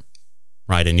heart,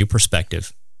 right? A new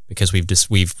perspective, because we've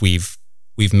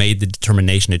made the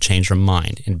determination to change our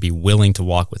mind and be willing to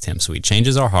walk with him. So he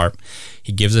changes our heart.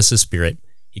 He gives us his Spirit.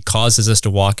 He causes us to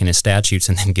walk in his statutes,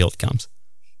 and then guilt comes.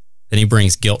 Then he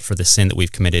brings guilt for the sin that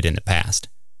we've committed in the past.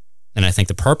 And I think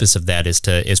the purpose of that is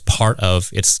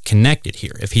it's connected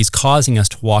here. If he's causing us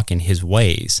to walk in his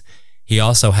ways, he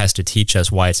also has to teach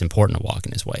us why it's important to walk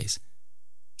in his ways.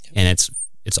 And it's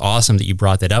it's awesome that you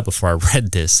brought that up before I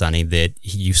read this, Sonny, that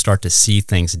you start to see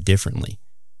things differently.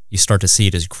 You start to see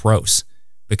it as gross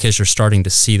because you're starting to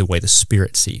see the way the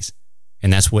Spirit sees.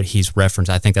 And that's what he's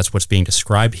referenced. I think that's what's being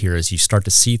described here is you start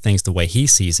to see things the way he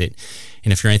sees it.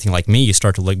 And if you're anything like me, you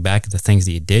start to look back at the things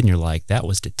that you did and you're like, that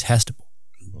was detestable.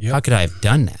 Yep. How could I have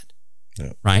done that?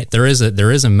 Yep. Right? There is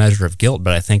a measure of guilt,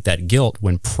 but I think that guilt,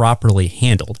 when properly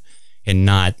handled and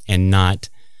not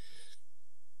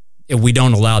we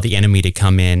don't allow the enemy to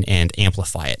come in and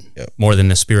amplify it more than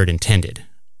the Spirit intended,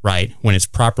 right? When it's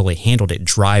properly handled, it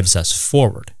drives us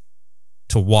forward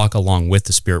to walk along with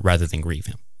the Spirit rather than grieve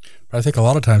him. But I think a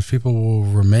lot of times people will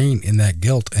remain in that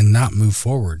guilt and not move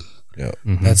forward. Yeah,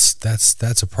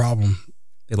 that's a problem.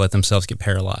 They let themselves get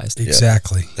paralyzed.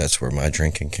 Exactly. That's where my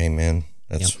drinking came in.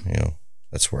 That's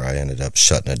that's where I ended up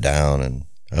shutting it down and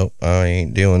I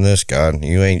ain't doing this, God.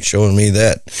 You ain't showing me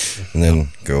that. And then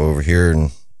go over here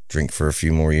and drink for a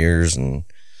few more years and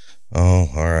all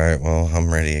right, well,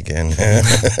 I'm ready again.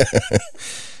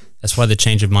 That's why the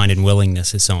change of mind and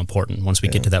willingness is so important. Once we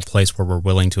get to that place where we're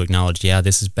willing to acknowledge,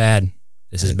 this is bad.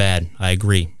 This is bad. I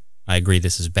agree.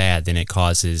 This is bad. Then it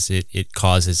causes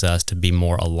us to be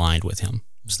more aligned with him,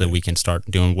 so that we can start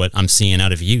doing what I'm seeing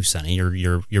out of you, Sonny.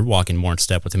 You're walking more in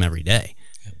step with him every day,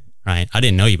 right? I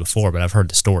didn't know you before, but I've heard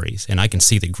the stories, and I can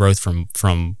see the growth from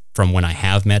when I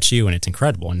have met you, and it's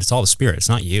incredible. And it's all the Spirit. It's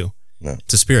not you. No.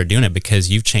 It's the Spirit doing it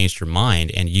because you've changed your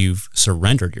mind and you've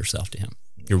surrendered yourself to him.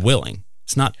 You're willing.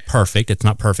 It's not perfect. It's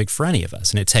not perfect for any of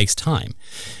us, and it takes time.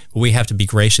 But we have to be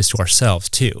gracious to ourselves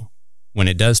too when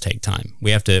it does take time.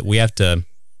 We have to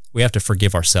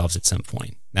forgive ourselves at some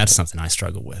point. That's something I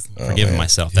struggle with. Forgiving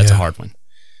myself. That's a hard one.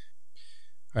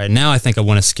 All right, now I think I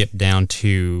want to skip down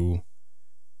to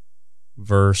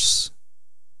verse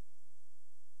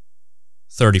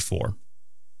 34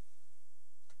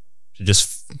 to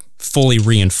just fully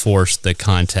reinforce the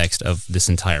context of this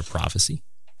entire prophecy.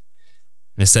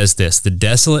 And it says this: the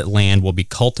desolate land will be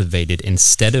cultivated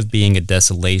instead of being a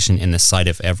desolation in the sight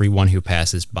of everyone who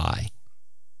passes by.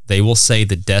 They will say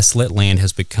the desolate land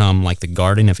has become like the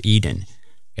Garden of Eden,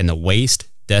 and the waste,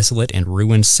 desolate, and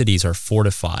ruined cities are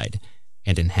fortified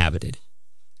and inhabited.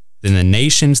 Then the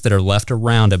nations that are left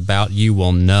around about you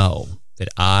will know that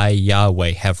I,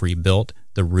 Yahweh, have rebuilt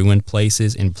the ruined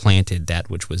places and planted that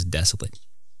which was desolate.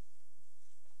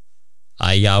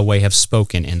 I, Yahweh, have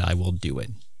spoken, and I will do it.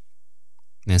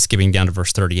 And then skipping down to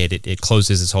verse 38, it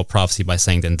closes this whole prophecy by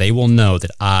saying, then they will know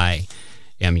that I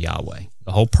am Yahweh.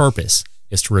 The whole purpose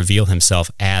is to reveal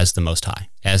himself as the Most High,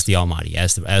 as the Almighty,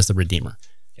 as the Redeemer.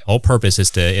 The whole purpose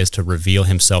is to reveal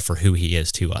himself for who he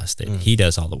is to us, that he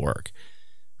does all the work,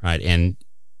 right? And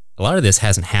a lot of this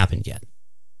hasn't happened yet,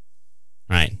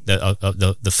 right?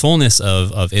 The fullness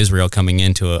of Israel coming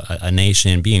into a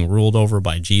nation, being ruled over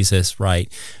by Jesus,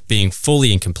 right? Being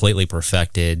fully and completely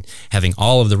perfected, having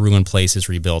all of the ruined places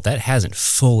rebuilt, that hasn't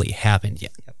fully happened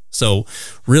yet. So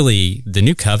really, the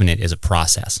new covenant is a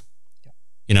process.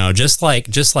 Just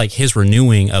like his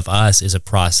renewing of us is a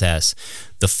process,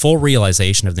 the full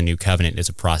realization of the new covenant is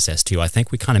a process too. I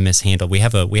think we kind of mishandle. We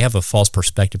have a false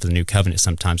perspective of the new covenant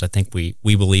sometimes. I think we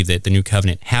believe that the new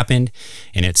covenant happened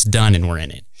and it's done and we're in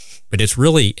it. But it's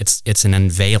really it's an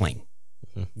unveiling.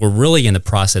 We're really in the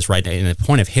process right now. In the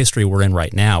point of history we're in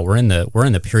right now, we're in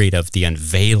the period of the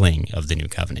unveiling of the new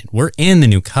covenant. We're in the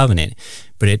new covenant,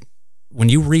 but when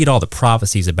you read all the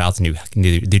prophecies about the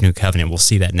new covenant, we'll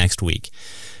see that next week.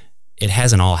 It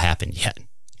hasn't all happened yet,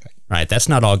 right? That's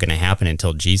not all going to happen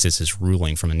until Jesus is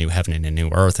ruling from a new heaven and a new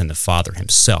earth, and the Father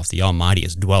himself, the Almighty,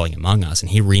 is dwelling among us,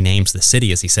 and he renames the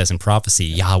city, as he says in prophecy,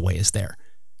 Yahweh is there.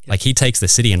 Like he takes the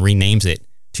city and renames it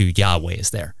to Yahweh is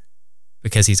there,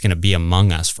 because he's going to be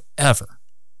among us forever,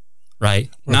 right?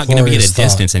 Not going to be at a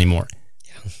distance anymore.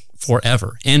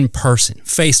 Forever, in person,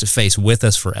 face to face with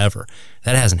us forever.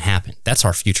 That hasn't happened. That's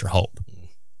our future hope,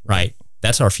 right?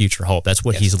 That's our future hope. That's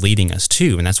what he's leading us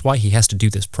to, and that's why he has to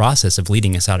do this process of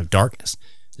leading us out of darkness,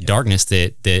 the darkness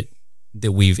that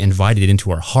we've invited into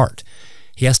our heart.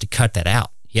 He has to cut that out.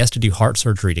 He has to do heart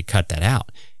surgery to cut that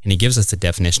out, and he gives us the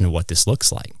definition of what this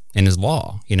looks like in his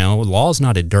law. Law is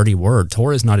not a dirty word.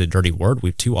 Torah is not a dirty word.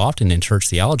 We've too often in church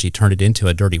theology turned it into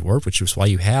a dirty word, which is why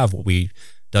you have what we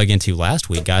dug into last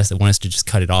week, guys that want us to just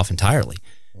cut it off entirely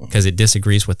because it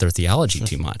disagrees with their theology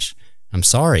too much. I'm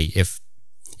sorry, if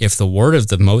the word of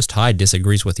the Most High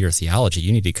disagrees with your theology,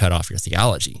 you need to cut off your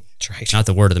theology. That's right. Not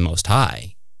the word of the Most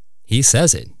High. He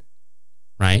says it,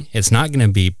 right? It's not going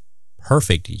to be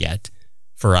perfect yet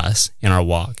for us in our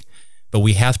walk, but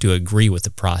we have to agree with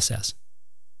the process,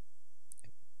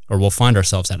 or we'll find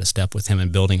ourselves out of step with him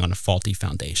and building on a faulty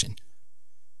foundation.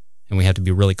 And we have to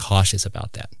be really cautious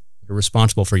about that. You're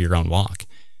responsible for your own walk.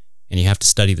 And you have to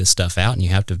study this stuff out, and you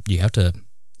have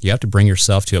to bring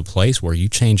yourself to a place where you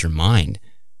change your mind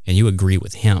and you agree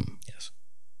with him. Yes.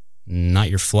 Not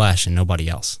your flesh and nobody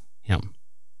else, him.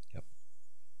 Yep.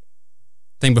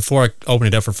 I think before I open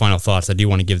it up for final thoughts, I do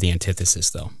want to give the antithesis,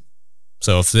 though.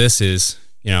 So if this is,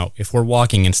 if we're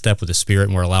walking in step with the Spirit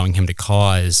and we're allowing him to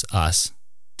cause us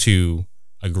to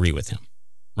agree with him,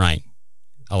 right?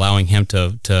 Allowing him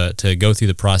to go through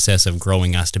the process of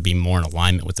growing us to be more in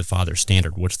alignment with the Father's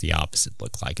standard, what's the opposite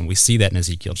look like? And we see that in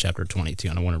Ezekiel chapter 22,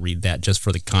 and I want to read that just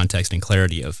for the context and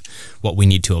clarity of what we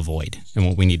need to avoid and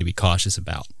what we need to be cautious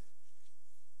about.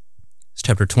 It's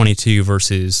chapter 22,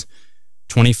 verses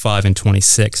 25 and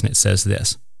 26, and it says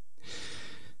this: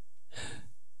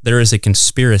 "There is a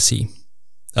conspiracy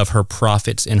of her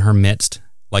prophets in her midst,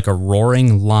 like a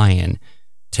roaring lion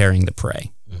tearing the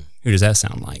prey." Who does that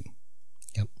sound like?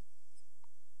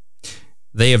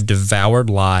 "They have devoured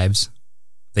lives.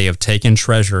 They have taken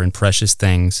treasure and precious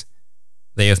things.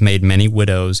 They have made many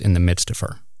widows in the midst of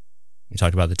her." We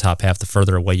talked about the top half. The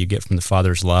further away you get from the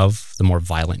Father's love, the more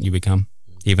violent you become,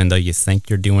 even though you think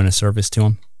you're doing a service to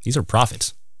him. These are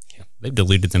prophets. Yeah. They've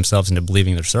deluded themselves into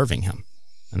believing they're serving him,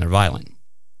 and they're violent.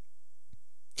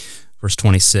 Verse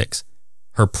 26,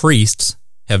 "Her priests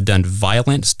have done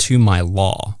violence to my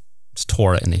law," it's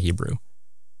Torah in the Hebrew,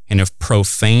 "and have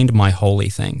profaned my holy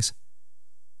things.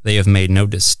 They have made no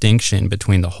distinction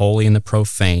between the holy and the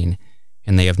profane,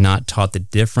 and they have not taught the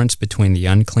difference between the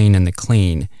unclean and the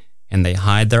clean, and they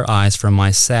hide their eyes from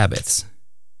my Sabbaths,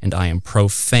 and I am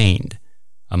profaned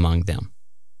among them."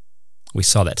 We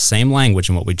saw that same language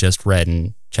in what we just read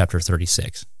in chapter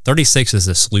 36. 36 is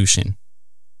the solution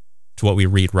to what we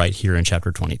read right here in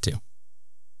chapter 22.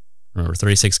 Remember,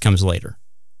 36 comes later.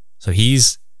 So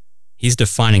he's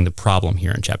defining the problem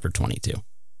here in chapter 22.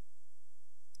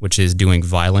 Which is doing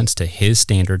violence to his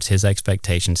standards, his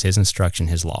expectations, his instruction,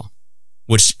 his law,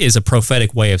 which is a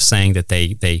prophetic way of saying that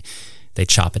they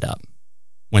chop it up.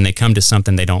 When they come to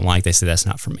something they don't like, they say, "That's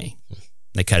not for me."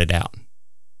 They cut it out.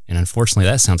 And unfortunately,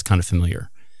 that sounds kind of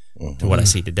familiar to what I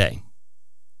see today.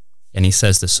 And he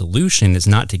says the solution is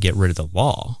not to get rid of the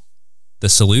law. The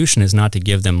solution is not to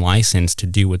give them license to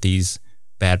do what these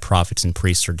bad prophets and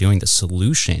priests are doing. The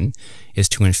solution is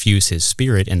to infuse his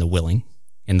Spirit in the willing,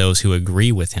 and those who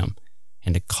agree with him,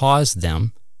 and to cause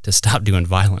them to stop doing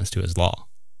violence to his law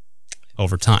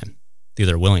over time through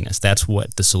their willingness. That's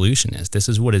what the solution is. This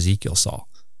is what Ezekiel saw.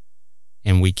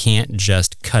 And we can't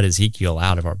just cut Ezekiel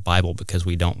out of our Bible because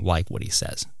we don't like what he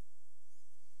says.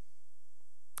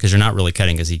 Because you're not really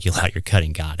cutting Ezekiel out, you're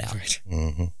cutting God out. Right.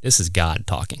 Mm-hmm. This is God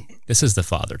talking. This is the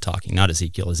Father talking, not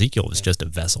Ezekiel. Ezekiel was just a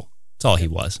vessel. That's all he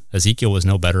was. Ezekiel was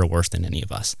no better or worse than any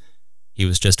of us. He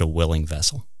was just a willing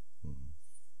vessel.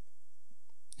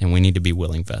 And we need to be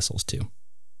willing vessels too.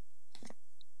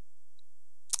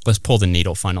 Let's pull the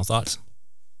needle. Final thoughts.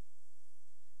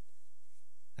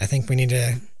 I think we need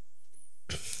to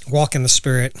walk in the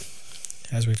Spirit,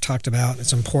 as we've talked about.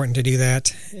 It's important to do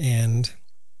that. And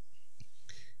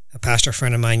a pastor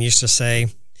friend of mine used to say,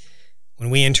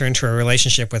 when we enter into a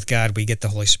relationship with God, we get the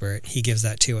Holy Spirit. He gives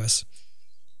that to us.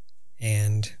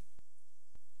 And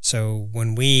so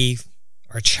when we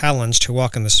are challenged to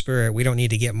walk in the Spirit, we don't need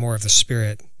to get more of the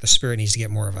Spirit. The Spirit needs to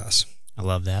get more of us. I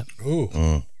love that.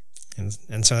 Ooh.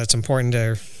 And so it's important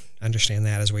to understand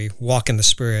that as we walk in the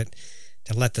Spirit,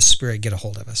 to let the Spirit get a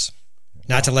hold of us.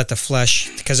 Not to let the flesh,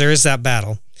 because there is that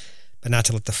battle, but not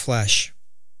to let the flesh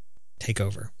take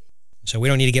over. So we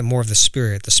don't need to get more of the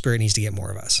Spirit. The Spirit needs to get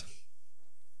more of us.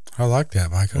 I like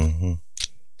that, Micah. Mm-hmm.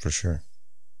 For sure.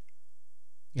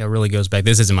 Yeah, it really goes back.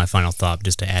 This isn't my final thought,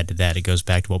 just to add to that. It goes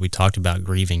back to what we talked about,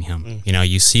 grieving him.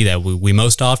 You see that. We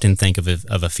most often think of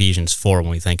Ephesians 4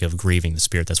 when we think of grieving the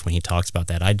Spirit. That's when he talks about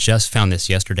that. I just found this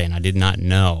yesterday, and I did not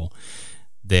know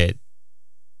that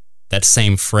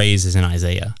same phrase is in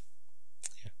Isaiah.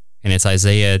 And it's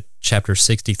Isaiah chapter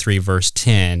 63, verse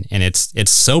 10, and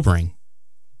it's sobering,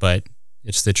 but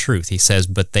it's the truth. He says,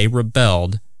 "But they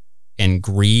rebelled and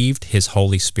grieved his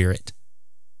Holy Spirit."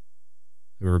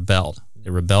 They rebelled. They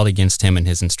rebelled against him and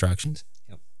his instructions.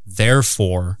 Yep.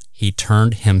 Therefore, he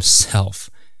turned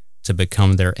himself to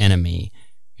become their enemy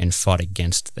and fought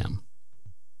against them.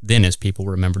 Then his people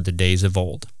remembered the days of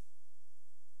old.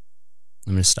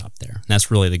 I'm going to stop there. And that's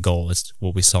really the goal. It's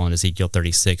what we saw in Ezekiel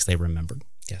 36. They remembered.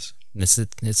 Yes. And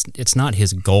it's not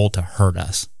his goal to hurt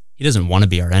us. He doesn't want to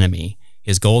be our enemy.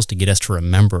 His goal is to get us to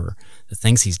remember the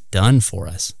things he's done for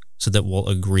us so that we'll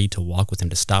agree to walk with him,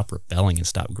 to stop rebelling and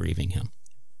stop grieving him.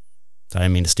 So I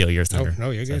didn't mean to steal your thunder.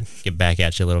 No, you're good. Get back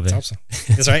at you a little bit. That's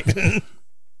awesome. That's right.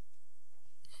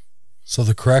 So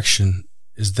the correction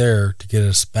is there to get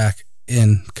us back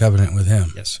in covenant with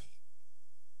him. Yes.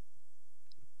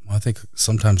 I think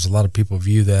sometimes a lot of people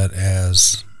view that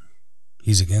as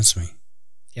he's against me.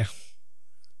 Yeah.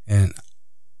 And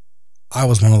I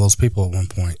was one of those people at one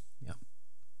point.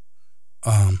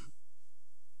 Yeah.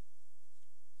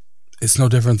 It's no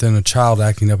different than a child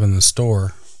acting up in the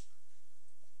store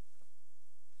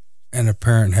and a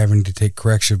parent having to take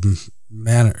corrective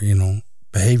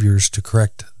behaviors to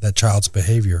correct that child's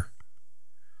behavior.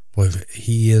 Well, if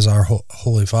he is our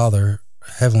Holy Father,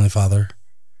 Heavenly Father,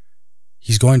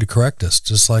 he's going to correct us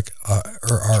just like our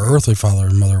earthly father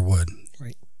and mother would.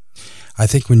 Right. I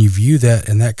think when you view that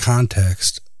in that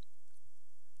context,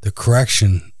 the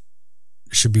correction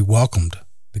should be welcomed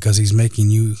because he's making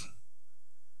you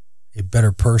a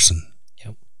better person.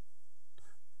 Yep.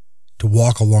 To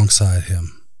walk alongside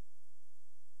him.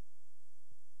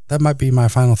 That might be my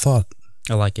final thought.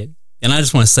 I like it. And I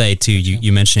just want to say too,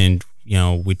 you mentioned,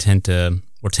 we're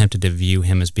tempted to view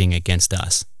him as being against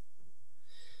us.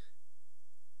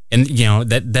 And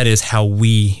that is how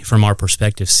we, from our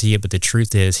perspective, see it. But the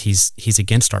truth is, he's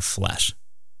against our flesh.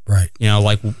 Right.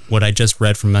 Like what I just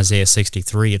read from Isaiah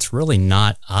 63. It's really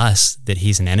not us that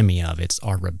he's an enemy of. It's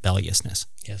our rebelliousness.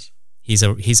 Yes.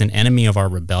 He's an enemy of our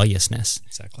rebelliousness.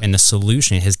 Exactly. And the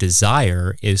solution, his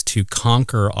desire, is to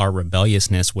conquer our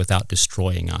rebelliousness without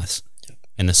destroying us. Yep.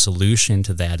 And the solution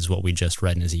to that is what we just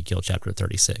read in Ezekiel chapter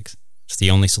 36. It's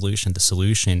the only solution. The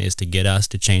solution is to get us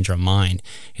to change our mind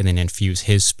and then infuse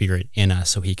his spirit in us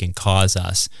so he can cause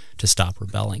us to stop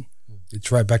rebelling. It's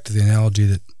right back to the analogy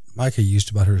that Micah used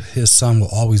about his son will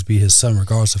always be his son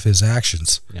regardless of his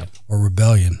actions or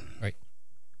rebellion. Right.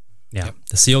 Yeah. Yep.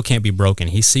 The seal can't be broken.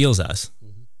 He seals us.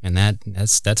 And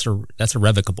that's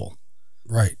irrevocable.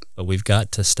 Right. But we've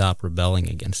got to stop rebelling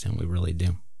against him. We really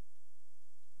do.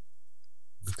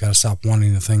 We've got to stop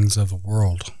wanting the things of the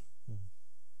world.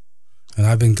 And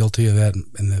I've been guilty of that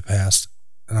in the past,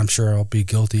 and I'm sure I'll be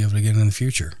guilty of it again in the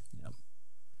future. Yep.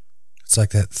 It's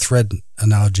like that thread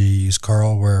analogy you used,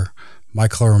 Carl, where my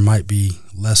color might be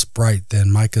less bright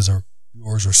than Micah's or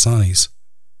yours or Sonny's.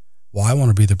 Well, I want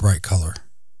to be the bright color.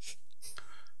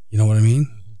 You know what I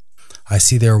mean? I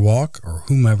see their walk or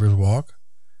whomever's walk,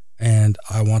 and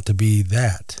I want to be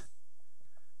that.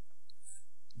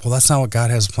 Well, that's not what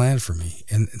God has planned for me.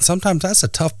 And sometimes that's a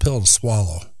tough pill to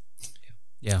swallow.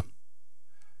 Yeah.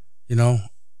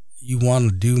 You want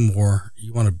to do more.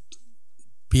 You want to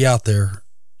be out there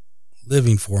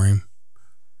living for him.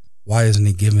 Why isn't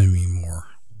he giving me more?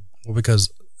 Well,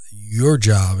 because your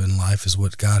job in life is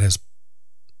what God has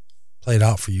played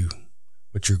out for you,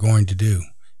 what you're going to do,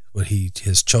 what he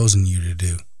has chosen you to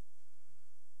do.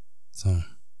 So,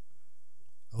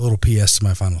 a little PS to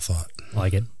my final thought.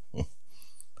 Like it.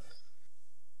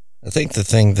 I think the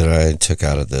thing that I took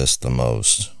out of this the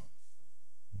most,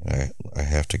 I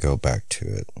have to go back to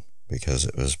it because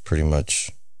it was pretty much,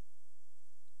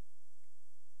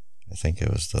 I think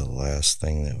it was the last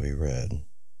thing that we read.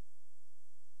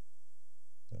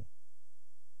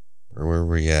 Where were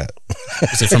we at?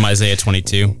 Is it from Isaiah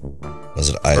 22? Was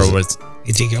it Or Isaiah? was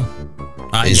Ezekiel. Yeah,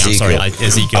 I'm sorry,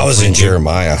 Ezekiel. I was in 22.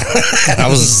 Jeremiah. I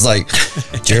was just like,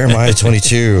 Jeremiah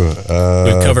 22.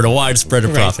 We've covered a wide spread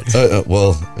of prophets.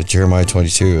 Jeremiah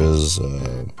 22 is...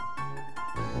 never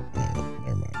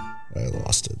mind. I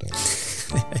lost it.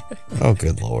 Oh,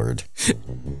 good Lord.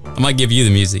 I might give you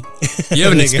the music. You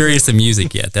haven't experienced the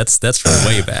music yet. That's from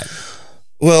way back.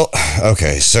 Well,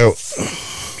 okay, so,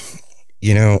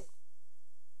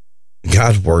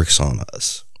 God works on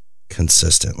us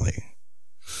consistently,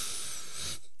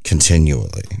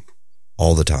 continually,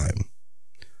 all the time.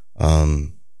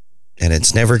 And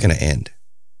it's never going to end,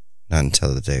 not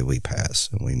until the day we pass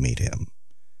and we meet him.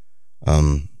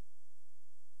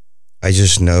 I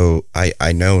just know,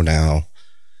 I know now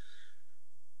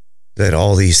that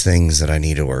all these things that I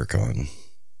need to work on,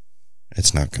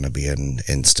 it's not going to be an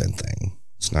instant thing.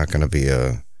 It's not going to be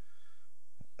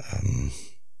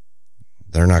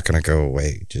they're not going to go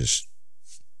away just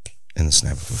in the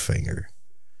snap of a finger.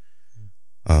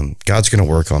 God's going to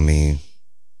work on me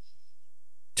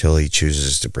till he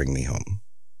chooses to bring me home.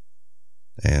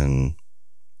 And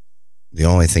the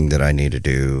only thing that I need to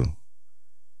do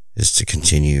is to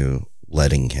continue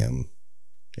letting him,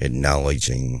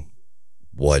 acknowledging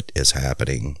what is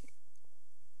happening,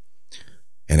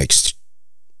 and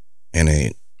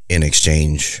in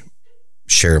exchange,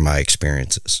 share my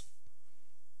experiences,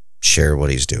 share what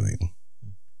he's doing,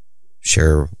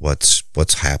 share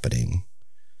what's happening.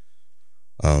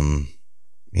 I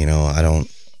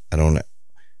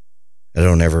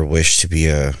don't ever wish to be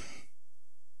a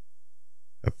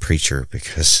preacher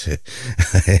because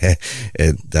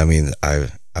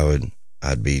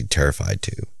I'd be terrified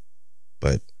to.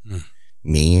 But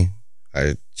me,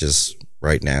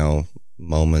 right now,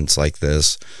 moments like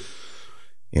this,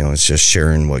 it's just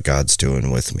sharing what God's doing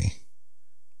with me,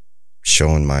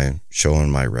 showing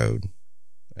my road.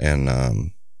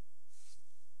 And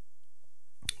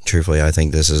truthfully, I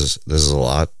think this is a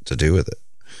lot to do with it.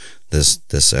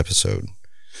 This episode,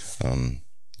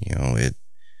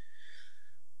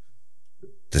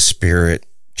 the Spirit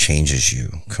changes you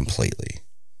completely,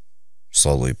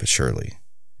 slowly but surely.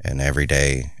 And every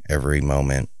day, every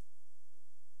moment,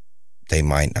 they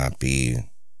might not be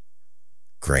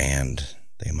grand.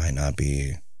 They might not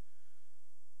be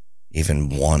even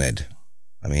wanted.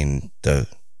 I mean,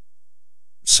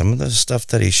 some of the stuff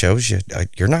that he shows you,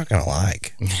 you're not going to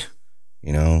like.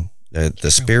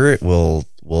 The Spirit will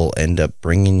end up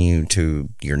bringing you to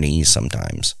your knees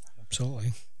sometimes.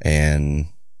 Absolutely. And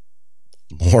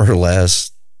more or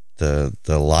less, the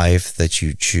life that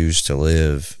you choose to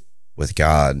live with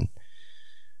God,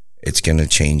 it's going to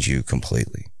change you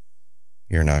completely.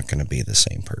 You're not going to be the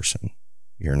same person.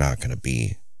 You're not going to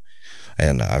be,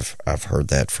 and I've heard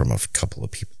that from a couple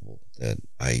of people that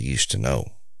I used to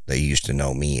know. They used to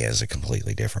know me as a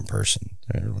completely different person.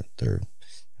 They're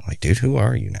like, dude, who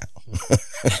are you now?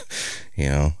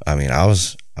 I mean, I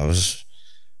was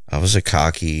a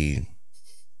cocky,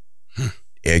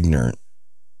 ignorant.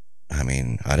 I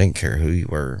mean, I didn't care who you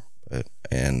were,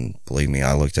 and believe me,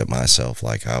 I looked at myself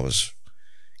like I was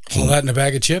all that in a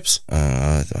bag of chips.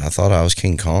 I thought I was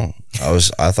King Kong.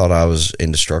 I thought I was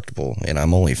indestructible, and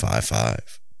I'm only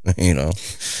 5'5",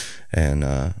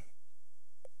 and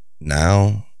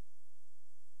now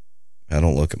I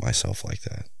don't look at myself like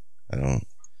that. I don't.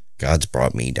 God's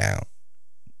brought me down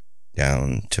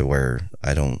to where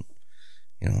I don't,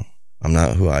 I'm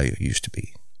not who I used to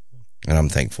be, and I'm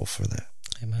thankful for that.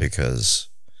 Amen. Because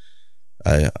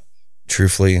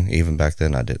truthfully, even back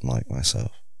then, I didn't like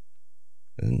myself.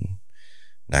 And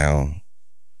now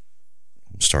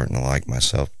I'm starting to like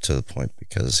myself to the point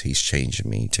because he's changing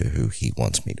me to who he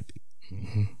wants me to be.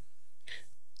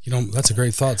 Mm-hmm. That's a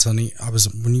great thought, Sonny.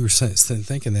 When you were saying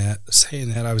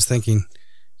that, I was thinking,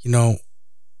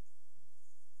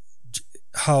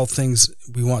 how things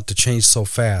we want to change so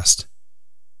fast.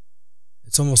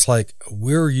 It's almost like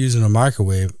we're using a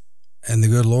microwave and the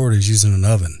good Lord is using an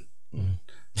oven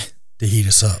to heat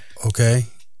us up, okay?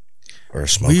 Or a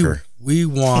smoker. We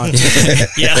want...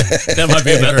 Yeah, that might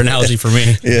be a better analogy for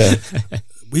me. Yeah.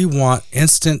 We want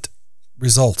instant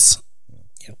results.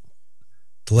 Yep.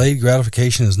 Delayed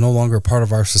gratification is no longer a part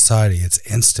of our society. It's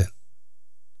instant.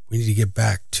 We need to get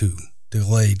back to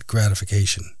delayed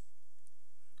gratification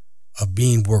of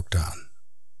being worked on,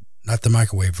 not the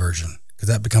microwave version, because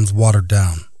that becomes watered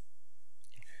down.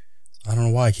 I don't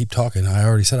know why I keep talking. I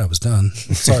already said I was done.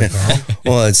 Sorry, Carl.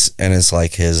 Well, it's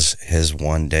like his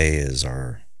one day is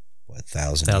our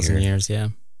 1,000 years, yeah.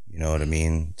 You know what I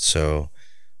mean? So,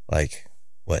 like,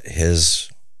 what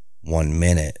his 1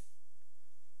 minute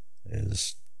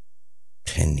is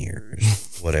 10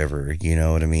 years, whatever. You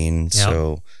know what I mean? Yep.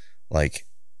 So, like,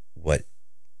 what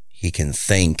he can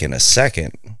think in a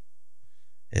second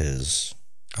is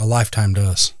a lifetime to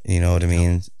us. You know what I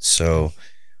mean? Yep. So,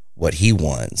 what he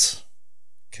wants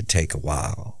could take a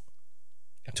while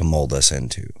to mold us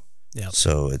into. Yep.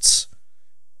 So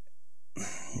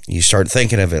you start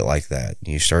thinking of it like that.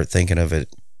 You start thinking of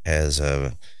it as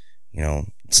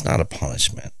it's not a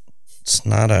punishment.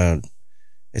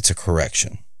 It's a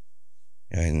correction.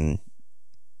 And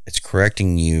it's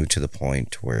correcting you to the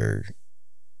point where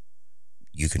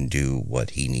you can do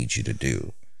what he needs you to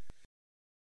do.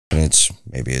 And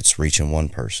maybe it's reaching one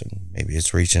person. Maybe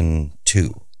it's reaching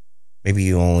two.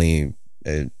 Maybe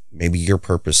maybe your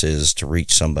purpose is to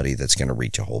reach somebody that's going to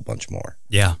reach a whole bunch more.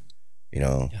 Yeah.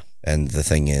 Yeah. And the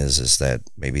thing is that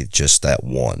maybe just that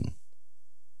one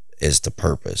is the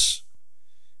purpose.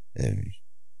 And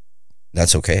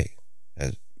that's okay.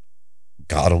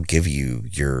 God will give you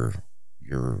your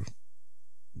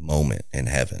moment in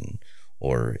heaven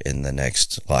or in the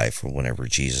next life or whenever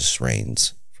Jesus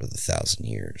reigns for the 1,000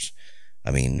 years.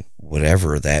 I mean,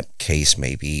 whatever that case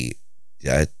may be,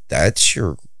 that's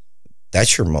your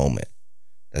moment.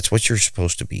 That's what you're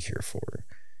supposed to be here for.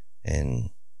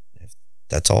 And if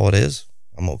that's all it is,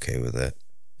 I'm okay with it.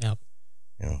 Yep.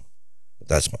 But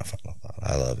that's my final thought.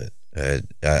 I love it.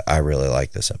 I really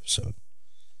like this episode.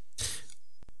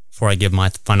 Before I give my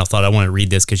final thought, I want to read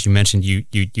this because you mentioned you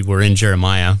were in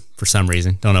Jeremiah for some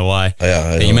reason. Don't know why.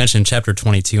 Yeah, you mentioned chapter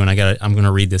 22, and I'm going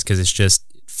to read this because it's just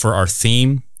for our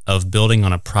theme of building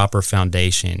on a proper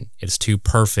foundation. It's too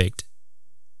perfect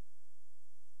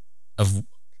of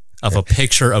a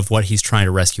picture of what he's trying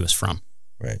to rescue us from.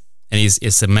 Right. And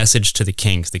it's a message to the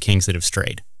kings that have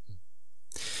strayed.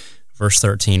 Verse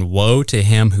 13, woe to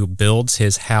him who builds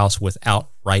his house without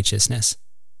righteousness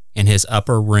and his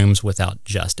upper rooms without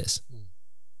justice.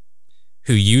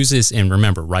 Who uses, and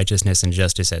remember, righteousness and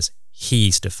justice as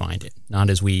he's defined it,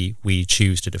 not as we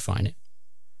choose to define it.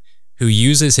 Who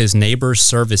uses his neighbor's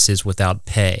services without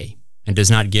pay and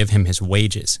does not give him his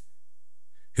wages.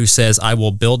 Who says, I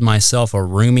will build myself a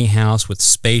roomy house with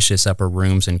spacious upper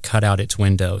rooms and cut out its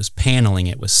windows, paneling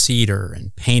it with cedar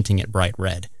and painting it bright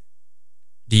red.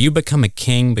 Do you become a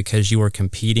king because you are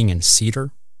competing in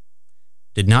cedar?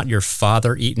 Did not your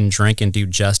father eat and drink and do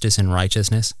justice and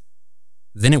righteousness?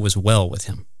 Then it was well with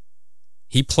him.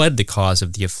 He pled the cause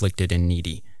of the afflicted and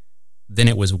needy. Then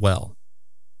it was well.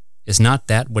 Is not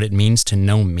that what it means to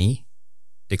know me?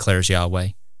 Declares Yahweh.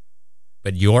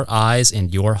 But your eyes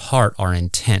and your heart are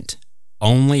intent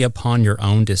only upon your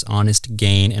own dishonest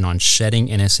gain and on shedding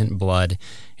innocent blood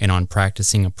and on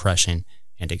practicing oppression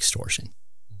and extortion,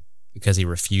 because he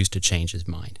refused to change his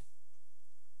mind.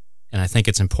 And I think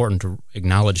it's important to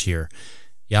acknowledge here,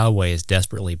 Yahweh is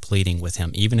desperately pleading with him,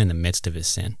 even in the midst of his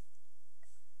sin.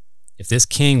 If this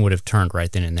king would have turned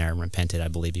right then and there and repented, I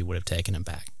believe he would have taken him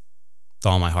back. With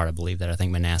all my heart, I believe that. I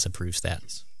think Manasseh proves that.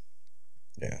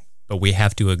 Yeah. But we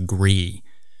have to agree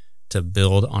to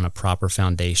build on a proper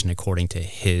foundation according to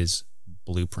his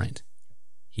blueprint.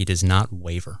 He does not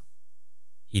waver.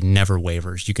 He never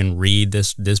wavers. You can read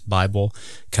this Bible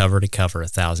cover to cover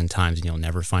 1,000 times, and you'll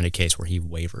never find a case where he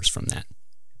wavers from that.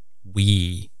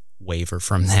 We waver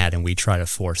from that, and we try to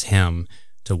force him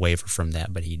to waver from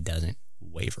that, but he doesn't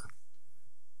waver.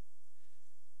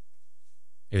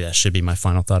 Maybe that should be my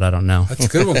final thought. I don't know. That's a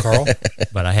good one, Carl.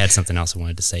 But I had something else I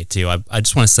wanted to say too. I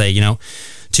just want to say,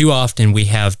 too often we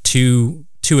have two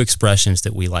expressions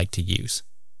that we like to use.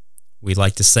 We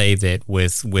like to say that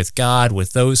with God,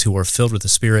 with those who are filled with the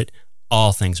Spirit,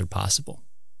 all things are possible.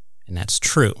 And that's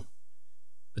true.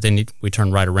 But then we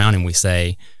turn right around and we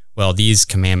say, well, these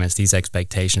commandments, these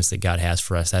expectations that God has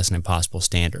for us, that's an impossible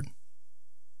standard.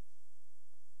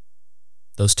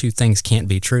 Those two things can't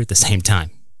be true at the same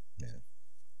time.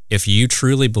 If you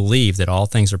truly believe that all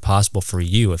things are possible for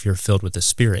you, if you're filled with the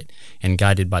Spirit and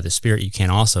guided by the Spirit, you can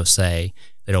also say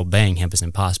that obeying him is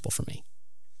impossible for me.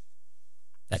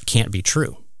 That can't be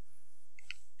true.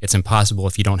 It's impossible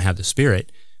if you don't have the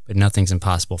Spirit, but nothing's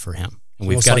impossible for him. And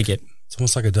we've got to get... It's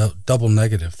almost like a double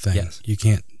negative thing. Yes. You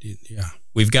can't, yeah.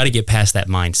 We've got to get past that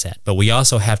mindset, but we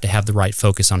also have to have the right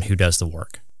focus on who does the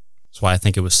work. That's why I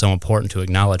think it was so important to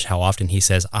acknowledge how often he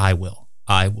says, I will,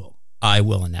 I will. I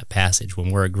will in that passage. When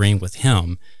we're agreeing with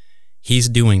him, he's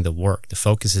doing the work. The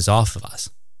focus is off of us.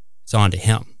 It's on to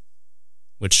him,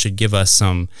 which should give us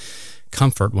some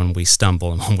comfort when we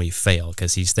stumble and when we fail,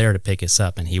 because he's there to pick us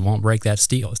up, and he won't break that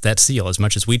seal. As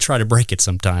much as we try to break it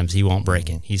sometimes, he won't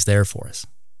break it. He's there for us.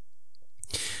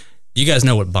 Do you guys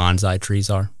know what bonsai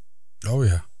trees are? Oh,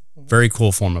 yeah. Very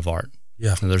cool form of art.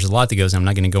 Yeah. And there's a lot that goes in. I'm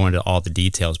not going to go into all the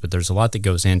details, but there's a lot that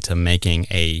goes into making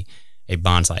a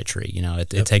bonsai tree.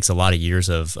 It takes a lot of years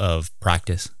of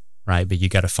practice, right? But you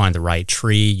got to find the right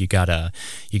tree. You got to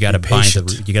you got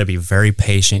to be very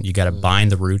patient. You got to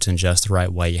bind the roots in just the right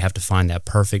way. You have to find that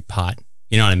perfect pot.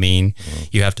 You know what I mean?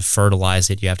 You have to fertilize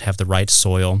it. You have to have the right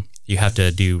soil. You have to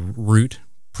do root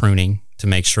pruning to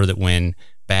make sure that when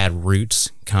bad roots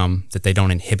come, that they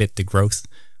don't inhibit the growth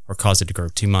or cause it to grow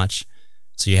too much.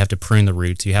 So you have to prune the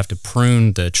roots. You have to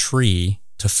prune the tree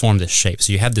to form this shape.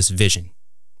 So you have this vision.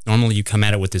 Normally you come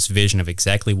at it with this vision of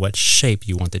exactly what shape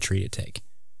you want the tree to take.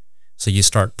 So you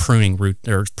start pruning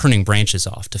branches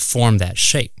off to form that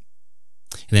shape.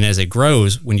 And then as it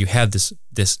grows, when you have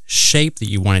this shape that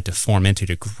you want it to form into,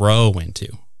 to grow into,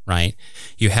 right?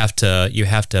 You have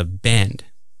to bend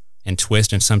and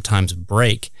twist and sometimes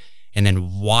break and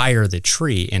then wire the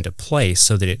tree into place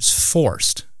so that it's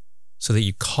forced, so that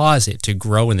you cause it to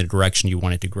grow in the direction you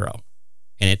want it to grow.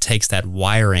 And it takes that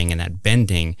wiring and that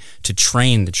bending to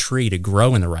train the tree to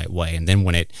grow in the right way. And then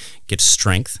when it gets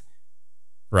strength,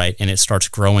 right, and it starts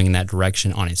growing in that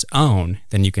direction on its own,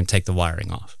 then you can take the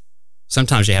wiring off.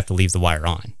 Sometimes you have to leave the wire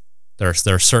on. There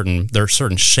are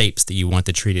certain shapes that you want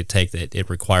the tree to take that it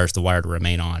requires the wire to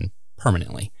remain on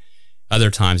permanently.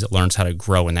 Other times it learns how to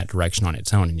grow in that direction on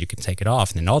its own, and you can take it off.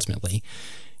 And then ultimately,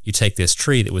 you take this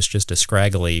tree that was just a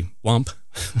scraggly lump,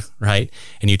 right,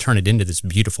 and you turn it into this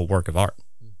beautiful work of art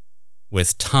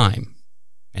with time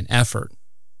and effort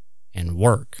and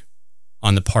work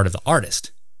on the part of the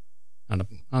artist, on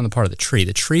the part of the tree.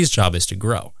 The tree's job is to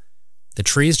grow. The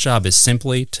tree's job is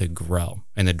simply to grow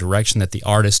in the direction that the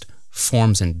artist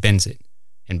forms and bends it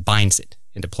and binds it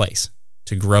into place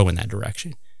to grow in that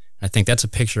direction. And I think that's a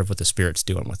picture of what the Spirit's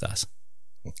doing with us,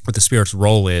 what the Spirit's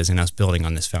role is in us building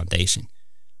on this foundation.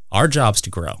 Our job's to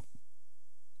grow.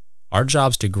 Our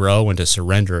job's to grow and to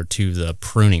surrender to the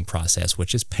pruning process,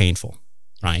 which is painful,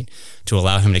 right? To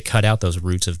allow him to cut out those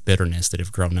roots of bitterness that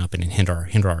have grown up and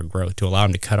hinder our growth, to allow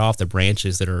him to cut off the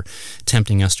branches that are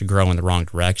tempting us to grow in the wrong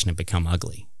direction and become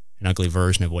ugly, an ugly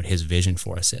version of what his vision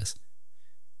for us is.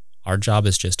 Our job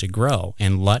is just to grow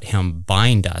and let him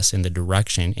bind us in the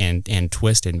direction and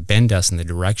twist and bend us in the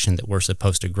direction that we're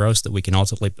supposed to grow so that we can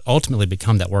ultimately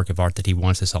become that work of art that he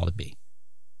wants us all to be.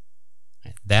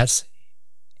 That's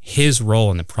his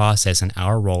role in the process, and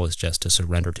our role is just to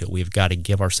surrender to it. We've got to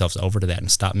give ourselves over to that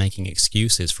and stop making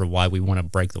excuses for why we want to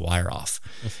break the wire off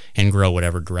and grow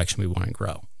whatever direction we want to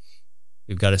grow.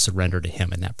 We've got to surrender to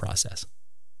him in that process.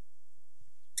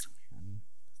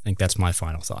 I think that's my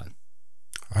final thought.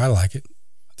 I like it.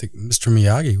 I think Mr.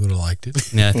 Miyagi would have liked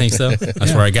it. Yeah, I think so.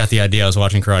 That's where I got the idea. I was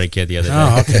watching Karate Kid the other day.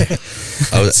 Oh, okay.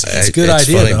 It's a good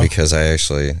idea, funny though. because I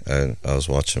was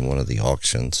watching one of the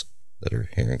auctions that are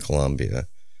here in Columbia,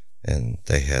 and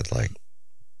they had I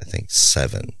think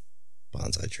 7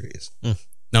 bonsai trees.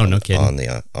 No kidding. On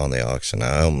the auction.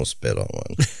 I almost bid on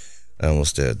one. I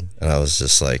almost did, and I was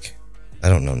just like, I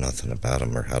don't know nothing about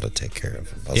them or how to take care of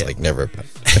them. I was like, never.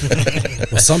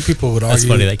 Well, some people would That's argue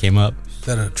funny that came up.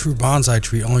 that a true bonsai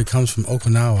tree only comes from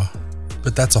Okinawa,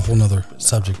 but that's a whole nother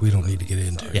subject we don't need to get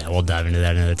into. Yeah, we'll dive into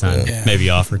that another time. Yeah. Maybe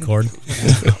off record.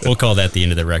 We'll call that the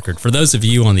end of the record. For those of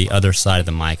you on the other side of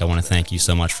the mic, I want to thank you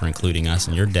so much for including us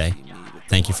in your day.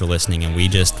 Thank you for listening, and we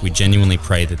genuinely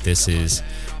pray that this has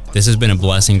been a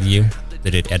blessing to you,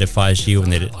 that it edifies you,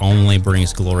 and that it only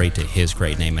brings glory to his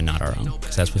great name and not our own,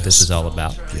 because that's what this is all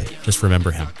about. Just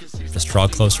remember him. Just draw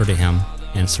closer to him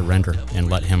and surrender and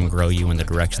let him grow you in the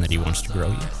direction that he wants to grow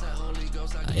you.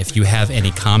 If you have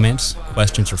any comments,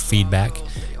 questions, or feedback,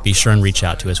 be sure and reach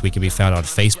out to us. We can be found on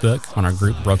Facebook on our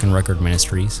group Broken Record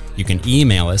Ministries. You can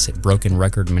email us at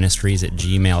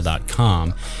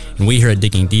brokenrecordministries@gmail.com. And we here at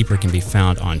Digging Deeper can be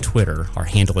found on Twitter. Our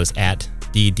handle is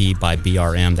 @DD by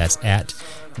BRM. That's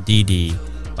 @DD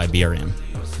by BRM.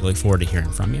 We look forward to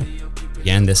hearing from you.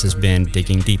 Again, this has been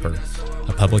Digging Deeper,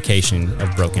 a publication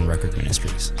of Broken Record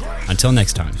Ministries. Until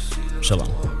next time, shalom.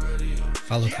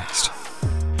 Follow Christ.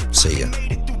 See ya.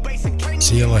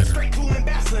 See you later.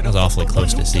 That was awfully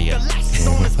close to see ya.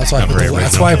 That's why I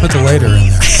put the later in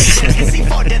there. He's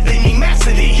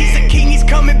a king, he's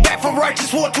coming back for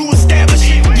righteous war to establish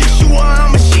it. Yeshua,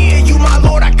 I'm a Shia, you my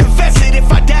Lord, I confess it. If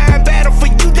I die in battle for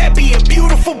you, that'd be a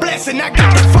beautiful blessing. I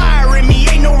got the fire in me,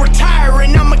 ain't no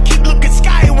retiring. I'ma keep looking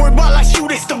skyward while I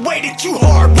shoot. It's the way that you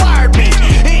hardwired me.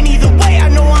 And either way, I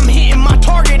know I'm hitting my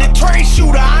target, a train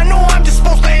shooter. I know I'm just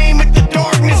supposed to aim at the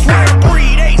darkness where I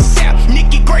breathe. ASAP,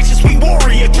 Nikki Gracious, we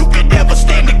warrior. You could never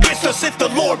stand against us if the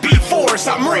Lord be for us.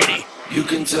 I'm ready. You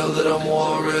can tell that I'm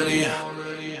war ready.